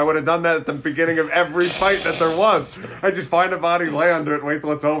viewing, I would have done that at the beginning of every fight that there was. I just find a body, lay under it, wait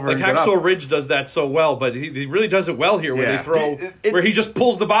till it's over. Like Hacksaw Ridge does that so well, but he really does it well here where they throw, where he just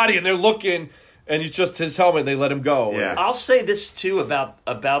pulls the body and they're looking. And it's just his helmet, and they let him go. Yeah. I'll say this, too,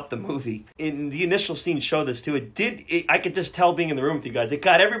 about the movie. In the initial scene show this, too. I could just tell being in the room with you guys. It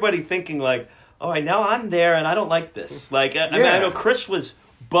got everybody thinking, like, oh, now I'm there, and I don't like this. Like, I mean, I know Chris was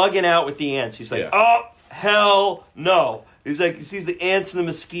bugging out with the ants. He's like, oh, hell no. He's like, he sees the ants and the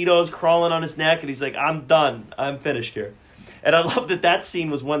mosquitoes crawling on his neck, and he's like, I'm done. I'm finished here. And I love that scene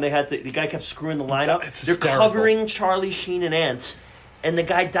was one they had to... The guy kept screwing the line up. They're covering Charlie Sheen and ants. And the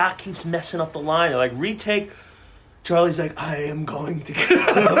guy, Doc, keeps messing up the line. They're like, retake. Charlie's like, I am going to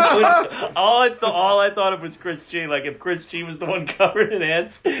go. all I thought of was Chris G. Like, if Chris G was the one covered in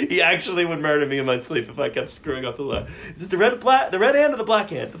ants, he actually would murder me in my sleep if I kept screwing up the line. Is it the red hand or the black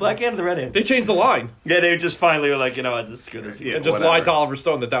hand? The black hand or the red hand? They changed the line. Yeah, they just finally were like, you know what, just screw this. Yeah, and just lied to Oliver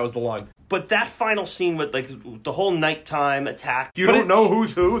Stone that was the line. But that final scene with, like, the whole nighttime attack... You don't know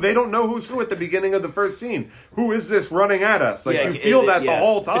who's who. They don't know who's who at the beginning of the first scene. Who is this running at us? Like, you feel that the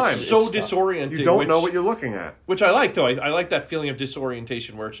whole time. It's so disorienting. You don't know what you're looking at. Which I like, though. I like that feeling of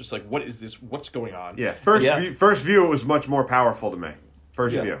disorientation where it's just like, what is this? What's going on? Yeah. First view, it was much more powerful to me.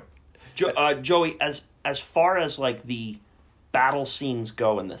 First view. Joey, as far as, like, the battle scenes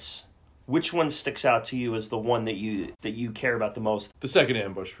go in this... Which one sticks out to you as the one that you care about the most? The second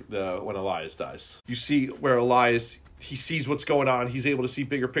ambush, when Elias dies. You see where Elias, he sees what's going on. He's able to see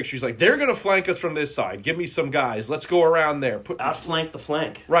bigger picture. He's like, they're going to flank us from this side. Give me some guys. Let's go around there. Outflank the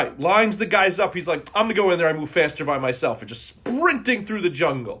flank. Right. Lines the guys up. He's like, I'm going to go in there. I move faster by myself. And just sprinting through the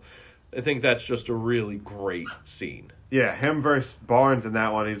jungle. I think that's just a really great scene. Yeah, him versus Barnes in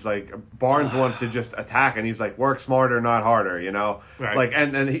that one. He's like, Barnes wants to just attack, and he's like, work smarter, not harder, you know? Right. Like,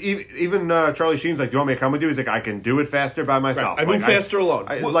 and even Charlie Sheen's like, do you want me to come with you? He's like, I can do it faster by myself. Right. I move faster alone.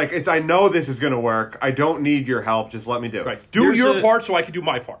 I know this is going to work. I don't need your help. Just let me do it. Right. Do your part so I can do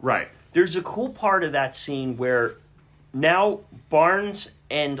my part. Right. There's a cool part of that scene where now Barnes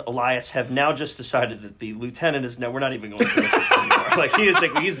and Elias have now just decided that the lieutenant is we're not even going to this anymore. Like,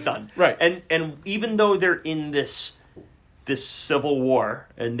 he's done. Right. And even though they're in this civil war,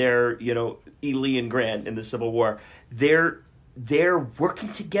 and they're, Ely and Grant in the Civil War, they're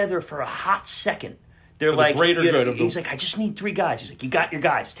working together for a hot second. They're like, he's like, I just need 3 guys. He's like, you got your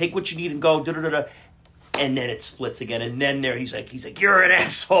guys. Take what you need and go. Da-da-da-da. And then it splits again. And then he's like, you're an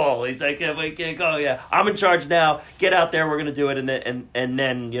asshole. He's like, yeah, I'm in charge now. Get out there. We're gonna do it. And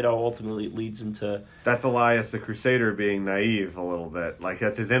then ultimately it leads into. That's Elias the Crusader being naive a little bit. Like,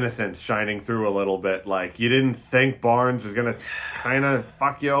 that's his innocence shining through a little bit. Like, you didn't think Barnes was gonna kind of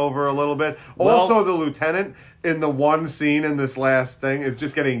fuck you over a little bit. Well, also, the lieutenant in the one scene in this last thing is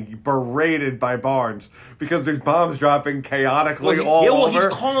just getting berated by Barnes because there's bombs dropping chaotically all over. He's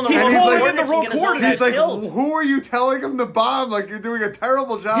calling the wrong coordinates. He's like, who are you telling him to bomb? Like, you're doing a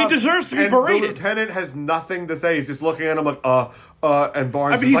terrible job. He deserves to be berated. The lieutenant has nothing to say. He's just looking at him like, and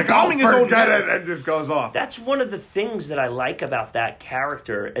Barnes is like, forget it, and just goes off. That's one of the things that I like about that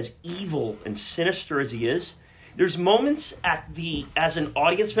character, as evil and sinister as he is. There's moments as an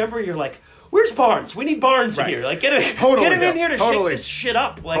audience member, you're like, where's Barnes? We need Barnes in here. Like, get him in here to shake this shit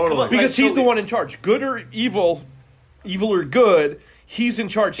up. Like, come on. Because he's the one in charge. Good or evil or good, he's in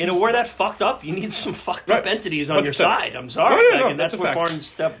charge. In a war that fucked up, you need some fucked up entities on your side. I'm sorry. And that's what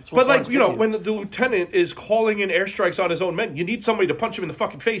Barnes... But, like, when the lieutenant is calling in airstrikes on his own men, you need somebody to punch him in the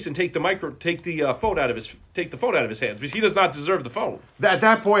fucking face and take the phone out of his hands, because he does not deserve the phone. At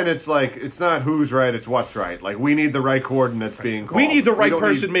that point, it's like, it's not who's right, it's what's right. Like, we need the right coordinates being called. We need the right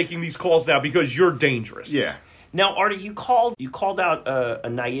person making these calls now, because you're dangerous. Yeah. Now, Artie, you called out a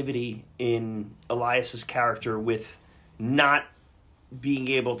naivety in Elias's character with not being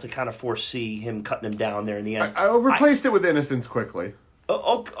able to kind of foresee him cutting him down there in the end. I replaced it with innocence quickly.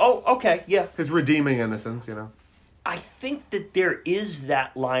 Oh, okay, yeah. His redeeming innocence, I think that there is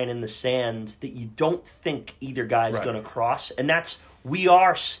that line in the sand that you don't think either guy's going to cross, and that's we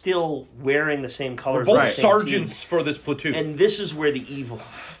are still wearing the same colors. We're both sergeants for this platoon, and this is where the evil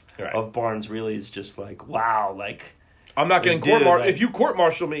of Barnes really is just like, wow, like. I'm not getting court-martialed. If you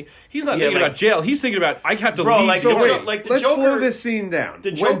court-martial me, he's not thinking about jail. He's thinking about, I have to leave. Let's slow this scene down.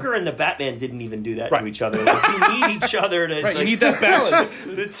 The Joker and the Batman didn't even do that to each other. Like, you need each other to... you need that balance.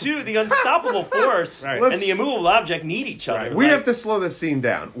 The unstoppable force and the immovable object need each other. We have to slow this scene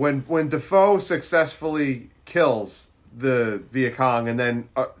down. When Dafoe successfully kills the Viet Cong and then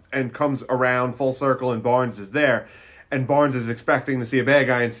and comes around full circle and Barnes is there, and Barnes is expecting to see a bad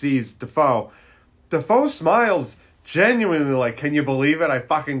guy and sees Dafoe smiles... genuinely like, can you believe it? I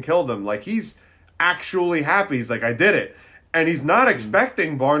fucking killed him. Like, he's actually happy. He's like, I did it. And he's not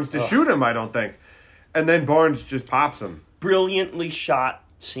expecting Barnes to shoot him, I don't think. And then Barnes just pops him. Brilliantly shot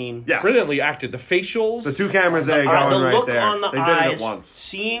scene. Yeah. Brilliantly acted. The facials. The two cameras going right there. The look on the eyes. Did it at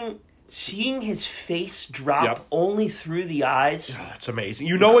once. Seeing his face drop only through the eyes. Oh, it's amazing.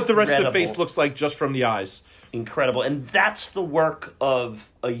 You know what the rest of the face looks like just from the eyes. Incredible. And that's the work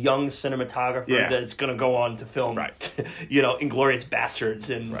of a young cinematographer that's going to go on to film, Inglourious Bastards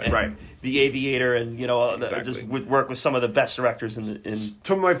and The Aviator and, just work with some of the best directors in...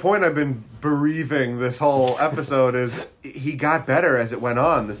 To my point, I've been bereaving this whole episode is he got better as it went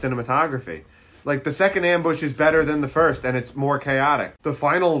on, the cinematography. Like, the second ambush is better than the first, and it's more chaotic. The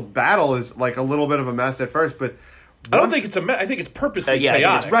final battle is, like, a little bit of a mess at first, but... I don't think it's a mess. I think it's purposely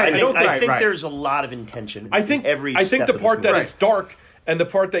chaotic. I think there's a lot of intention in every step. I think the part that it's dark and the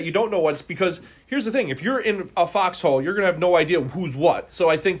part that you don't know what's... Because here's the thing. If you're in a foxhole, you're going to have no idea who's what.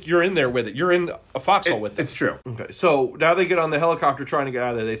 So I think you're in there with it. You're in a foxhole with it. It's true. Okay, so now they get on the helicopter trying to get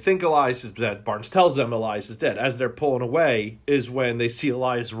out of there. They think Elias is dead. Barnes tells them Elias is dead. As they're pulling away is when they see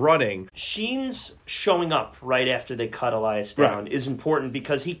Elias running. Sheen's showing up right after they cut Elias down is important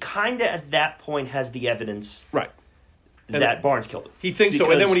because he kind of at that point has the evidence. Right. That Barnes killed him. He thinks so,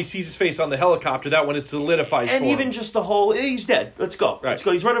 and then when he sees his face on the helicopter, that when it solidifies and for even him. Just the whole, he's dead. Let's go. Right. Let's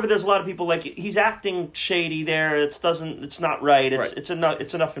go. He's right over. There's a lot of people like he's acting shady there. It's not right. It's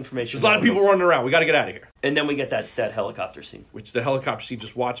enough information. There's a lot of people running around. We got to get out of here. And then we get that helicopter scene, which the helicopter scene,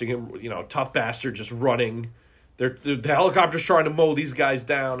 just watching him, tough bastard, just running. The helicopter's trying to mow these guys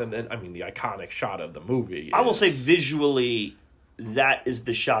down, and then the iconic shot of the movie. I will say visually. That is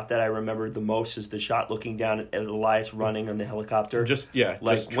the shot that I remember the most. Is the shot looking down at Elias running on the helicopter. Just when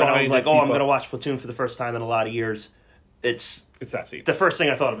I'm like, I'm going to watch Platoon for the first time in a lot of years. It's that scene. The first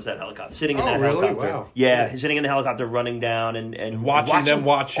thing I thought of was that helicopter sitting in that helicopter. Wow. Yeah, he's sitting in the helicopter, running down and watching them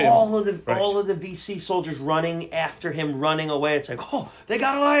watch him. All of the VC soldiers running after him, running away. It's like, oh, they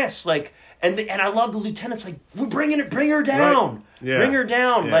got Elias. Like, and I love the lieutenant's like, we're bring her down, bring her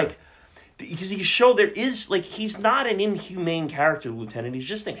down, like. Because you show there is, he's not an inhumane character, Lieutenant. He's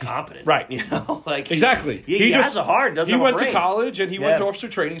just incompetent. Right. Exactly. He has a heart, doesn't have a brain. He went to college, and he went to officer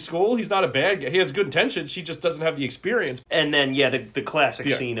training school. He's not a bad guy. He has good intentions. He just doesn't have the experience. And then, the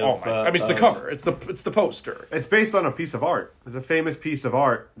classic scene of... it's the cover. It's the poster. It's based on a piece of art. It's a famous piece of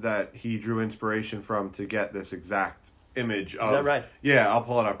art that he drew inspiration from to get this exact image of... Is that right? Yeah, I'll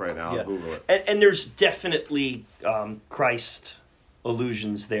pull it up right now. I'll Google it. And there's definitely Christ...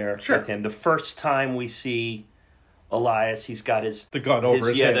 illusions there with him. The first time we see Elias, he's got the gun over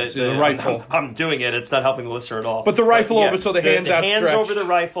his head, the rifle. I'm doing it. It's not helping the listener at all. But the rifle over, so the hands outstretched. The hands over the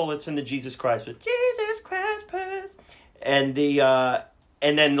rifle. It's in the Jesus Christ, but Jesus Christ, and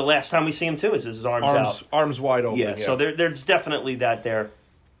then the last time we see him too is his arms out, arms wide open. Yeah. So there's definitely that there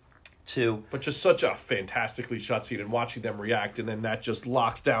too. But just such a fantastically shot scene, and watching them react, and then that just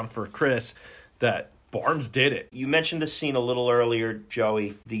locks down for Chris that. Barnes did it. You mentioned this scene a little earlier,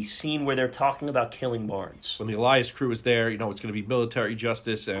 Joey. The scene where they're talking about killing Barnes. When the Elias crew is there, it's going to be military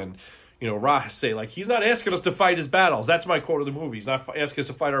justice, and, Ross say, he's not asking us to fight his battles. That's my quote of the movie. He's not asking us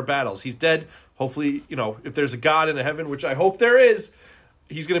to fight our battles. He's dead. Hopefully, if there's a God in a heaven, which I hope there is,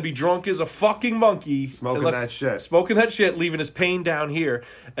 he's going to be drunk as a fucking monkey. Smoking that shit, leaving his pain down here.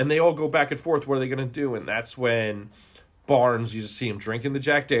 And they all go back and forth. What are they going to do? And that's when... Barnes, you just see him drinking the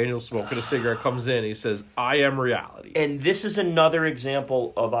Jack Daniels, smoking a cigarette, comes in, and he says, I am reality. And this is another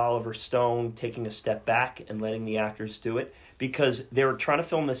example of Oliver Stone taking a step back and letting the actors do it, because they were trying to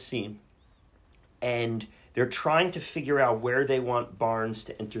film this scene, and they're trying to figure out where they want Barnes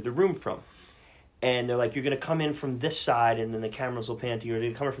to enter the room from. And they're like, you're going to come in from this side, and then the cameras will pan to you, or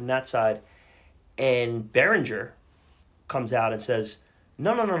you're coming from that side. And Berenger comes out and says,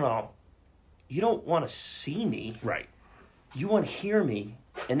 no. You don't want to see me. Right. You want to hear me,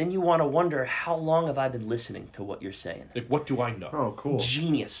 and then you want to wonder, how long have I been listening to what you're saying? Like, what do I know? Oh, cool.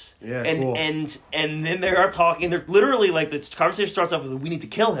 Genius. Yeah, and cool. and then they are talking. They're literally like, this conversation starts off with, we need to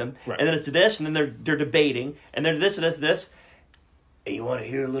kill him, right. and then it's this, and then they're debating, and then this and this and this. And you want to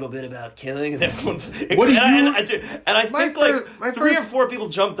hear a little bit about killing? And everyone's, what do you? And I think like 3 or 4 people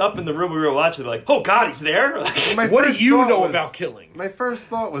jumped up in the room we were watching. They're like, "Oh God, he's there!" What do you know about killing? My first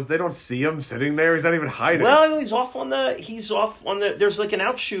thought was they don't see him sitting there. He's not even hiding. Well, he's off on the. There's like an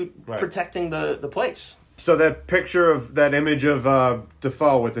outshoot protecting the place. So that picture of that image of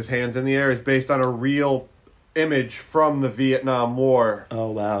Dafoe with his hands in the air is based on a real image from the Vietnam War.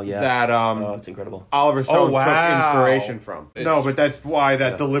 Oh wow, yeah. That it's incredible. Oliver Stone took inspiration from. No, but that's why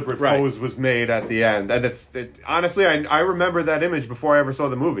that deliberate pose was made at the end. And honestly, I remember that image before I ever saw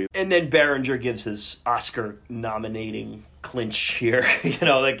the movie. And then Berenger gives his Oscar nominating clinch here.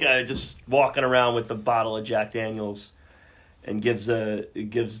 Just walking around with the bottle of Jack Daniels. And gives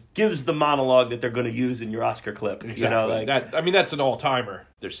the monologue that they're going to use in your Oscar clip. Exactly. That's an all-timer.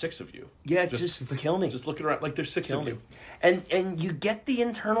 There's 6 of you. Yeah, just kill me. Just looking around like there's 6 of you. And you get the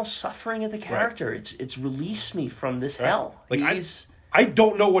internal suffering of the character. Right. It's release me from this hell. Like I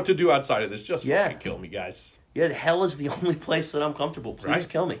don't know what to do outside of this. Just fucking kill me, guys. Yeah, hell is the only place that I'm comfortable. Please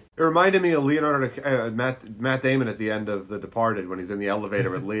kill me. It reminded me of Matt Damon at the end of The Departed when he's in the elevator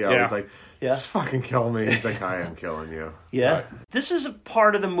with Leo. He's like, just fucking kill me. He's like, I am killing you. Yeah. Right. This is a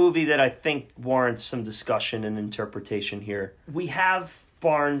part of the movie that I think warrants some discussion and interpretation here. We have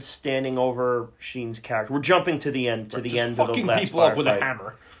Barnes standing over Sheen's character. We're jumping to the end, the end of the last people up with a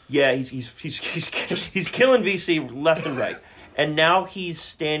hammer. Yeah, he's killing VC left and right. And now he's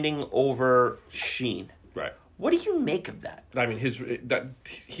standing over Sheen. Right. What do you make of that? I mean,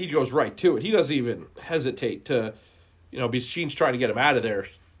 he goes right to it. He doesn't even hesitate to, because Sheen's trying to get him out of there,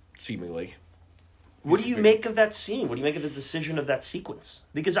 seemingly. What do you make of that scene? What do you make of the decision of that sequence?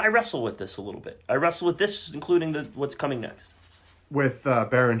 Because I wrestle with this a little bit. I wrestle with this, including what's coming next. With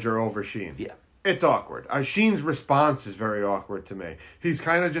Berenger over Sheen. Yeah. It's awkward. Sheen's response is very awkward to me. He's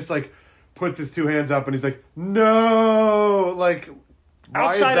kind of just like, puts his 2 hands up and he's like, no! Like... Why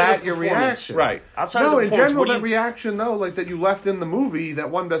outside is that your reaction? Right. Outside of the in general, that reaction, though, like that you left in the movie,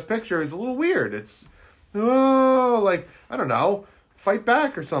 that won Best Picture, is a little weird. It's, I don't know, fight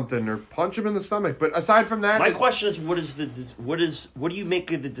back or something, or punch him in the stomach. But aside from that... My question is, what do you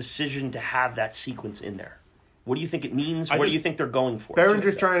make of the decision to have that sequence in there? What do you think it means? What do you think they're going for?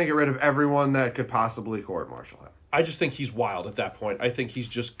 Berenger's trying to get rid of everyone that could possibly court-martial him. I just think he's wild at that point. I think he's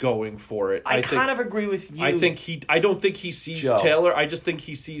just going for it. I kind of agree with you. I don't think he sees Joe. Taylor. I just think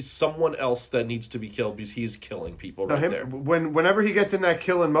he sees someone else that needs to be killed because he's killing people there. Whenever he gets in that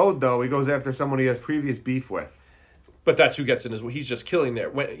killing mode, though, he goes after someone he has previous beef with. But that's who gets in he's just killing there.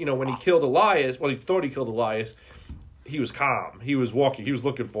 When he killed Elias, he thought he killed Elias. He was calm. He was walking. He was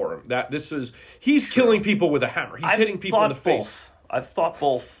looking for him. He's killing people with a hammer. He's hitting people in the face. I've thought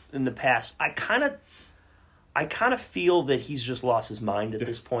both in the past. I kind of feel that he's just lost his mind at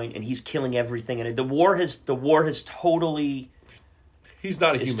this point, and he's killing everything. And the war has totally. He's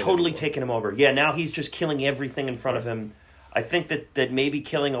not a human. It's totally taken him over. Yeah, now he's just killing everything in front of him. I think that maybe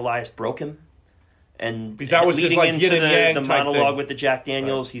killing Elias broke him, and because that was leading his, into the monologue with the Jack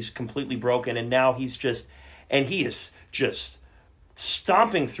Daniels, he's completely broken, and now he is just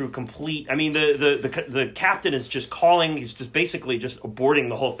stomping through complete. I mean, the captain is just calling. He's just basically just aborting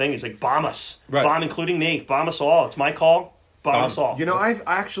the whole thing. He's like, bomb us, bomb including me, bomb us all. It's my call, bomb us all. I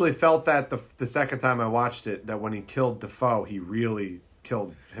actually felt that the second time I watched it, that when he killed Dafoe, he really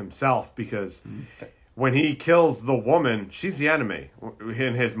killed himself, because when he kills the woman, she's the enemy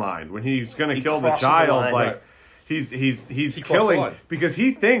in his mind. When he's going to kill the child, like. He's killing because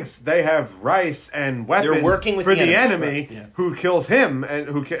he thinks they have rice and weapons for the enemy who kills him and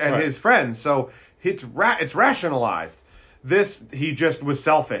his friends. So it's rationalized. This, he just was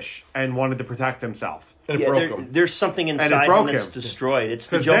selfish and wanted to protect himself. And it broke him. There's something inside him that's destroyed. It's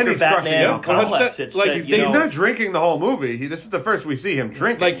the Joker Batman complex. It's he's not drinking the whole movie. This is the first we see him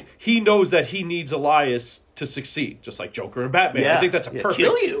drinking. Like, he knows that he needs Elias to succeed, just like Joker and Batman. I think that's a perfect...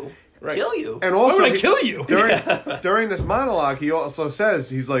 Kill you. Right. Kill you. And also, why would I kill you? During this monologue, he also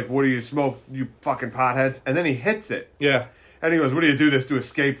says, he's like, what do you smoke, you fucking potheads? And then he hits it. Yeah. And he goes, what do you do this to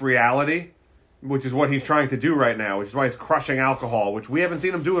escape reality? Which is what he's trying to do right now, which is why he's crushing alcohol, which we haven't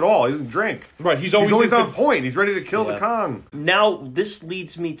seen him do at all. He doesn't drink. Right. He's always on point. He's ready to kill the Kong. Now, this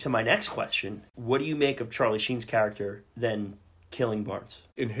leads me to my next question. What do you make of Charlie Sheen's character then killing Barnes?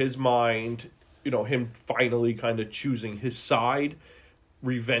 In his mind, him finally kind of choosing his side,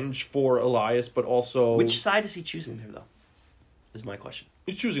 revenge for Elias, but also... Which side is he choosing there, though? Is my question.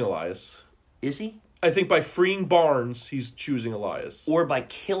 He's choosing Elias. Is he? I think by freeing Barnes, he's choosing Elias. Or by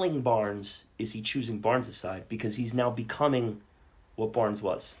killing Barnes, is he choosing Barnes' side? Because he's now becoming what Barnes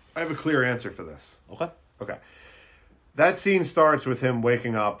was. I have a clear answer for this. Okay. That scene starts with him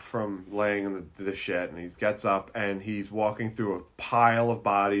waking up from laying in the shit, and he gets up, and he's walking through a pile of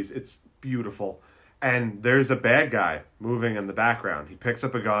bodies. It's beautiful. And there's a bad guy moving in the background. He picks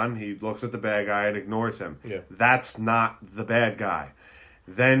up a gun, he looks at the bad guy and ignores him. Yeah. That's not the bad guy.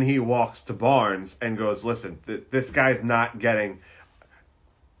 Then he walks to Barnes and goes, listen, this guy's not getting...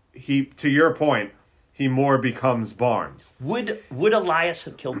 to your point, he more becomes Barnes. Would Elias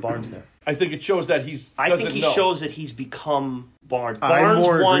have killed Barnes there? I think it shows that I think he shows that he's become Barnes. I Barnes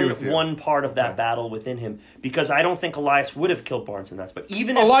more agree with you. won part of that battle within him, because I don't think Elias would have killed Barnes in that spot.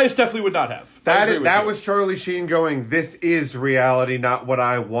 Even Elias definitely would not have. That was Charlie Sheen going, this is reality, not what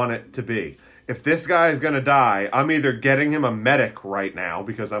I want it to be. If this guy is going to die, I'm either getting him a medic right now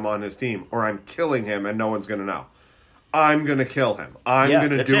because I'm on his team, or I'm killing him and no one's going to know. I'm going to kill him. I'm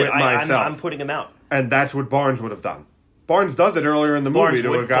going to do it myself. I'm putting him out. And that's what Barnes would have done. Barnes does it earlier in the movie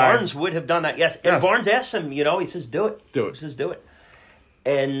to a guy. Barnes would have done that, yes. And Barnes asks him, he says, do it. Do it. He says, do it.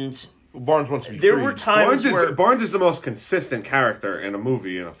 And Barnes wants to be there free. were times Barnes is the most consistent character in a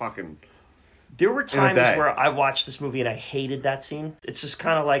movie in a fucking... There were times where I watched this movie and I hated that scene. It's just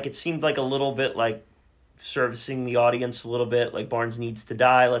kind of like, it seemed like a little bit like servicing the audience a little bit, like Barnes needs to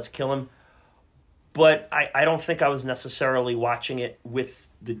die, let's kill him. But I don't think I was necessarily watching it with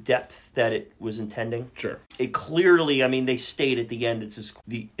the depth that it was intending. Sure. It clearly, they state at the end, it's just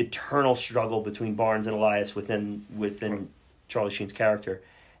the eternal struggle between Barnes and Elias within Charlie Sheen's character.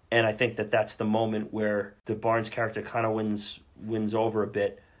 And I think that's the moment where the Barnes character kind of wins over a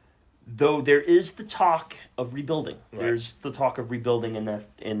bit. Though there is the talk of rebuilding. Right. There's the talk of rebuilding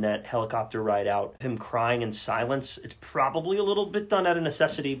in that helicopter ride out. Him crying in silence. It's probably a little bit done out of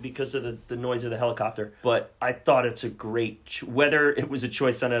necessity because of the noise of the helicopter. But I thought it's a great... Whether it was a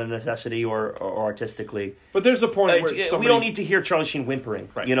choice done out of necessity or artistically... But there's a point where we don't need to hear Charlie Sheen whimpering.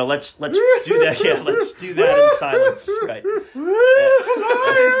 Right. Let's do that. Yeah, let's do that in silence. Right.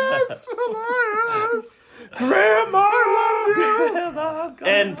 Elias! Grandma! I love you!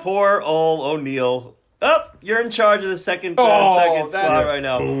 And poor old O'Neill. Oh, you're in charge of the second spot right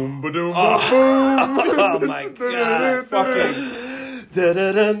now. Boom, ba-doom, boom. Oh my god. Fucking.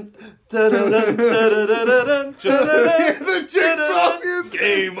 Just the jigsaw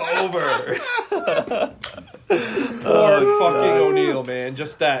game over. Poor fucking O'Neill, man.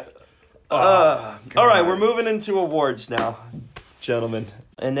 Just that. All right, we're moving into awards now, gentlemen.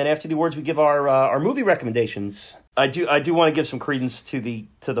 And then after the awards, we give our movie recommendations. I do want to give some credence to the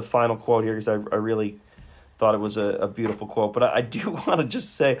final quote here because I really thought it was a beautiful quote. But I do want to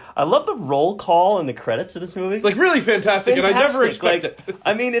just say I love the roll call and the credits of this movie. Like really fantastic. And I never expected.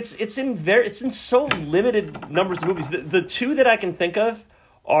 It's in so limited numbers of movies. The two that I can think of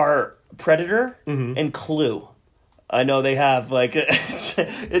are Predator and Clue. I know they have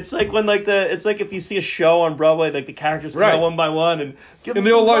it's like when it's like if you see a show on Broadway, like the characters come out one by one and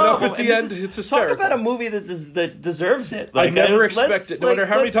they'll line up at the end. It's hysterical. Talk about a movie that deserves it. I never expect it. No matter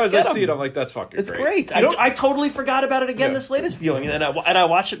how many times I see it, I'm like, that's fucking great. It's great. I totally forgot about it again this latest viewing, and I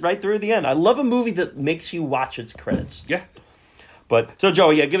watched it right through the end. I love a movie that makes you watch its credits. Yeah. But so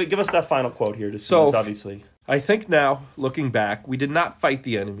Joey, give us that final quote here. So obviously, I think now, looking back, we did not fight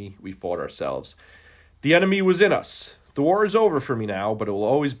the enemy; we fought ourselves. The enemy was in us. The war is over for me now, but it will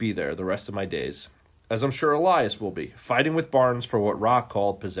always be there the rest of my days, as I'm sure Elias will be, fighting with Barnes for what Rock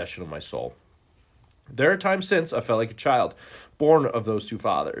called possession of my soul. There are times since I felt like a child, born of those two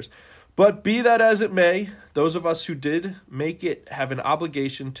fathers. But be that as it may, those of us who did make it have an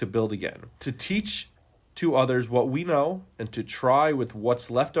obligation to build again, to teach to others what we know, and to try with what's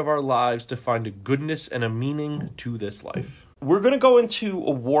left of our lives to find a goodness and a meaning to this life. We're going to go into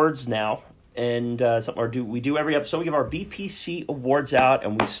awards now. And we do every episode. We give our BPC awards out,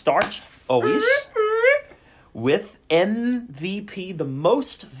 and we start always with MVP, the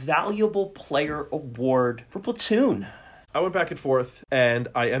Most Valuable Player Award for Platoon. I went back and forth, and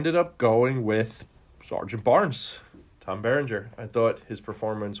I ended up going with Sergeant Barnes, Tom Berenger. I thought his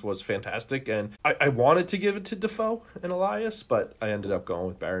performance was fantastic, and I wanted to give it to Dafoe and Elias, but I ended up going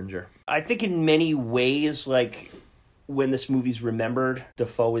with Berenger. I think in many ways, when this movie's remembered,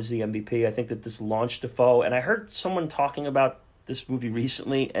 Dafoe is the MVP. I think that this launched Dafoe. And I heard someone talking about this movie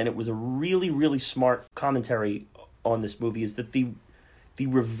recently, and it was a really, really smart commentary on this movie, is that the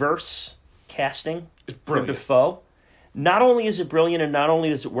reverse casting for Dafoe, not only is it brilliant and not only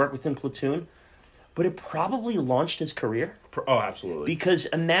does it work within Platoon, but it probably launched his career. Oh, absolutely. Because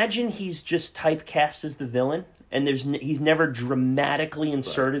imagine he's just typecast as the villain, and he's never dramatically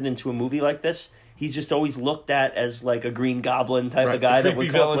inserted into a movie like this. He's just always looked at as like a Green Goblin type of guy that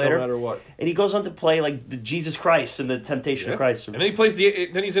would come up later. No matter what. And he goes on to play like the Jesus Christ and the Temptation of Christ. And then he plays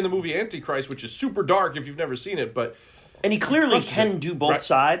then he's in the movie Antichrist, which is super dark if you've never seen it, but and he clearly can do both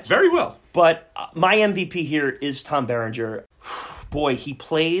sides very well. But my MVP here is Tom Berenger. Boy, he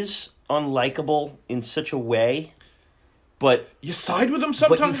plays unlikable in such a way, but you side with him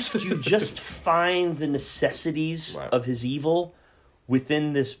sometimes. But you just find the necessities of his evil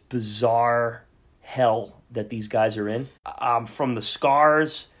within this bizarre hell that these guys are in. From the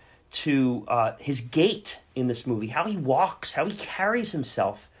scars to his gait in this movie, how he walks, how he carries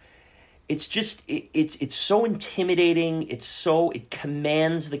himself. It's just it's so intimidating. It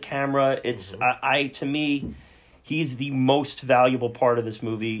commands the camera. It's to me, he's the most valuable part of this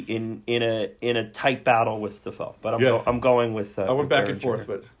movie in a tight battle with Dafoe. But I'm going with. I went back and forth,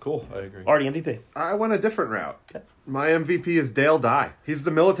 but cool. I agree. Artie, MVP. I went a different route. Okay. My MVP is Dale Dye. He's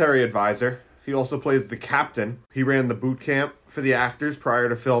the military advisor. He also plays the captain. He ran the boot camp for the actors prior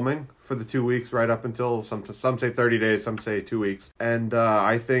to filming for the 2 weeks, right up until some say 30 days, some say 2 weeks. And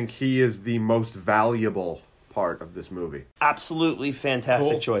I think he is the most valuable part of this movie. Absolutely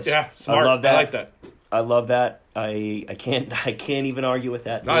fantastic choice. Yeah, smart. I love that. I like that. I love that. I can't even argue with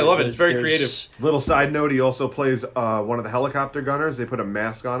that. No, I love it. It's very creative. Little side note: he also plays one of the helicopter gunners. They put a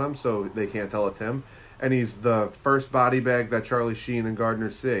mask on him so they can't tell it's him. And he's the first body bag that Charlie Sheen and Gardner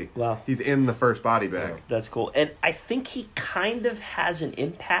see. Wow. He's in the first body bag. That's cool. And I think he kind of has an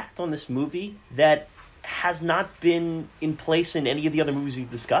impact on this movie that has not been in place in any of the other movies we've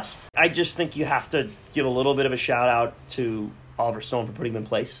discussed. I just think you have to give a little bit of a shout out to Oliver Stone for putting him in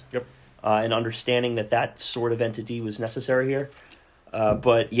place. Yep. And understanding that sort of entity was necessary here.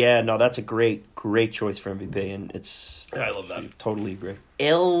 But yeah, no, that's a great choice for MVP. And I love that. Totally agree.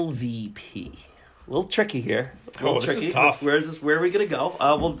 LVP. A little tricky here. This is tough. Where are we gonna go?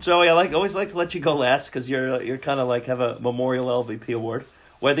 Well, Joey, I always like to let you go last because you're kind of like have a memorial LVP award.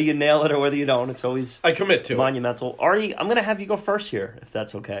 Whether you nail it or whether you don't, it's always I commit to monumental. Artie, I'm gonna have you go first here, if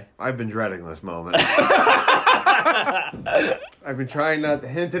that's okay. I've been dreading this moment. I've been trying not to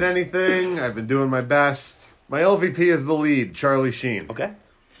hint at anything. I've been doing my best. My LVP is the lead, Charlie Sheen. Okay.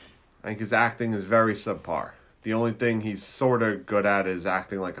 I think his acting is very subpar. The only thing he's sort of good at is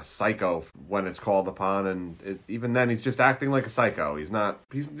acting like a psycho when it's called upon, and even then he's just acting like a psycho. He's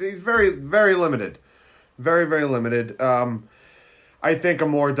very, very limited. Very, very limited. I think a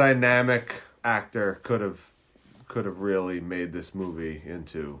more dynamic actor could have really made this movie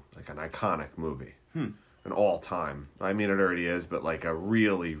into like an iconic movie. An all-time. I mean, it already is, but like a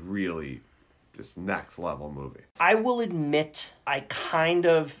really, really just next level movie. I will admit I kind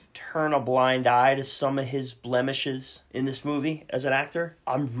of turn a blind eye to some of his blemishes in this movie as an actor.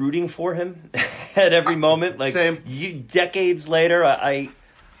 I'm rooting for him at every moment. Like Same. Decades later, I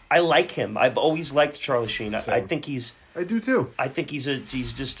like him. I've always liked Charlie Sheen. I think he's. I do too. I think he's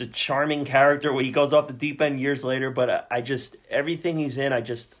just a charming character when he goes off the deep end years later. But I just everything he's in, I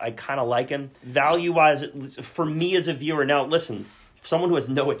kind of like him. Value wise, for me as a viewer. Now listen. Someone who has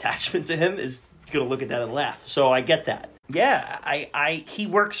no attachment to him is going to look at that and laugh. So I get that. Yeah, he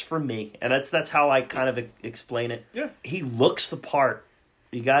works for me, and that's how I kind of explain it. Yeah, he looks the part.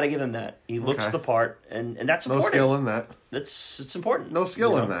 You got to give him that. He looks the part, and that's important. No skill in that. It's important. No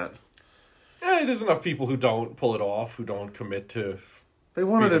skill in that. Yeah, there's enough people who don't pull it off, who don't commit to. They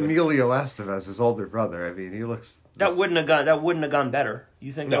wanted Emilio Estevez, his older brother. I mean, he looks. That wouldn't have gone better.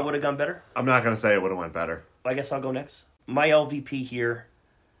 You think that would have gone better? I'm not going to say it would have went better. I guess I'll go next. My LVP here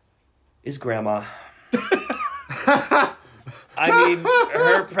is Grandma. I mean,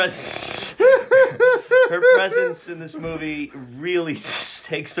 her presence in this movie really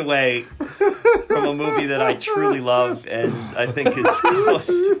takes away from a movie that I truly love and I think is close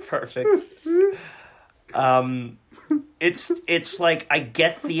to perfect. It's like I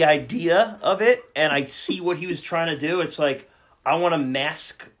get the idea of it and I see what he was trying to do. It's like I want to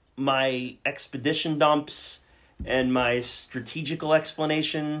mask my expedition dumps and my strategical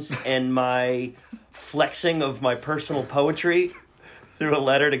explanations and my flexing of my personal poetry through a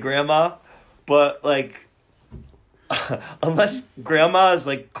letter to Grandma. But, like, unless Grandma is,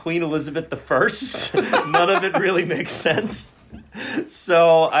 like, Queen Elizabeth I, none of it really makes sense.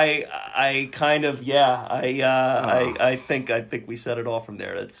 So I kind of, I think we set it all from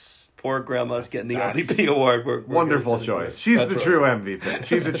there. It's... Poor Grandma's getting the LVP award. We're wonderful choice. She's the true MVP.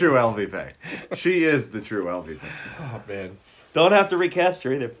 She's the true LVP. She is the true LVP. Oh, man. Don't have to recast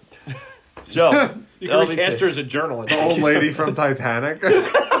her either. Joe. You can recast her as a journalist. The old lady from Titanic.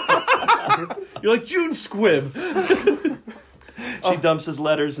 You're like June Squibb. She dumps his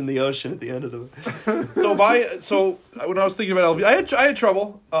letters in the ocean at the end of the... So when I was thinking about LVP, I had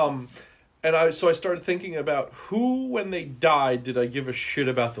trouble. And I started thinking about who, when they died, did I give a shit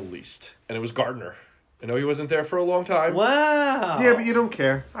about the least? And it was Gardner. I know he wasn't there for a long time. Wow. Yeah, but you don't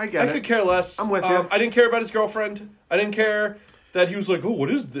care. I get it. I could care less. I'm with you. I didn't care about his girlfriend. I didn't care that he was like, oh,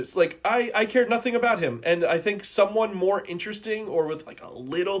 what is this? Like, I cared nothing about him. And I think someone more interesting or with, like, a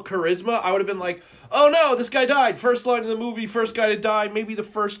little charisma, I would have been like, oh, no, this guy died. First line in the movie, first guy to die. Maybe the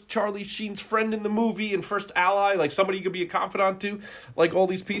first Charlie Sheen's friend in the movie and first ally. Like, somebody you could be a confidant to. Like, all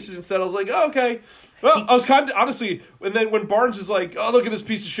these pieces. Instead, I was like, oh, okay. Well, I was kind of, honestly, and then when Barnes is like, oh, look at this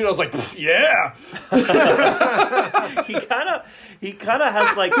piece of shit, I was like, yeah. he kind of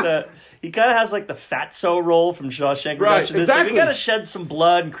has like the fatso role from Shawshank Redemption. Right, exactly. We got to shed some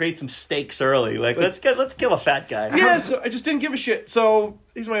blood and create some stakes early. Like, let's kill a fat guy. Yeah, so I just didn't give a shit. So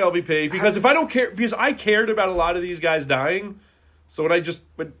he's my LVP because if I don't care, because I cared about a lot of these guys dying. So when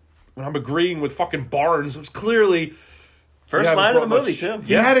I'm agreeing with fucking Barnes, it was clearly first line of the movie too.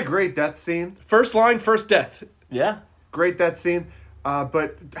 He had a great death scene. First line, first death. Yeah, great death scene.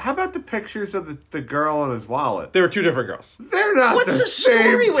 But how about the pictures of the girl and his wallet? They were two different girls. They're not What's the story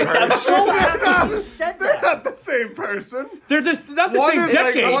same with person. that? I'm so happy you said that. They're not the same person. They're just not the same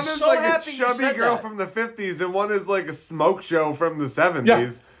decade. Like, one is So like a happy you chubby said girl that. from the 50s, and one is like a smoke show from the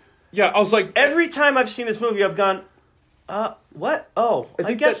 70s. Yeah, I was like... Every time I've seen this movie, I've gone, what? Oh,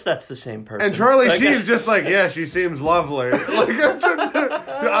 I guess that's the same person. And Charlie Sheen's just like, yeah, she seems lovely.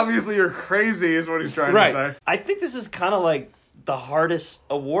 Like, obviously you're crazy is what he's trying to say. I think this is kind of like the hardest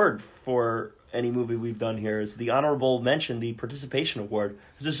award for any movie we've done here is the honorable mention, the participation award.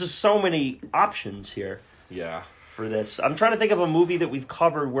 Because there's just so many options here. Yeah. For this. I'm trying to think of a movie that we've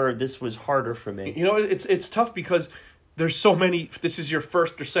covered where this was harder for me. You know, it's tough because there's so many, this is your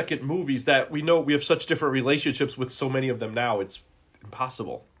first or second movies that we know we have such different relationships with so many of them now. It's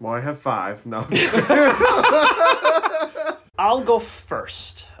impossible. Well, I have 5. No. I'll go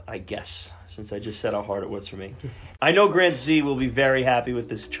first, I guess, since I just said how hard it was for me. I know Grant Z will be very happy with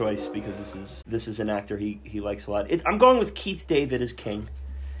this choice because this is an actor he likes a lot. I'm going with Keith David as King.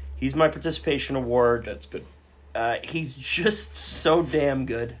 He's my participation award. That's good. He's just so damn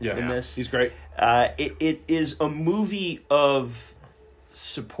good in this. He's great. It is a movie of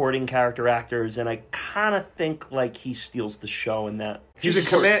supporting character actors, and I kind of think like he steals the show in that. He's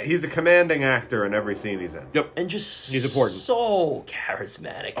a commanding actor in every scene he's in. Yep, and just he's important. So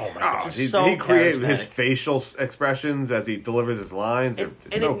charismatic. Oh my god, he creates his facial expressions as he delivers his lines. And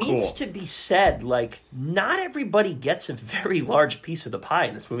so it cool. needs to be said, like not everybody gets a very large piece of the pie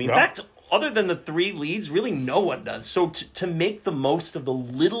in this movie. In fact, other than the 3 leads, really no one does. So to make the most of the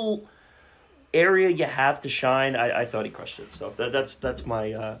little area you have to shine, I thought he crushed it. So that's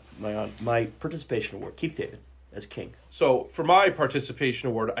my my participation award. Keith David as King. So for my participation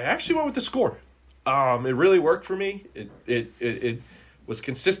award, I actually went with the score. It really worked for me. It was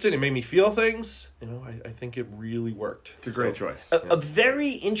consistent. It made me feel things. You know, I think it really worked. It's a great choice. A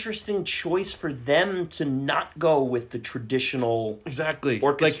very interesting choice for them to not go with the traditional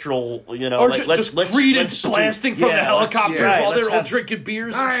orchestral, or just credence blasting from the helicopters while they're all drinking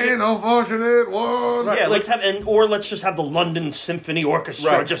beers. I ain't no fortunate one. Yeah, let's just have the London Symphony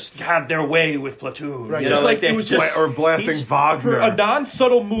Orchestra just have their way with Platoon. Right, just like it was just or blasting Wagner. For a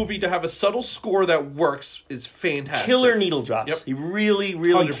non-subtle movie to have a subtle score that works is fantastic. Killer needle drops. Yep. He really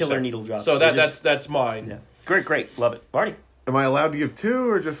 100%. Killer needle drops. So that's mine. Yeah. Great, love it, Marty. Am I allowed to give 2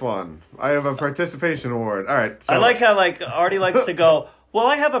 or just 1? I have a participation award. All right. So. I like how Artie likes to go. Well,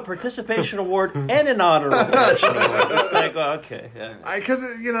 I have a participation award and an honorable mention award. It's like, okay. Yeah. I could,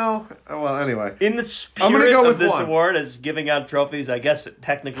 well, anyway. In the spirit of this award as giving out trophies, I guess it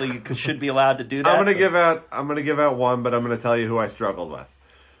technically should be allowed to do that. I'm going to give out 1, but I'm going to tell you who I struggled with.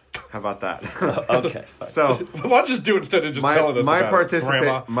 How about that? Okay. Fine. So why don't you just do it instead of just telling us about it,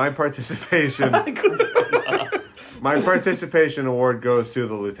 Grandma? My participation award goes to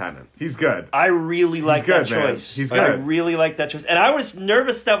the lieutenant. He's good. I really like that choice. He's good. I really like that choice. And I was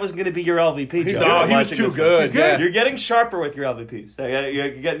nervous that was going to be your LVP. He was too good. He's good. You're getting sharper with your LVPs. He's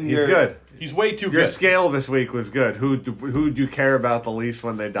good. He's way too good. Your scale this week was good. Who do you care about the least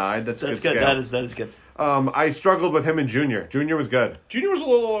when they died? That's good. Scale. That is good. I struggled with him and Junior. Junior was good. Junior was a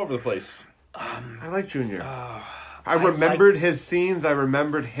little all over the place. I like Junior. I remembered his scenes. I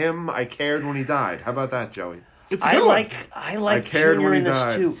remembered him. I cared when he died. How about that, Joey? I like Junior in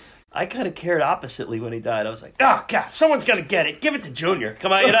this too. I kind of cared oppositely when he died. I was like, oh, God, someone's going to get it. Give it to Junior.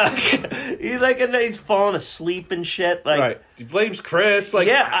 Come on, he's falling asleep and shit. Right. He blames Chris.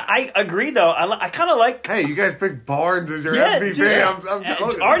 I agree, though. I kind of like... Hey, you guys picked Barnes as your MVP.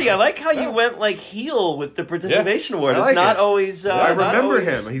 Yeah. Artie, I like how you went, heel with the participation award. It's not always... I remember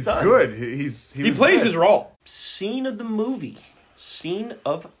him. He's good. He plays his role. Scene of the movie. scene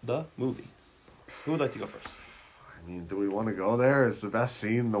of the movie. Who would like to go first? I mean, do we want to go there? Is the best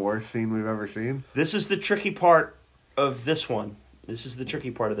scene the worst scene we've ever seen? This is the tricky part of this one.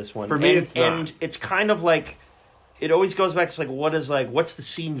 For me, it's not. And it's kind of like, it always goes back to what's the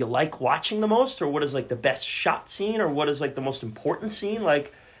scene you like watching the most, or what is like the best shot scene, or what is like the most important scene?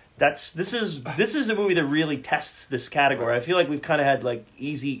 Like, this is a movie that really tests this category. I feel like we've kind of had like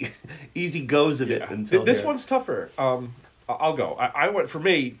easy goes of it until this here. one's tougher. I'll go. I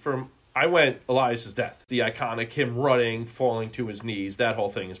went Elias's death. The iconic him running, falling to his knees. That whole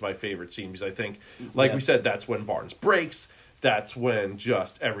thing is my favorite scene because I think, like we said, that's when Barnes breaks. That's when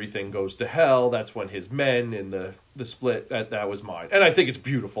just everything goes to hell. That's when his men in the split. That was mine, and I think it's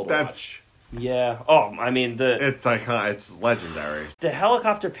beautiful to watch. Yeah. Oh, I mean it's iconic. It's legendary. The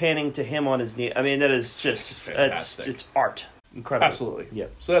helicopter panning to him on his knee. I mean, that is just fantastic. It's art. Incredible. Absolutely. Yeah.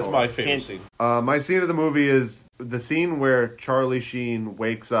 So that's my favorite scene. My scene of the movie is the scene where Charlie Sheen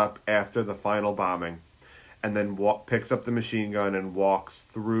wakes up after the final bombing and then picks up the machine gun and walks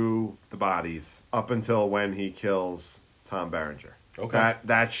through the bodies up until when he kills Tom Berenger. Okay.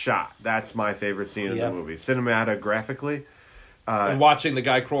 That shot. That's my favorite scene of the movie. Cinematographically. And watching the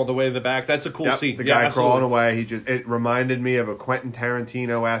guy crawl away in the back, that's a cool scene. The guy crawling away, it reminded me of a Quentin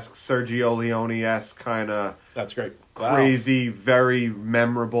Tarantino-esque, Sergio Leone-esque kind of... That's great. Crazy, very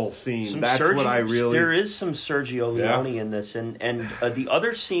memorable scene. There is some Sergio Leone in this, and the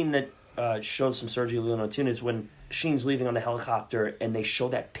other scene that shows some Sergio Leone too is when Sheen's leaving on the helicopter and they show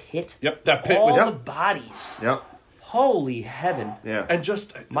that pit. Yep, that pit all with the bodies. Yep. Holy heaven! Yeah, and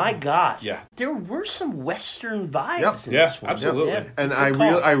just my God, yeah, there were some Western vibes in this one. Absolutely. Yep. And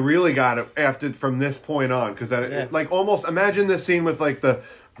I really got it from this point on because like almost imagine this scene with like the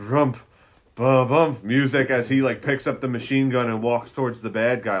rump. Bump music as he like picks up the machine gun and walks towards the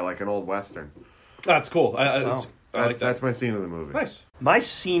bad guy like an old Western. That's cool. I like that. That's my scene of the movie. Nice. My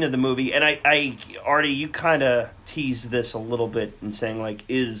scene of the movie, and I Artie, you kind of teased this a little bit in saying like,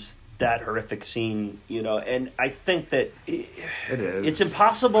 is that horrific scene, and I think that it is. It's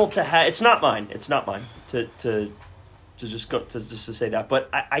impossible to have. It's not mine to say that, but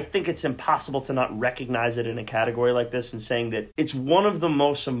I think it's impossible to not recognize it in a category like this and saying that it's one of the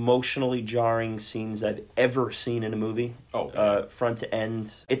most emotionally jarring scenes I've ever seen in a movie. Front to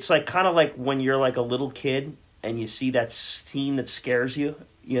end. It's like kind of like when you're like a little kid and you see that scene that scares you,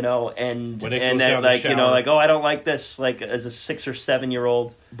 and then like, oh, I don't like this, like as a 6 or 7 year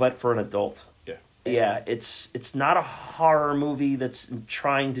old, but for an adult. Yeah, it's not a horror movie that's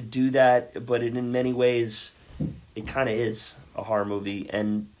trying to do that, but in many ways it kind of is a horror movie,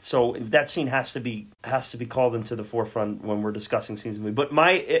 and so that scene has to be called into the forefront when we're discussing scenes in the movie. But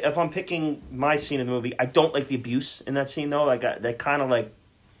if I'm picking my scene in the movie, I don't like the abuse in that scene though. Like that kind of like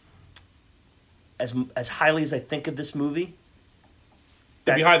as highly as I think of this movie,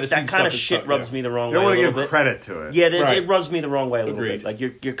 that kind of shit rubs me the wrong way. You don't want to give credit to it. Yeah, it rubs me the wrong way a little bit. Like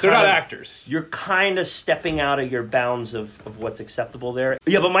you're they're not actors. You're kind of stepping out of your bounds of what's acceptable there.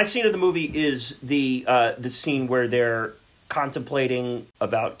 Yeah, but my scene of the movie is the scene where they're contemplating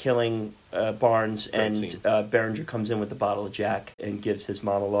about killing Barnes, and Berenger comes in with the bottle of Jack and gives his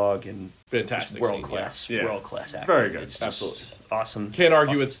monologue, and fantastic, world class acting. Very good, it's absolutely awesome. Can't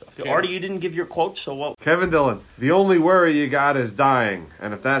argue with stuff. Artie, you didn't give your quote, so what? Kevin Dillon, the only worry you got is dying,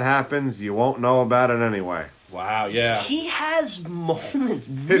 and if that happens, you won't know about it anyway. Wow, yeah. He has moments.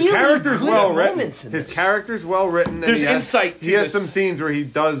 His character's well written. His character's well written. There's insight. He has some scenes where he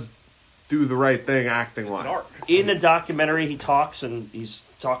does do the right thing acting wise. In the documentary, he talks, and he's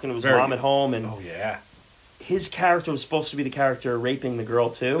talking to his mom at home, and his character was supposed to be the character raping the girl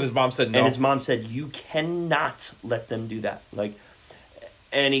too. And his mom said no. And his mom said, "You cannot let them do that." Like,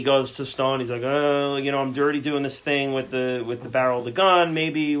 and he goes to Stone. He's like, "Oh, I'm dirty doing this thing with the barrel of the gun.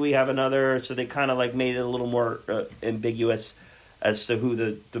 Maybe we have another." So they kind of like made it a little more ambiguous as to who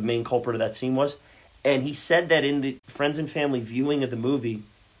the main culprit of that scene was. And he said that in the friends and family viewing of the movie,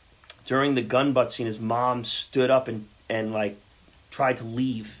 during the gun butt scene, his mom stood up and like tried to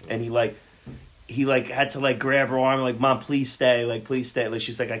leave, and he had to like grab her arm, like, "Mom, please stay, like, please stay." Like,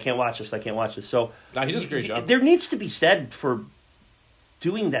 she's like, I can't watch this. So he does a great job. There needs to be said for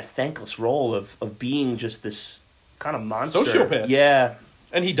doing that thankless role of being just this kind of monster. Sociopath. Yeah.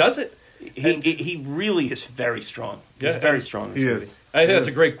 And he does it. He really is very strong. He's very strong. He is. I think that's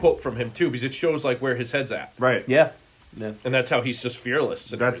a great quote from him too, because it shows like where his head's at. Right. Yeah. And that's how he's just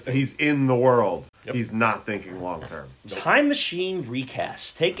fearless. He's in the world. Yep. He's not thinking long term. Time machine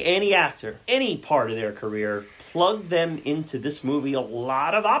recast. Take any actor, any part of their career, plug them into this movie. A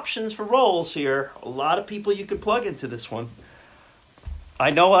lot of options for roles here. A lot of people you could plug into this one.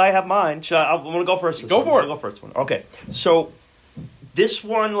 I know I have mine. I'm going to go first. Go for it. I'll go first one. Okay. So This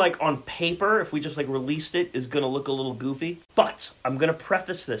one, like, on paper, if we just, like, released it, is going to look a little goofy. But I'm going to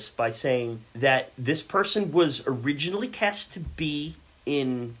preface this by saying that this person was originally cast to be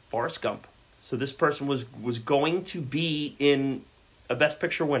in Forrest Gump. So this person was going to be in a Best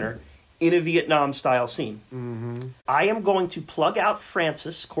Picture winner in a Vietnam-style scene. Mm-hmm. I am going to plug out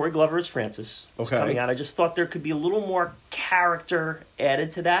Francis. Corey Glover is Francis. Okay. Coming out. I just thought there could be a little more character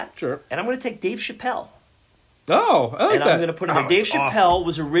added to that. Sure. And I'm going to take Dave Chappelle. Oh, I like and that. I'm going to put him in. Dave Chappelle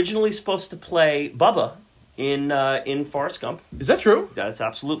was originally supposed to play Bubba in Forrest Gump. Is that true? That's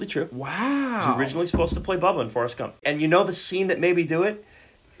absolutely true. Wow. He was originally supposed to play Bubba in Forrest Gump. And you know the scene that made me do it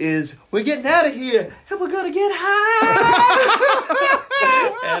is, we're getting out of here and we're going to get high.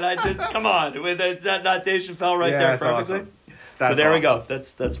 And I just, come on. Is that not Dave Chappelle right there perfectly? Awesome. So there we go.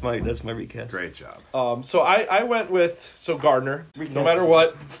 That's my recast. Great job. So I went with Gardner. No matter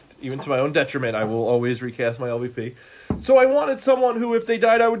what, even to my own detriment, I will always recast my LVP. So I wanted someone who, if they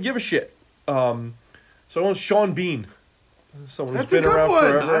died, I would give a shit. So I went with Sean Bean. Someone who's been around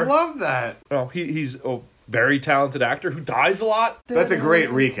forever. I love that. Well, he's a very talented actor who dies a lot. That's a great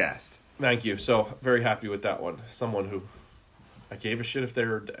recast. Thank you. So very happy with that one. Someone who I gave a shit if they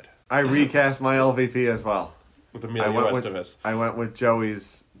were dead. I recast my LVP as well. With Emilio Estevez. I went with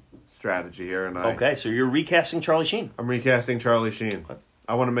Joey's strategy here, and Okay, so you're recasting Charlie Sheen. I'm recasting Charlie Sheen.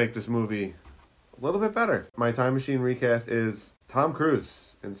 I want to make this movie a little bit better. My Time Machine recast is Tom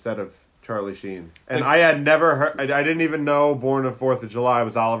Cruise instead of Charlie Sheen. And I had never heard, I didn't even know Born on 4th of July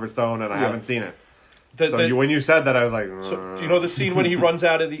was Oliver Stone, and I haven't seen it. When you said that, I was like, So, do you know the scene when he runs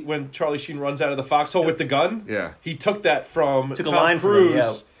out of when Charlie Sheen runs out of the foxhole with the gun? Yeah. He took that from Tom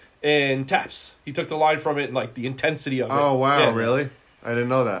Cruise in Taps. He took the line from it and like the intensity of it. Oh wow, really? I didn't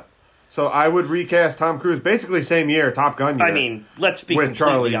know that. So I would recast Tom Cruise, basically same year, Top Gun year. I mean, let's be with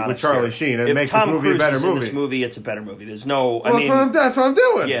Charlie Sheen and make this movie a better movie. In this movie, it's a better movie. There's no. That's what I'm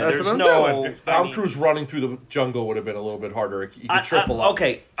doing. Yeah, that's there's what I'm doing. Tom Cruise running through the jungle would have been a little bit harder. You could triple up.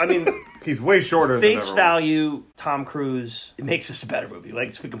 Okay, I mean, he's way shorter. Face value, Tom Cruise. It makes this a better movie. Like,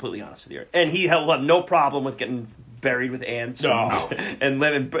 let's be completely honest with you. And he will have no problem with getting buried with ants. No. And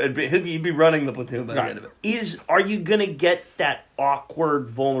he'd be running the platoon by the end of it. Are you going to get that awkward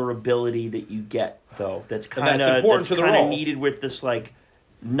vulnerability that you get, though? That's kind of needed with this, like,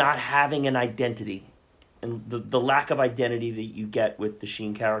 not having an identity. And the lack of identity that you get with the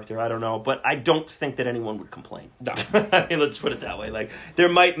Sheen character, I don't know. But I don't think that anyone would complain. No. Let's put it that way. Like, there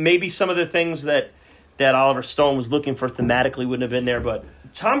maybe some of the things that Oliver Stone was looking for thematically wouldn't have been there, but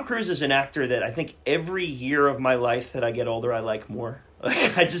Tom Cruise is an actor that I think every year of my life that I get older, I like more.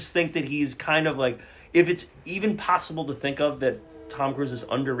 Like, I just think that he's kind of like, if it's even possible to think of that Tom Cruise is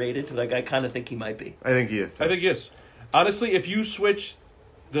underrated, like, I kind of think he might be. I think he is, too. I think he is. Honestly, if you switch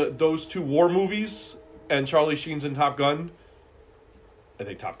those two war movies and Charlie Sheen's in Top Gun, I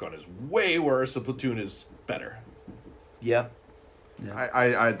think Top Gun is way worse. The Platoon is better. Yeah.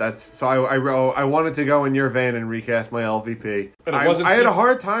 I wanted to go in your vein and recast my LVP. I had a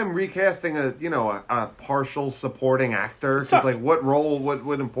hard time recasting a partial supporting actor. Because, like, what role,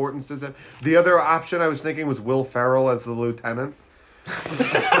 what importance does it? The other option I was thinking was Will Ferrell as the lieutenant.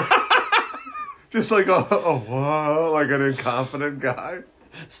 Just like like an incompetent guy.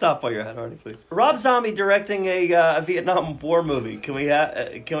 Stop while you're ahead, Arnie, please. Rob Zombie directing a Vietnam War movie. Can we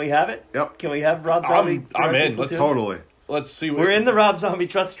have it? Yep. Can we have Rob Zombie? I'm in. Totally. Let's see. We're in the Rob Zombie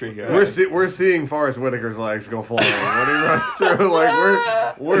trust tree here. We're seeing Forrest Whitaker's legs go flying when he runs through.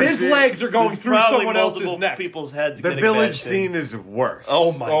 Like his legs are going through someone else's neck. People's heads. The village scene is worse.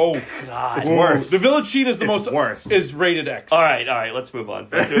 Oh my god, it's worse. The village scene is the most worse. Is rated X. All right. Let's move on.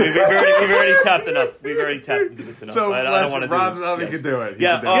 We've already tapped enough. We've already tapped into this enough. So I don't want to. Rob Zombie can do it. You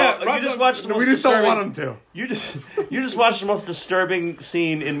just watched. We just don't want him to. You just watched the most disturbing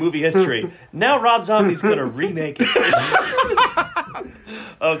scene in movie history. Now Rob Zombie's going to remake it.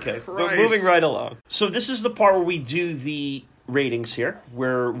 Okay, but moving right along. So this is the part where we do the ratings here.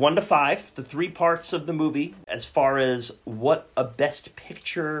 We're 1 to 5, the 3 parts of the movie, as far as what a Best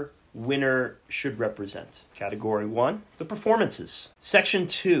Picture winner should represent. Category 1, the performances. Section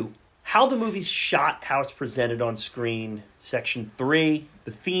 2, how the movie's shot, how it's presented on screen. Section 3,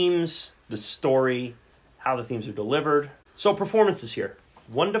 the themes, the story, how the themes are delivered. So performances here.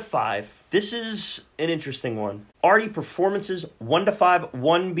 1 to 5. This is an interesting one. Artie, performances 1 to 5.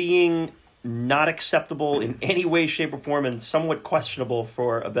 1 being not acceptable in any way, shape, or form, and somewhat questionable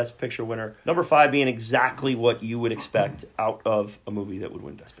for a Best Picture winner. Number 5 being exactly what you would expect out of a movie that would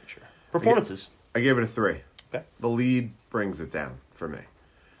win Best Picture. Performances. I gave it a 3. Okay. The lead brings it down for me.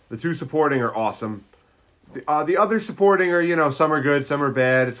 The 2 supporting are awesome. The other supporting are, some are good, some are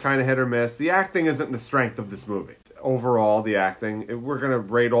bad. It's kind of hit or miss. The acting isn't the strength of this movie. overall, the acting, if we're going to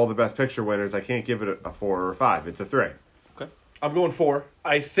rate all the Best Picture winners, I can't give it a 4 or a 5. It's a 3. Okay. I'm going 4.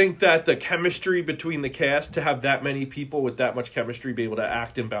 I think that the chemistry between the cast, to have that many people with that much chemistry be able to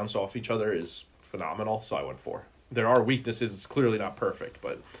act and bounce off each other is phenomenal, so I went 4. There are weaknesses. It's clearly not perfect,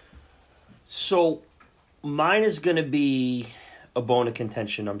 but... So, mine is going to be a bone of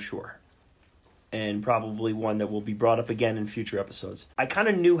contention, I'm sure. And probably one that will be brought up again in future episodes. I kind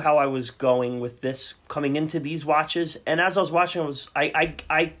of knew how I was going with this coming into these watches, and as I was watching,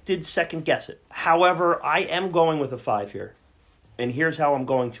 I did second guess it. However, I am going with a 5 here, and here's how I'm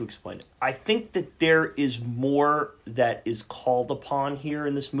going to explain it. I think that there is more that is called upon here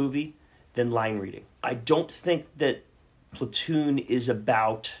in this movie than line reading. I don't think that Platoon is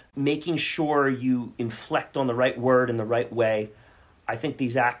about making sure you inflect on the right word in the right way. I think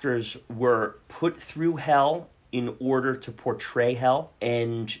these actors were put through hell in order to portray hell,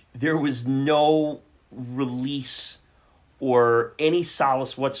 and there was no release or any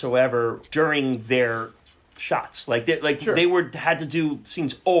solace whatsoever during their shots. Sure. They had to do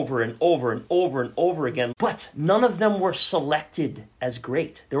scenes over and over and over and over again, but none of them were selected as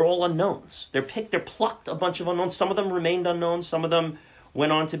great. They're all unknowns. They're plucked a bunch of unknowns. Some of them remained unknown. Some of them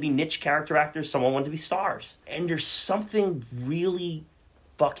went on to be niche character actors. Someone went to be stars. And there's something really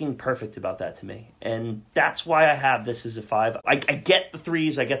fucking perfect about that to me. And that's why I have this as a 5. I get the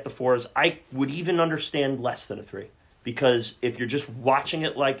 3s. I get the 4s. I would even understand less than a 3. Because if you're just watching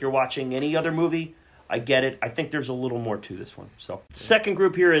it like you're watching any other movie, I get it. I think there's a little more to this one. So, second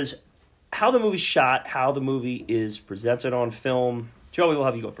group here is how the movie's shot, how the movie is presented on film. Joey, we'll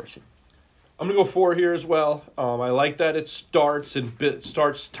have you go first here. I'm going to go 4 here as well. I like that it starts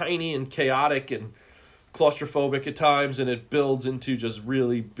tiny and chaotic and claustrophobic at times, and it builds into just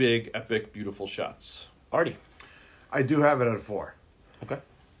really big, epic, beautiful shots. Artie. I do have it at a 4. Okay.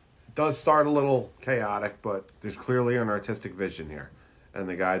 It does start a little chaotic, but there's clearly an artistic vision here. And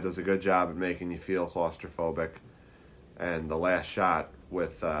the guy does a good job at making you feel claustrophobic. And the last shot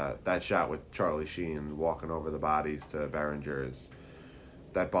with that shot with Charlie Sheen walking over the bodies to Berenger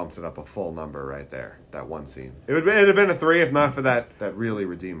that bumps it up a full number right there. That one scene. It'd have been a 3 if not for that really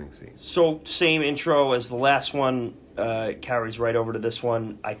redeeming scene. So same intro as the last one, carries right over to this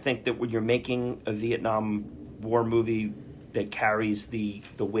one. I think that when you're making a Vietnam War movie that carries the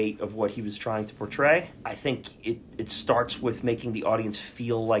weight of what he was trying to portray, I think it starts with making the audience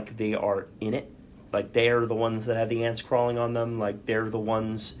feel like they are in it. Like they're the ones that have the ants crawling on them. Like they're the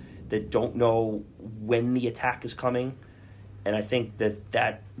ones that don't know when the attack is coming. And I think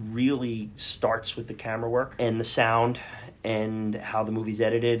that really starts with the camera work and the sound and how the movie's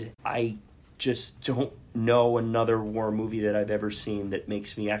edited. I just don't know another war movie that I've ever seen that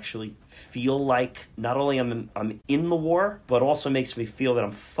makes me actually feel like not only I'm in the war, but also makes me feel that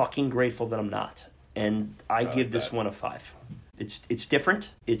I'm fucking grateful that I'm not. And I give this one a 5. It's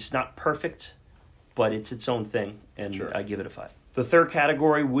different. It's not perfect, but it's its own thing, and sure. I give it a 5. The third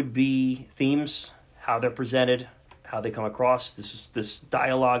category would be themes, how they're presented, how they come across. This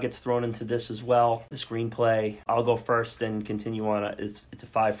dialogue gets thrown into this as well. The screenplay, I'll go first and continue on. It's a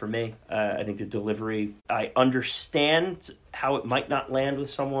 5 for me. I think the delivery, I understand how it might not land with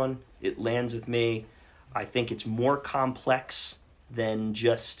someone. It lands with me. I think it's more complex than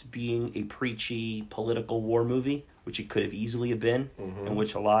just being a preachy political war movie, which it could have easily have been, and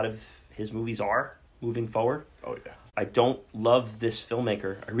which a lot of his movies are moving forward. Oh, yeah. I don't love this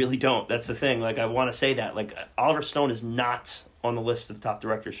filmmaker. I really don't. That's the thing. Like, I want to say that. Like, Oliver Stone is not on the list of top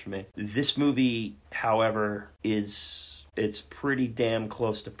directors for me. This movie, however, it's pretty damn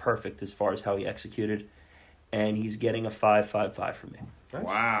close to perfect as far as how he executed. And he's getting a 5.55 from me. Nice.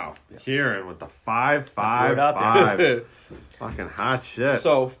 Wow. Yeah. Kieran with the 5.55. Fucking hot shit.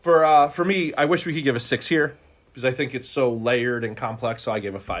 So, for me, I wish we could give a 6 here, because I think it's so layered and complex, so I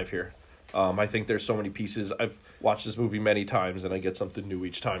gave a 5 here. I think there's so many pieces. I've watched this movie many times, and I get something new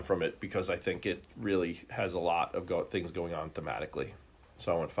each time from it because I think it really has a lot of things going on thematically.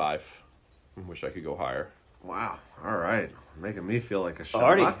 So I went 5. I wish I could go higher. Wow. All right. Making me feel like a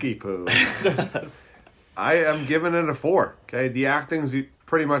shamaki poo. I am giving it a 4. Okay, the acting's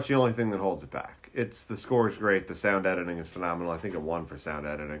pretty much the only thing that holds it back. The score is great. The sound editing is phenomenal. I think it won for sound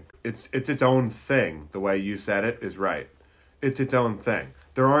editing. It's its own thing. The way you said it is right. It's its own thing.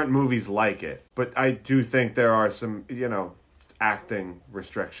 There aren't movies like it, but I do think there are some, acting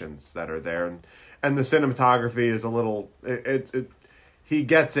restrictions that are there, and the cinematography is a little. He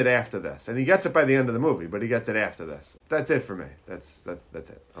gets it after this, and he gets it by the end of the movie, but he gets it after this. That's it for me. That's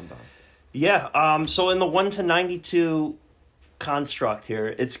it. I'm done. Yeah. So in the 1 to 92 construct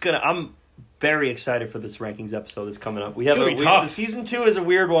here, I'm very excited for this rankings episode that's coming up. The season 2 is a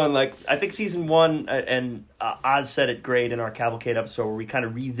weird one. Like, I think season 1, and Oz said it great in our Cavalcade episode where we kind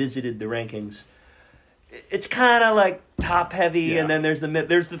of revisited the rankings. It's kind of like top heavy, and then there's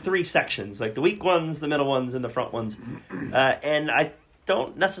the 3 sections, like the weak ones, the middle ones, and the front ones. And I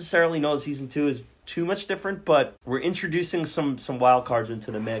don't necessarily know that season 2 is too much different, but we're introducing some wild cards into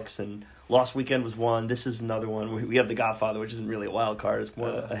the mix, and Lost Weekend was one. This is another one. We have The Godfather, which isn't really a wild card. It's more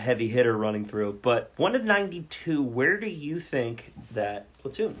a heavy hitter running through. But 1 to 92, where do you think that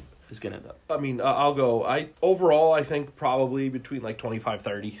Platoon is going to end up? I mean, I'll go. Overall, I think probably between like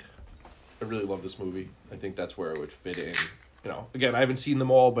 25-30. I really love this movie. I think that's where it would fit in. You know, again, I haven't seen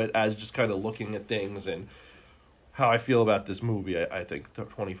them all, but as just kind of looking at things and how I feel about this movie, I think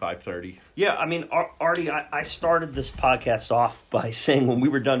 25-30. Yeah, I mean, Artie, I started this podcast off by saying when we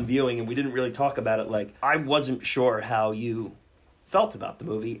were done viewing and we didn't really talk about it, like, I wasn't sure how you felt about the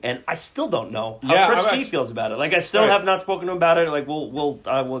movie, and I still don't know how Chris G feels about it. Like, I still have not spoken to him about it. Like, we'll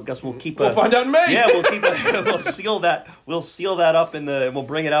find out in May. Yeah, we'll seal that. We'll seal that up we'll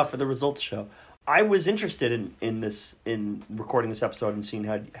bring it out for the results show. I was interested in recording this episode and seeing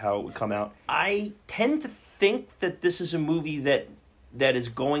how it would come out. I tend to think that this is a movie that is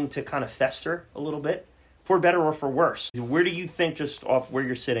going to kind of fester a little bit, for better or for worse. Where do you think, just off where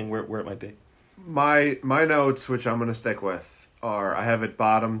you're sitting, where it might be? My notes, which I'm going to stick with, are I have it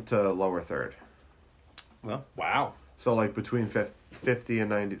bottom to lower third. Well, wow. So like between 50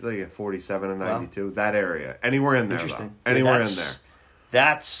 and 90, like 47 and 92, that area. Anywhere in there, interesting. Though. Anywhere in there.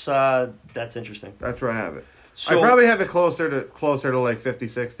 That's interesting. That's where I have it. So, I probably have it closer to like 50,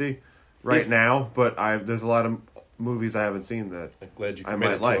 60 now, but there's a lot of movies I haven't seen that I'm glad you I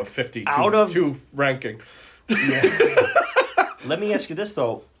might committed like. to a 52 ranking. Yeah. Let me ask you this,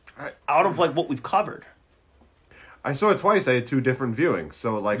 though. Out of like what we've covered, I saw it twice. I had 2 different viewings,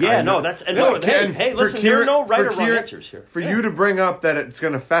 so like hey, listen, there are no right or wrong answers here. For you to bring up that it's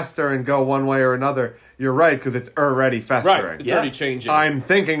going to fester and go one way or another, you're right, because it's already festering. Right, it's already changing. I'm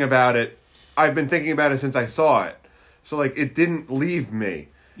thinking about it. I've been thinking about it since I saw it, so like it didn't leave me.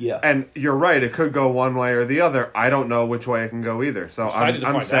 Yeah, and you're right. It could go one way or the other. I don't know which way it can go either. So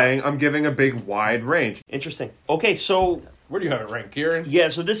I'm saying I'm giving a big wide range. Interesting. Okay, so where do you have it ranked, Kieran? Yeah,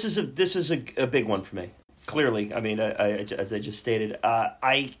 so this is a big one for me. Clearly, I mean, as I just stated,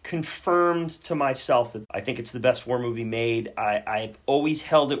 I confirmed to myself that I think it's the best war movie made. I've always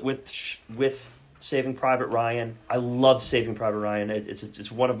held it with Saving Private Ryan. I love Saving Private Ryan.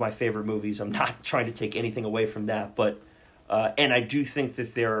 It's one of my favorite movies. I'm not trying to take anything away from that, but and I do think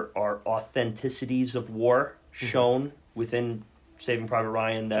that there are authenticities of war shown within Saving Private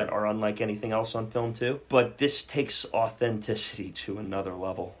Ryan that are unlike anything else on film too. But this takes authenticity to another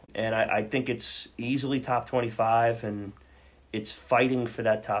level. And I think it's easily top 25, and it's fighting for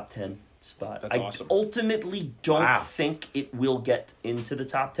that top 10 spot. That's awesome. I ultimately don't think it will get into the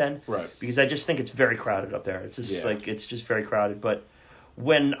top 10. Right. Because I just think it's very crowded up there. It's just it's just very crowded. But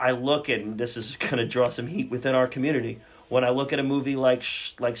when I look at, and this is going to draw some heat within our community, when I look at a movie like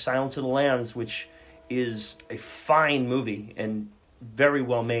Silence of the Lambs, which is a fine movie and very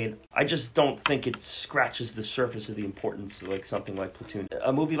well made, I just don't think it scratches the surface of the importance of like something like Platoon.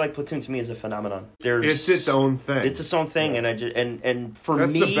 A movie like Platoon to me is a phenomenon. It's its own thing. It's its own thing, and and for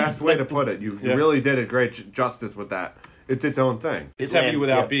that's me, that's the best way to put it. You really did a great justice with that. It's its own thing. It's heavy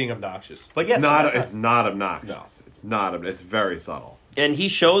without being obnoxious. But yes, it's not obnoxious. No. It's not. It's very subtle. And he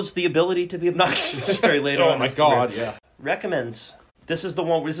shows the ability to be obnoxious very later on. Oh my God! Yeah. Recommends. This is the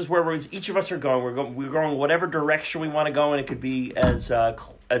one. This is where each of us are going. We're going whatever direction we want to go, and it could be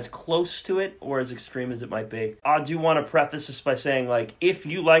as close to it or as extreme as it might be. I do want to preface this by saying, like, if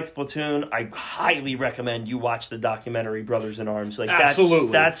you liked Platoon, I highly recommend you watch the documentary Brothers in Arms. Like,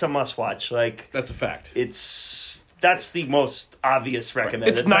 absolutely, that's a must watch. Like, that's a fact. That's the most obvious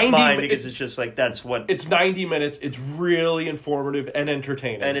recommend. It's 90 not mine because it's just like that's what. It's 90 minutes. It's really informative and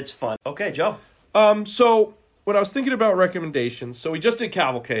entertaining, and it's fun. Okay, Joe. So when I was thinking about recommendations, so we just did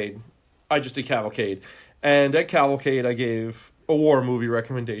Cavalcade. I just did Cavalcade, and at Cavalcade I gave a war movie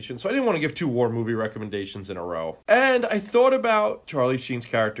recommendation. So I didn't want to give 2 war movie recommendations in a row. And I thought about Charlie Sheen's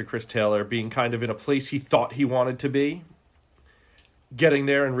character, Chris Taylor, being kind of in a place he thought he wanted to be. Getting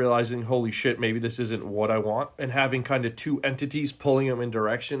there and realizing, holy shit, maybe this isn't what I want. And having kind of 2 entities pulling him in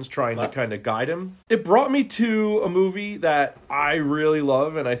directions, trying to kind of guide him. It brought me to a movie that I really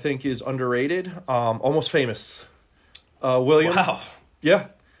love and I think is underrated. Almost Famous. William. Wow. Yeah.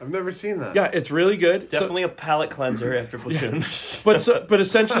 I've never seen that. Yeah, it's really good. Definitely a palate cleanser after Platoon. But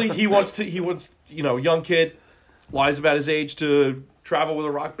essentially he wants, young kid, lies about his age to travel with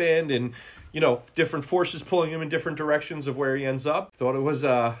a rock band and, different forces pulling him in different directions of where he ends up. Thought it was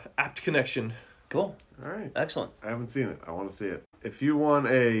a apt connection. Cool. All right. Excellent. I haven't seen it. I want to see it. If you want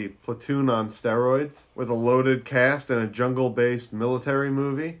a Platoon on steroids with a loaded cast and a jungle-based military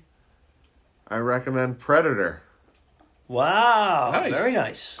movie, I recommend Predator. Wow. Nice. Very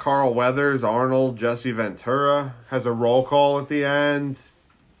nice. Carl Weathers, Arnold, Jesse Ventura. Has a roll call at the end.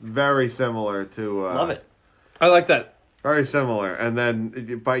 Very similar to... Love it. I like that. Very similar. And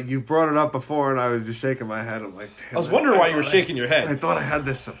then, but you brought it up before, and I was just shaking my head. I'm like, damn, I was wondering why you were shaking your head. I thought I had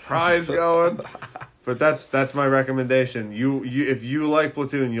this surprise going. But that's my recommendation. You if you like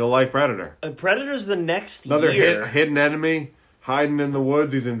Platoon, you'll like Predator. Predator's the next Another year. hidden enemy, hiding in the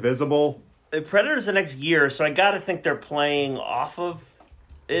woods. He's invisible. Predator's the next year, so I got to think they're playing off of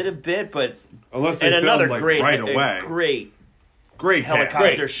it a bit, but... Unless they filmed, like, right away. Great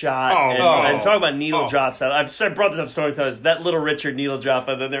helicopter shot. And talk about needle drops. I've brought this up so many times. That Little Richard needle drop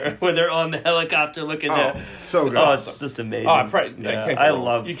when they're on the helicopter looking down. So good. Oh, it's just amazing. I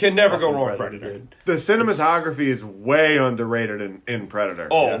love. You can never go wrong with Predator. The cinematography is way underrated in Predator.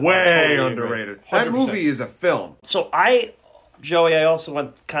 Oh, way totally underrated. 100%. That movie is a film. So Joey, I also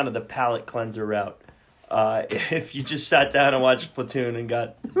went kind of the palate cleanser route. If you just sat down and watched Platoon and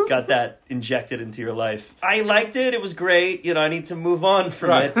got that injected into your life. I liked it. It was great. I need to move on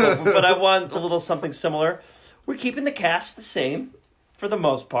from it. But I want a little something similar. We're keeping the cast the same for the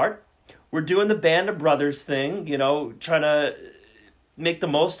most part. We're doing the Band of Brothers thing, trying to make the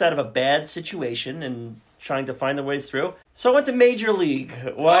most out of a bad situation and trying to find the ways through. So I went to Major League.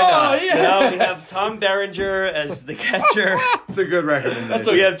 Why not? Yes. We have Tom Berenger as the catcher. It's a good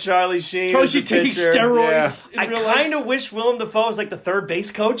recommendation. We have Charlie Sheen. Charlie Sheen taking steroids. I kind of wish Willem Dafoe was like the third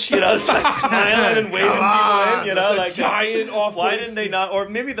base coach. Just like smiling and waving people in. Like giant off. Why didn't they not? Or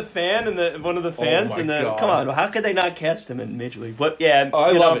maybe the fan and one of the fans. God. Come on, how could they not cast him in Major League? But yeah,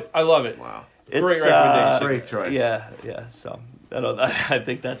 I love it. I love it. Wow, great recommendation. Great choice. Yeah. So. I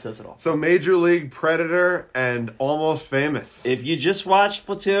think that says it all. So Major League, Predator, and Almost Famous. If you just watch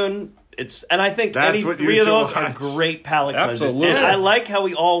Platoon, and I think any three of those are great palate cleansers. Absolutely. And I like how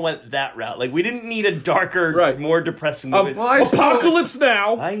we all went that route. Like, we didn't need a darker, more depressing movie. Apocalypse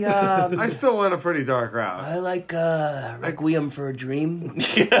Now! I still went a pretty dark route. I like Requiem for a Dream.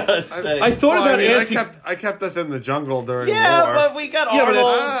 I thought about I kept us in the jungle during war. Yeah, but we got Arnold,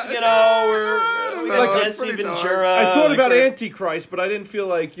 we got Jesse Ventura. I thought about Antichrist, but I didn't feel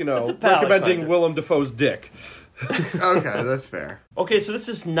like, recommending Willem Dafoe's dick. Okay, that's fair. Okay, so this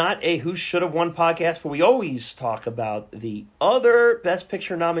is not a Who Should Have Won podcast, but we always talk about the other Best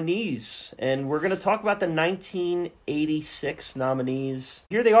Picture nominees. And we're going to talk about the 1986 nominees.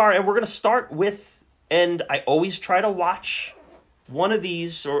 Here they are, and we're going to start with, and I always try to watch one of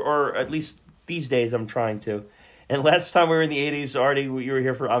these, or at least these days I'm trying to. And last time we were in the 80s, Artie, you were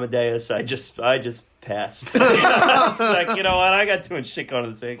here for Amadeus. I just passed. It's like, you know what? I got too much shit going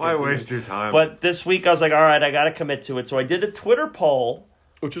to this thing. Why waste your time? But this week I was like, all right, I got to commit to it. So I did a Twitter poll.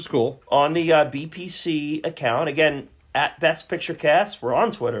 Which was cool. On the BPC account. Again, at Best Picture Cast. We're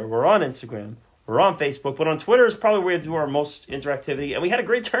on Twitter. We're on Instagram. We're on Facebook. But on Twitter is probably where we do our most interactivity. And we had a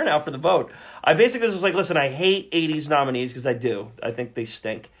great turnout for the vote. I basically was like, listen, I hate 80s nominees because I do. I think they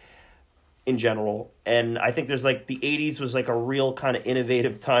stink. In general, and I think there's like the 80s was like a real kind of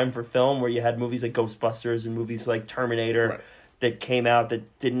innovative time for film where you had movies like Ghostbusters and movies like Terminator that came out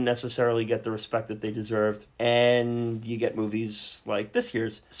that didn't necessarily get the respect that they deserved, and you get movies like this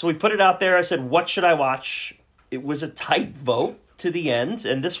year's. So we put it out there. I said, what should I watch? It was a tight vote to the end,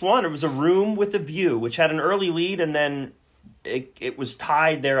 and this one, it was A Room with a View, which had an early lead, and then it was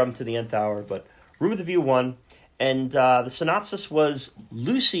tied there up to the nth hour, but Room with a View won. And the synopsis was,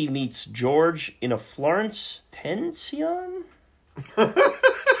 Lucy meets George in a Florence pension? Look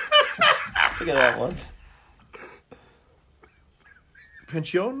at that one.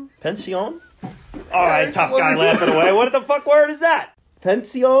 Pension? Pension? All right, tough guy laughing away. What the fuck word is that?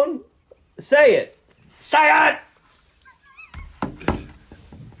 Pension? Say it. Say it!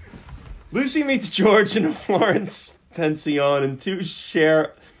 Lucy meets George in a Florence pension,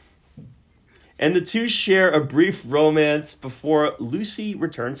 and the two share a brief romance before Lucy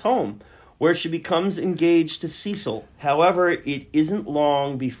returns home, where she becomes engaged to Cecil. However, it isn't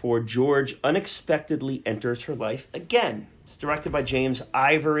long before George unexpectedly enters her life again. It's directed by James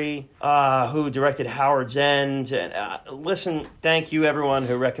Ivory, who directed Howard's End. And listen, thank you everyone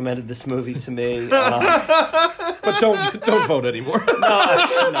who recommended this movie to me. But don't vote anymore.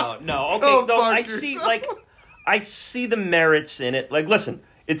 No. Okay, no, I see the merits in it. Like, listen,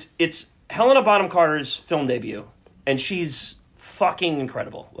 it's Helena Bonham Carter's film debut, and she's fucking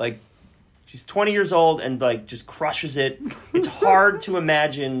incredible. Like, She's 20 years old and like just crushes it. It's hard to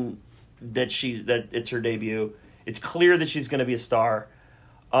imagine that it's her debut. It's clear that she's going to be a star.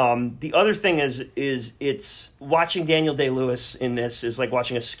 The other thing is it's watching Daniel Day-Lewis in this is like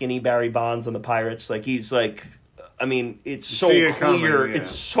watching a skinny Barry Bonds on the Pirates. Like he's like, I mean, it's so clear. Coming, yeah.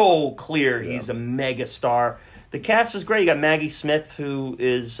 It's so clear he's a mega star. The cast is great. You got Maggie Smith, who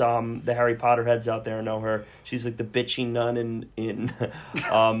is the Harry Potter heads out there know her. She's like the bitchy nun in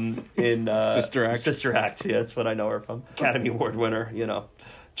Sister Act. Sister Act. Yeah, that's what I know her from. Academy Award winner, you know.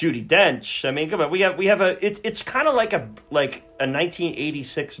 Judi Dench. I mean, come on. We have a. It's kind of like a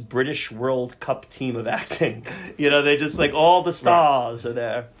 1986 British World Cup team of acting. You know, they just like all the stars are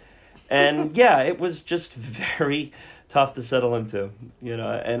there, and yeah, it was just very tough to settle into, you know.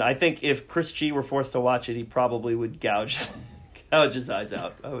 And I think if Chris G were forced to watch it, he probably would gouge his eyes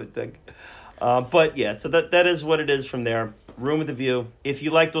out, I would think. But yeah, so that is what it is from there. Room with a View. If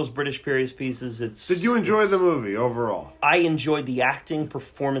you like those British period pieces, it's... Did you enjoy the movie overall? I enjoyed the acting,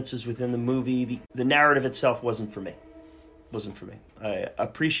 performances within the movie. The narrative itself wasn't for me. I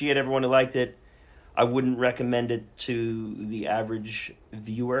appreciate everyone who liked it. I wouldn't recommend it to the average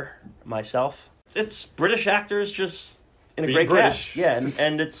viewer myself. It's British actors just in a great cast. Yeah,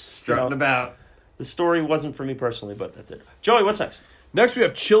 and it's... Strutting about. The story wasn't for me personally, but that's it. Joey, what's next? Next, we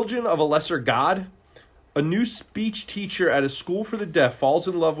have Children of a Lesser God. A new speech teacher at a school for the deaf falls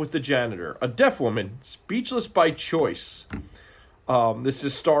in love with the janitor, a deaf woman, speechless by choice. This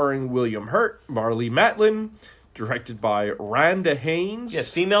is starring William Hurt, Marlee Matlin, directed by Rhonda Haines.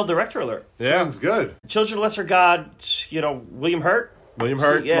 Yes, female director alert. Yeah, sounds good. Children of Lesser God, you know, William Hurt,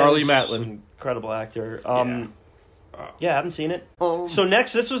 Marlee Matlin. Incredible actor. Yeah, I haven't seen it. So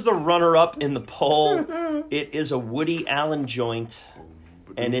next, this was the runner-up in the poll. It is a Woody Allen joint,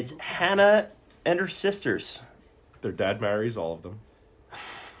 and it's Hannah and Her Sisters. Their dad marries all of them.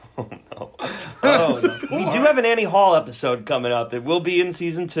 Oh, no. We do have an Annie Hall episode coming up. It will be in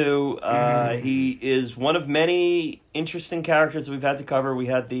season 2. He is one of many interesting characters that we've had to cover. We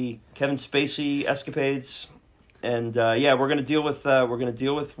had the Kevin Spacey escapades. And we're going to deal with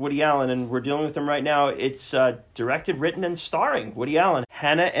Woody Allen, and we're dealing with him right now. It's directed, written, and starring Woody Allen,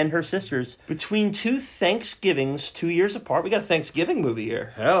 Hannah and Her Sisters. Between two Thanksgivings, 2 years apart. We got a Thanksgiving movie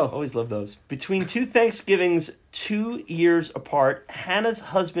here. Hell, always love those. Between two Thanksgivings, 2 years apart, Hannah's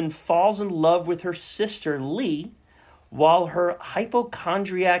husband falls in love with her sister Lee, while her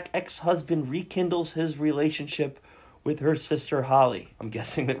hypochondriac ex-husband rekindles his relationship with her sister Holly. I'm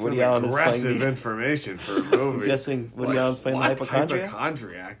guessing that Woody Allen is playing aggressive information for a movie. I'm guessing Woody Allen's playing the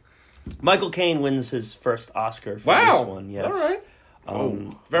hypochondriac. Michael Caine wins his first Oscar for this one. Yes. All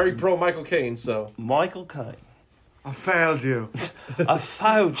right. Very pro Michael Caine. So Michael Caine. I failed you. I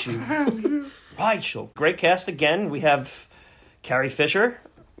failed you. Rachel. Great cast again. We have Carrie Fisher.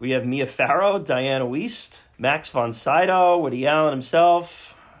 We have Mia Farrow, Diana Wiest, Max von Sydow, Woody Allen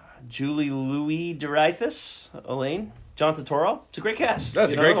himself, Julie Louis-Dreyfus, Elaine, John Turturro. It's a great cast.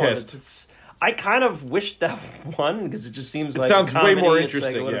 That's a great cast. I kind of wish that won because it just seems like sounds comedy. Way more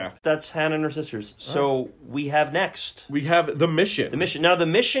interesting. Yeah, that's Hannah and Her Sisters. So we have next. We have The Mission. The Mission. Now The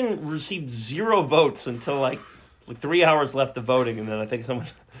Mission received 0 votes until like 3 hours left of voting, and then I think someone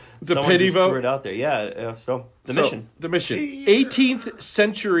pity just vote threw it out there. Yeah. So The Mission. The Mission. 18th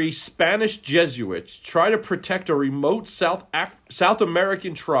century Spanish Jesuits try to protect a remote South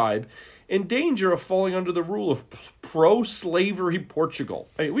American tribe in danger of falling under the rule of pro-slavery Portugal.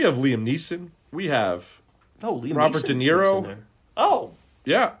 Hey, we have Liam Neeson. We have Robert De Niro. Oh.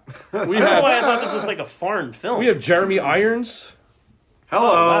 Yeah. We have. I thought this was like a foreign film. We have Jeremy Irons. Hello.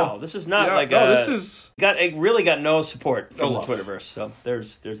 Oh, wow. This is not this is... It really got no support from the Twitterverse, so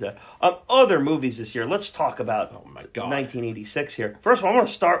there's that. Other movies this year. Let's talk about 1986 here. First of all, I want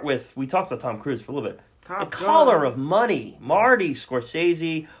to start with, we talked about Tom Cruise for a little bit. The Color of Money. Marty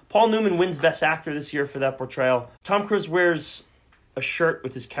Scorsese. Paul Newman wins Best Actor this year for that portrayal. Tom Cruise wears a shirt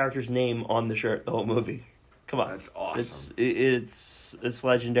with his character's name on the shirt the whole movie. Come on. That's awesome. It's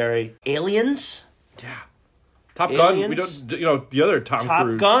legendary. Aliens? Yeah. Top Gun. We don't, the other Tom Cruise.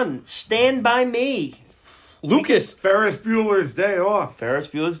 Top Gun. Stand By Me. Lucas. Ferris Bueller's Day Off.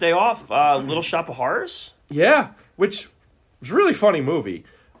 Little Shop of Horrors. Yeah, which was a really funny movie.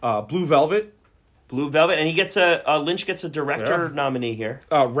 Blue Velvet. And he gets Lynch gets a director nominee here.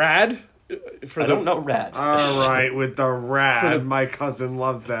 Rad. I don't know Rad. All right, with the Rad. My cousin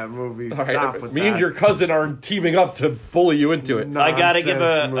loves that movie. Stop with that. Me and your cousin are teaming up to bully you into it. I gotta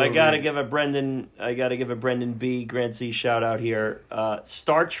give a Brendan B. Grant C. shout out here.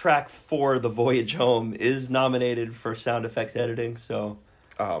 Star Trek 4: The Voyage Home is nominated for sound effects editing. So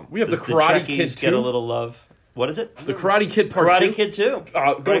we have the Karate Kid 2. Get a little love. What is it? The Karate Kid Part 2. Karate Kid 2.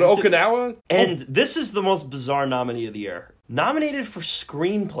 Go to Okinawa. And this is the most bizarre nominee of the year. Nominated for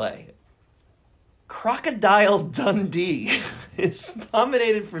screenplay. Crocodile Dundee is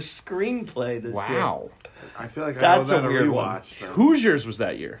nominated for screenplay this year. Wow. I feel like I owe that a rewatch. Hoosiers was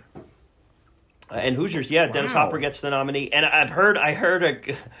that year. And Hoosiers, Dennis Hopper gets the nominee. And I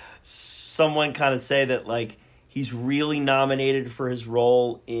heard someone kind of say that, like, he's really nominated for his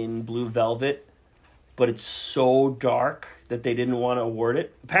role in Blue Velvet, but it's so dark that they didn't want to award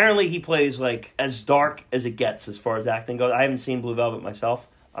it. Apparently he plays, like, as dark as it gets as far as acting goes. I haven't seen Blue Velvet myself.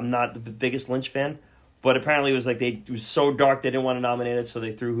 I'm not the biggest Lynch fan. But apparently it was like it was so dark they didn't want to nominate it, so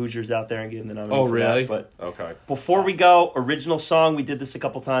they threw Hoosiers out there and gave them the nomination. Oh, really? But okay. Before we go, original song. We did this a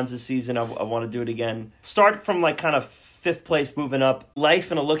couple times this season. I want to do it again. Start from like kind of 5th place, moving up.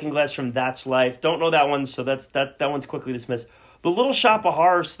 Life in a Looking Glass from That's Life. Don't know that one, so that one's quickly dismissed. The Little Shop of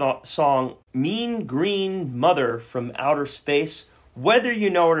Horrors song, Mean Green Mother from Outer Space. Whether you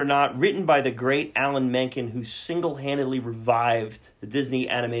know it or not, written by the great Alan Menken, who single-handedly revived the Disney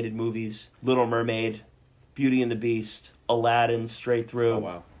animated movies, Little Mermaid, Beauty and the Beast, Aladdin, straight through. Oh,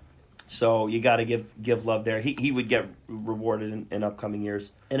 wow. So you got to give love there. He would get rewarded in upcoming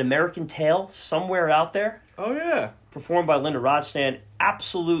years. An American Tale, Somewhere Out There. Oh, yeah. Performed by Linda Ronstadt.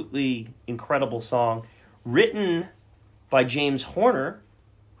 Absolutely incredible song. Written by James Horner,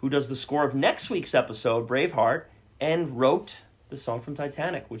 who does the score of next week's episode, Braveheart, and wrote the song from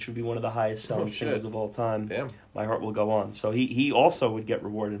Titanic, which would be one of the highest selling singles of all time. Damn. My Heart Will Go On. So he also would get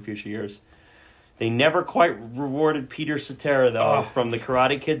rewarded in future years. They never quite rewarded Peter Cetera, though, from the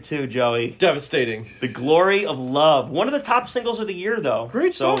Karate Kid 2, Joey. Devastating. The Glory of Love. One of the top singles of the year, though.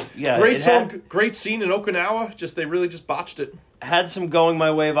 Great song. Yeah, great song. Great scene in Okinawa. They really just botched it. Had some Going My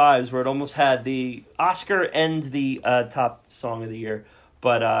Way vibes where it almost had the Oscar and the top song of the year.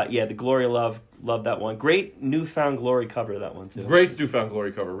 But, The Glory of Love. Love that one. Great New Found Glory cover, that one, too. Great New Found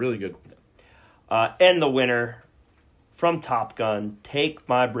Glory cover. Really good. And the winner from Top Gun, Take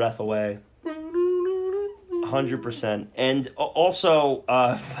My Breath Away. 100%, and also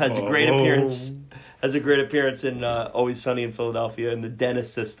has a great appearance. Has a great appearance in Always Sunny in Philadelphia in the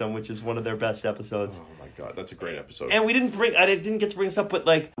Dennis System, which is one of their best episodes. Oh my god, that's a great episode. And I didn't get to bring this up, but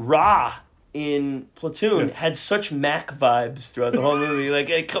like Ra in Platoon had such Mac vibes throughout the whole movie,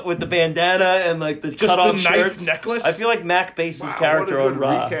 like with the bandana and like the cut off shirts, necklace. I feel like Mac based his character on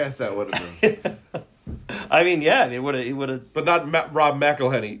Ra. What a good recast that would have been. I mean, yeah, he would have, but not Rob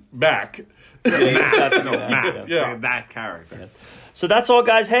McElhenney. Mac. Yeah, that character. Yeah. So that's all,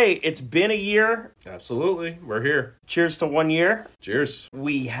 guys. Hey, it's been a year. Absolutely. We're here. Cheers to 1 year. Cheers.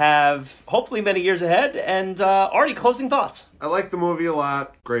 We have hopefully many years ahead. And Artie, closing thoughts. I like the movie a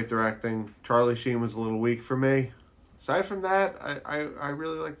lot. Great directing. Charlie Sheen was a little weak for me. Aside from that, I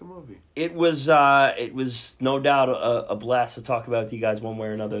really like the movie. It was no doubt a blast to talk about with you guys one way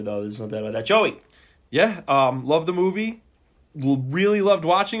or another, though. There's no doubt about that. Joey. Yeah, love the movie. Really loved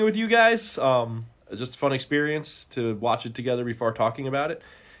watching it with you guys. Just a fun experience to watch it together before talking about it.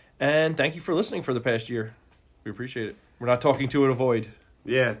 And thank you for listening for the past year. We appreciate it. We're not talking to a void.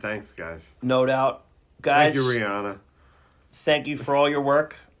 Yeah, thanks, guys. No doubt. Guys. Thank you, Rihanna. Thank you for all your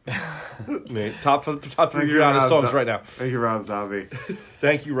work. top 3 Rihanna songs right now. Thank you, Rob Zombie.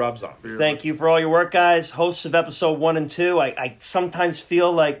 Thank you, Rob Zombie. Thank you for all your work, guys. Hosts of episode 1 and 2. I sometimes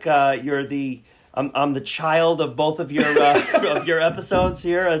feel like you're the... I'm the child of both of your of your episodes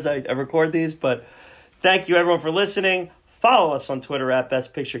here as I record these, but thank you everyone for listening. Follow us on Twitter at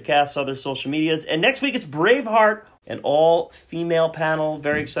Best Picture Cast, other social medias, and next week it's Braveheart, an all-female panel.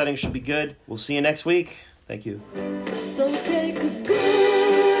 Very exciting, should be good. We'll see you next week. Thank you. So